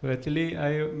 So actually,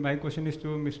 my question is to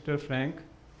Mr. Frank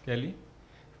Kelly.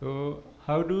 So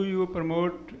how do you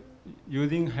promote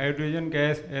using hydrogen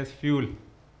gas as fuel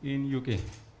in UK?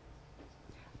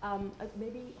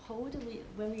 Maybe hold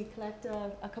when we collect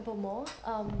a couple more.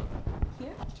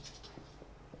 Here,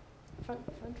 front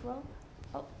row.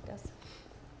 Oh, yes.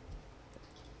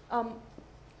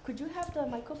 Could you have the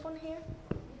microphone here?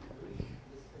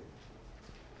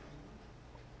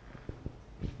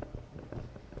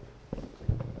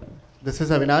 This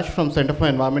is Avinash from Center for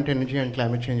Environment, Energy and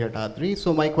Climate Change at ADRI.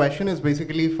 So my question is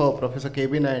basically for Professor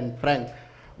Kevin and Frank,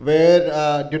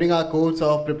 where during our course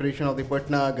of preparation of the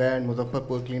Patna, Gaya and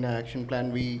Muzaffarpur Clean Air Action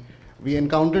Plan, we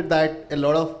encountered that a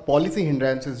lot of policy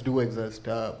hindrances do exist.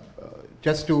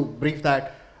 Just to brief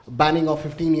that, banning of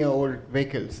 15-year-old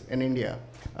vehicles in India.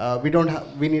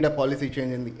 We need a policy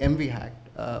change in the MV Act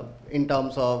in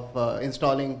terms of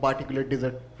installing particulate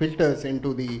discharge filters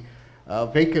into the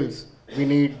vehicles. We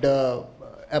need a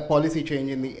policy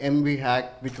change in the MV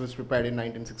Act, which was prepared in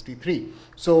 1963.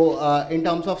 So in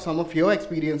terms of some of your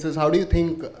experiences, how do you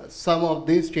think some of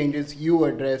these changes you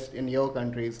addressed in your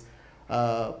countries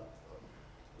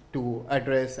to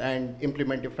address and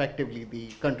implement effectively the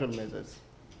control measures?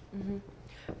 Mm-hmm.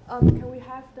 Can we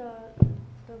have the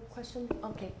question?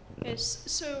 Okay. Yes,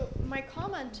 so my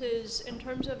comment is in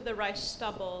terms of the rice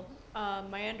stubble,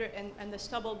 and the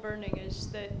stubble burning is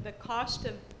that the cost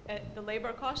of the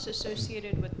labor cost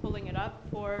associated with pulling it up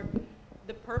for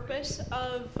the purpose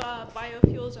of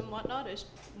biofuels and whatnot is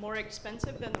more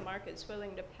expensive than the market's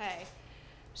willing to pay.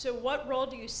 So what role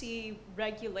do you see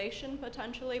regulation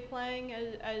potentially playing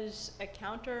as a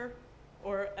counter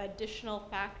or additional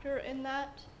factor in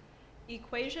that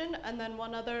equation? And then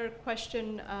one other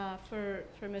question for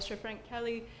Mr. Frank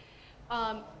Kelly.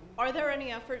 Are there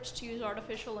any efforts to use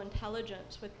artificial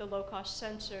intelligence with the low-cost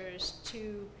sensors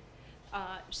to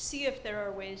see if there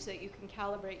are ways that you can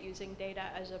calibrate using data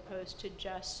as opposed to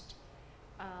just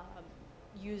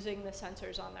using the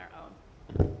sensors on their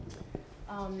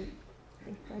own?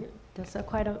 There's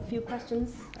quite a few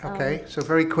questions. Okay, so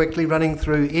very quickly running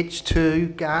through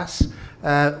H2 gas.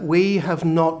 We have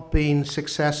not been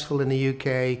successful in the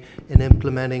UK in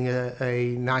implementing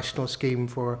a national scheme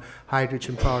for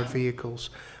hydrogen-powered vehicles.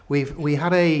 We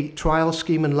had a trial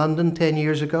scheme in London 10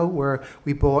 years ago where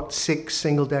we bought 6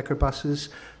 single-decker buses,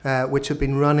 which have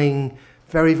been running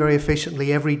very, very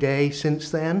efficiently every day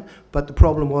since then, but the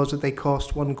problem was that they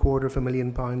cost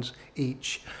 £250,000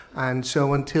 each. And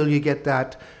so until you get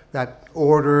that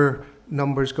order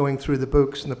numbers going through the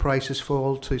books and the prices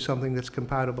fall to something that's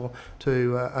compatible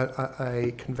to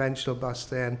a conventional bus,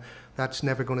 then that's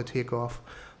never going to take off.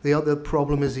 The other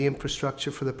problem is the infrastructure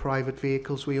for the private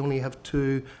vehicles. We only have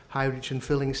 2 hydrogen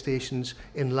filling stations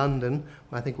in London.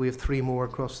 I think we have 3 more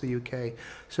across the UK.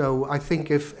 So I think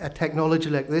if a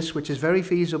technology like this, which is very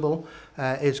feasible,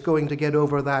 is going to get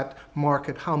over that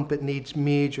market hump, it needs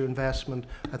major investment,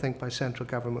 I think, by central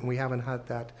government. We haven't had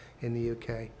that in the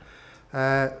UK.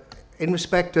 In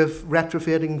respect of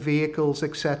retrofitting vehicles,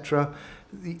 etc.,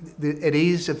 it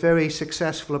is a very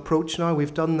successful approach now.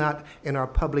 We've done that in our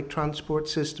public transport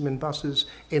system in buses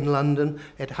in London.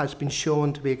 It has been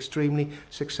shown to be extremely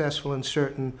successful in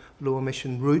certain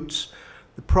low-emission routes.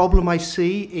 The problem I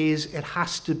see is it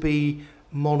has to be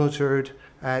monitored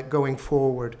going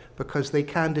forward because they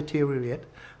can deteriorate,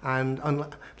 and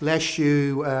unless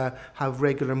you have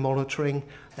regular monitoring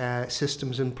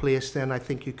systems in place, then I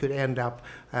think you could end up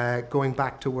going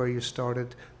back to where you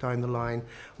started down the line.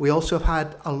 We also have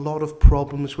had a lot of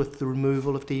problems with the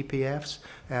removal of DPFs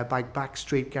by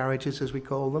backstreet garages, as we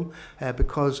call them,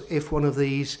 because if one of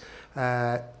these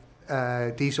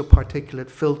diesel particulate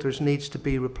filters needs to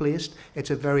be replaced, it's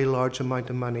a very large amount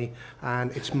of money,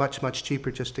 and it's much, much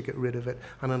cheaper just to get rid of it.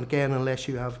 And again, unless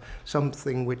you have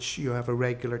something which you have a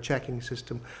regular checking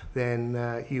system,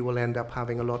 then you will end up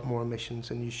having a lot more emissions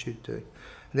than you should do.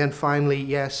 And then finally,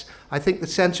 yes, I think the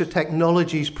sensor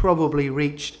technology's probably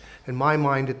reached, in my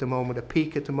mind at the moment, a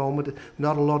peak at the moment.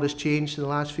 Not a lot has changed in the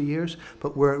last few years,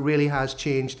 but where it really has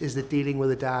changed is the dealing with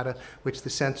the data which the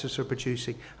sensors are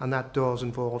producing, and that does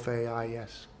involve AI,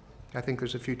 yes. I think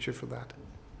there's a future for that.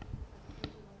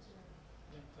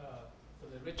 For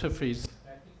the retrofits, I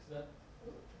think that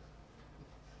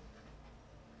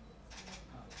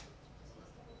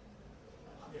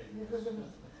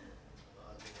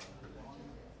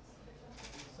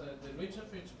so the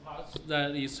retrofit part,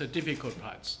 that is a difficult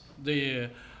part.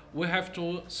 We have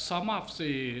to, some of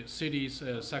the cities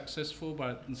are successful,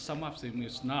 but some of them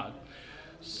is not.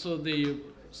 So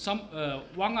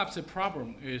one of the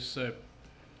problem is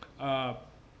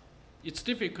it's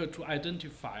difficult to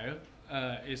identify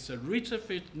is a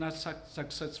retrofit not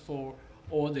successful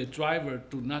or the driver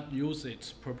do not use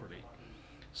it properly.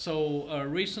 So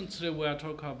recently we are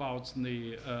talking about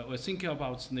we're thinking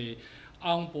about the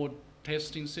onboard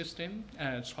testing system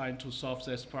and trying to solve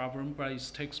this problem, but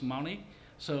it takes money.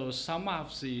 So some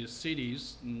of the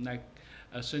cities, like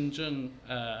Shenzhen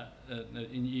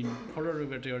in Pearl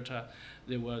River Delta,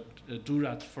 they will do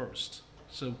that first.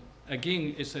 So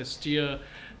again, it's still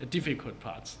a difficult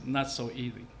part, not so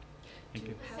easy. Thank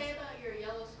you. Say about your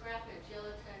yellow tag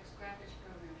scrappage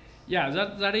program. Yeah,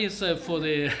 that is for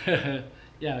the,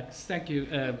 yeah, thank you,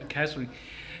 Catherine.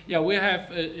 Yeah, we have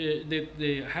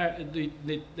the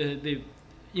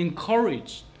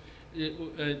encourage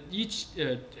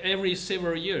every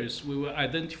several years we will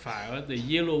identify the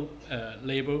yellow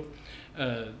label,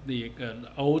 the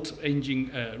old engine,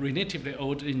 relatively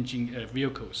old engine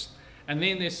vehicles, and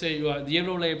then they say you are the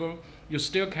yellow label, you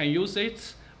still can use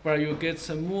it, but you get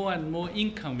some more and more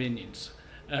inconvenience.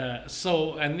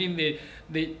 So, and then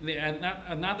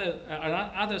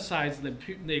other side,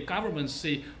 the government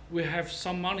say we have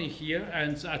some money here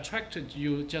and attracted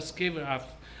you, just give us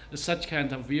such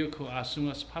kind of vehicle as soon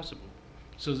as possible.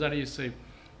 So that is a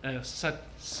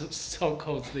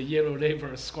so-called the yellow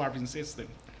label scrubbing system.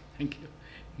 Thank you.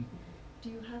 Do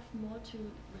you have more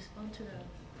to respond to the?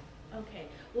 Okay.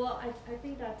 Well, I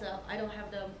think that I don't have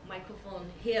the microphone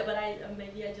here, but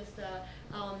maybe I just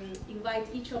invite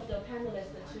each of the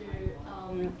panelists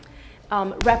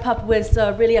wrap up with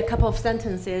really a couple of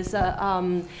sentences,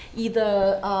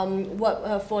 either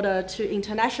for the two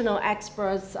international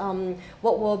experts,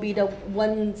 what will be the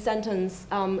one sentence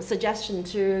suggestion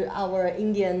to our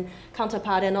Indian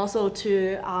counterpart, and also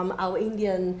to our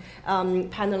Indian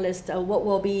panelists, what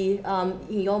will be,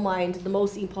 in your mind, the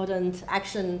most important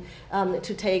action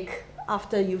to take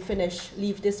after you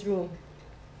leave this room?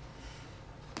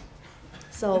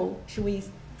 So, should we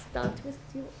start with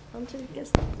you? Thank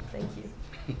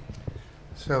you.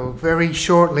 So very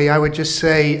shortly, I would just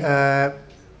say,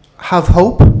 have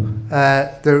hope.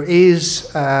 There is,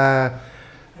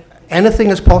 anything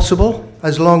is possible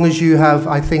as long as you have,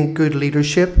 I think, good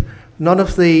leadership. None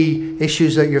of the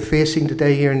issues that you're facing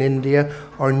today here in India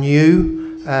are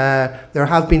new. There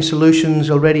have been solutions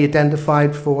already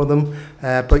identified for them,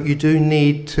 but you do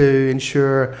need to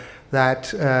ensure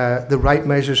that the right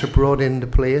measures are brought into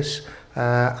place.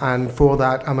 And for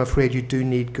that, I'm afraid you do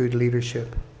need good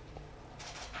leadership.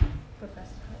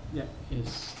 Yeah,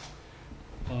 yes.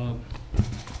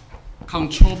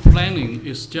 Control planning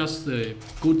is just a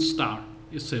good start.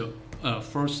 It's a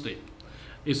first step.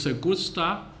 It's a good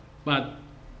start, but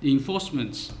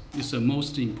enforcement is the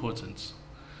most important.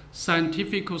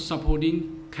 Scientific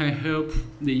supporting can help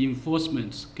the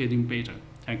enforcement getting better.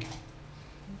 Thank you.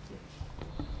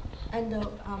 And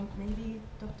maybe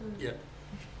Dr. Yeah.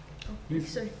 Please.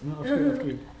 Sorry. No,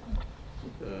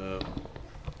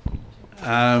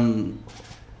 I'm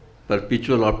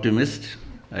perpetual optimist.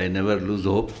 I never lose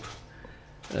hope.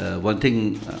 One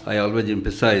thing I always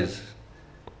emphasize,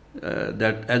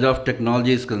 that as of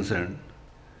technology is concerned,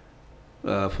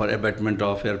 for abatement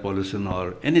of air pollution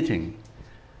or anything,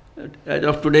 as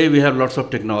of today we have lots of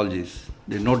technologies.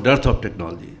 There's no dearth of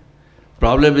technology.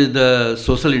 Problem is the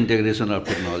social integration of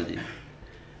technology,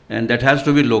 and that has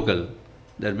to be local.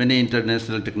 There are many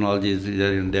international technologies,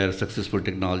 they are successful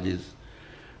technologies.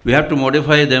 We have to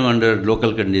modify them under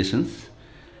local conditions.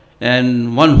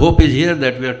 And one hope is here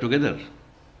that we are together,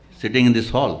 sitting in this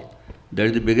hall. That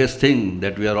is the biggest thing,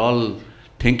 that we are all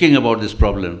thinking about this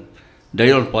problem. That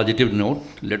is on positive note.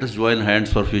 Let us join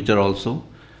hands for future also.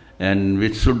 And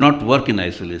we should not work in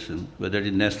isolation, whether it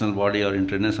is national body or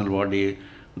international body,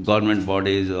 government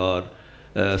bodies or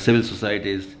civil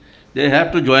societies. They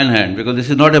have to join hands, because this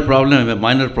is not a problem, a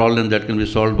minor problem that can be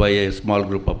solved by a small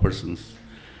group of persons.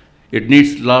 It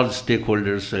needs large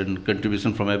stakeholders and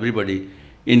contribution from everybody,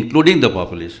 including the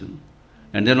population.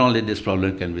 And then only this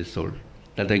problem can be solved.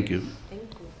 Thank you.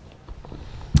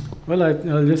 Well,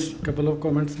 I'll just a couple of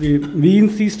comments. We in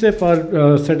CSTEP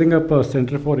are setting up a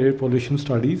Center for Air Pollution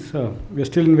Studies. We are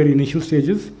still in very initial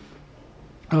stages.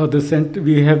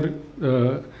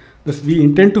 We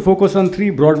intend to focus on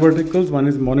three broad verticals. One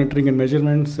is monitoring and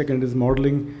measurement, second is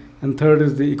modeling, and third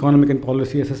is the economic and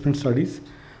policy assessment studies.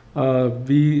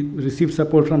 We received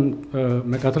support from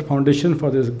MacArthur Foundation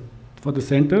for the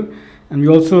center, and we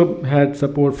also had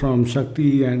support from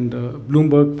Shakti and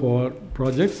Bloomberg for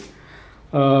projects.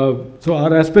 So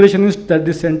our aspiration is that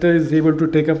this center is able to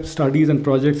take up studies and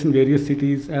projects in various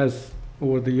cities as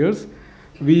over the years.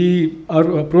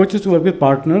 Our approach is to work with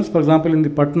partners. For example, in the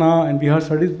Patna and Bihar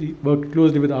studies, we worked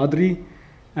closely with ADRI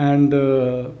and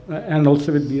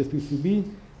also with BSPCB.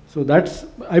 So that's,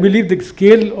 I believe, the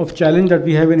scale of challenge that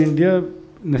we have in India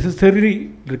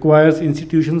necessarily requires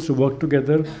institutions to work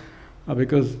together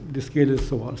because the scale is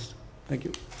so vast. Thank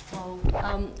you.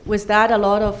 With that, a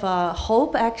lot of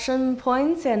hope, action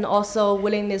points, and also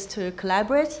willingness to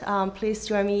collaborate. Please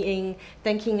join me in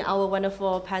thanking our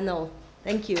wonderful panel.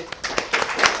 Thank you.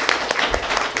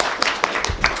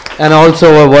 And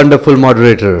also a wonderful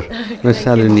moderator, Ms.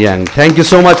 Helen Yang. Thank you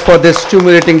so much for this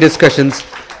stimulating discussions.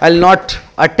 I'll not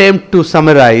attempt to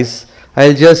summarize.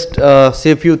 I'll just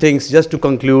say a few things just to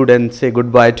conclude and say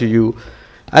goodbye to you.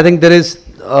 I think there is,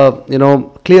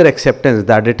 clear acceptance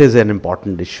that it is an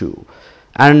important issue.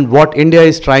 And what India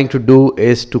is trying to do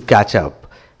is to catch up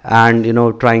and,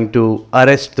 trying to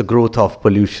arrest the growth of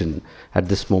pollution at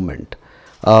this moment.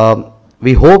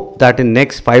 We hope that in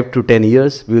next 5 to 10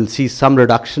 years, we will see some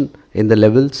reduction in the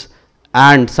levels,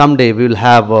 and someday we will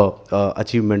have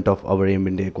achievement of our aim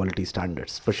in the air quality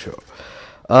standards, for sure.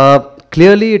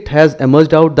 Clearly, it has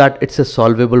emerged out that it's a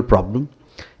solvable problem.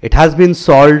 It has been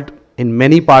solved in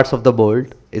many parts of the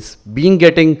world. It's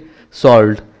getting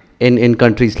solved in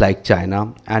countries like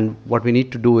China, and what we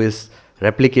need to do is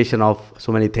replication of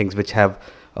so many things which have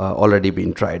already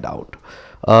been tried out.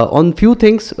 On few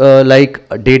things like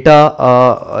data,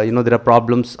 there are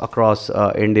problems across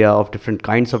India of different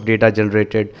kinds of data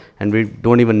generated, and we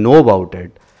don't even know about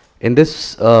it. In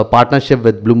this partnership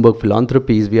with Bloomberg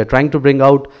Philanthropies, we are trying to bring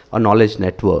out a knowledge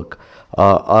network,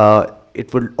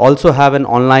 it will also have an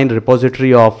online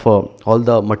repository of all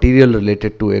the material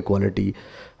related to air quality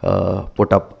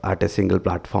put up at a single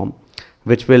platform,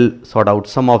 which will sort out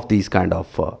some of these kind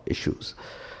of issues.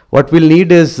 What we'll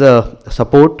need is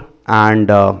support and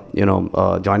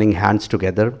joining hands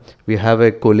together. We have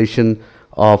a coalition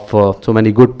of so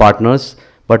many good partners,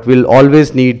 but we'll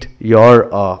always need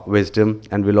your wisdom,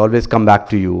 and we'll always come back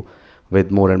to you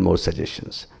with more and more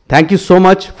suggestions. Thank you so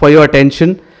much for your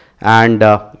attention, and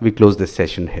we close this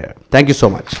session here. Thank you so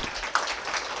much.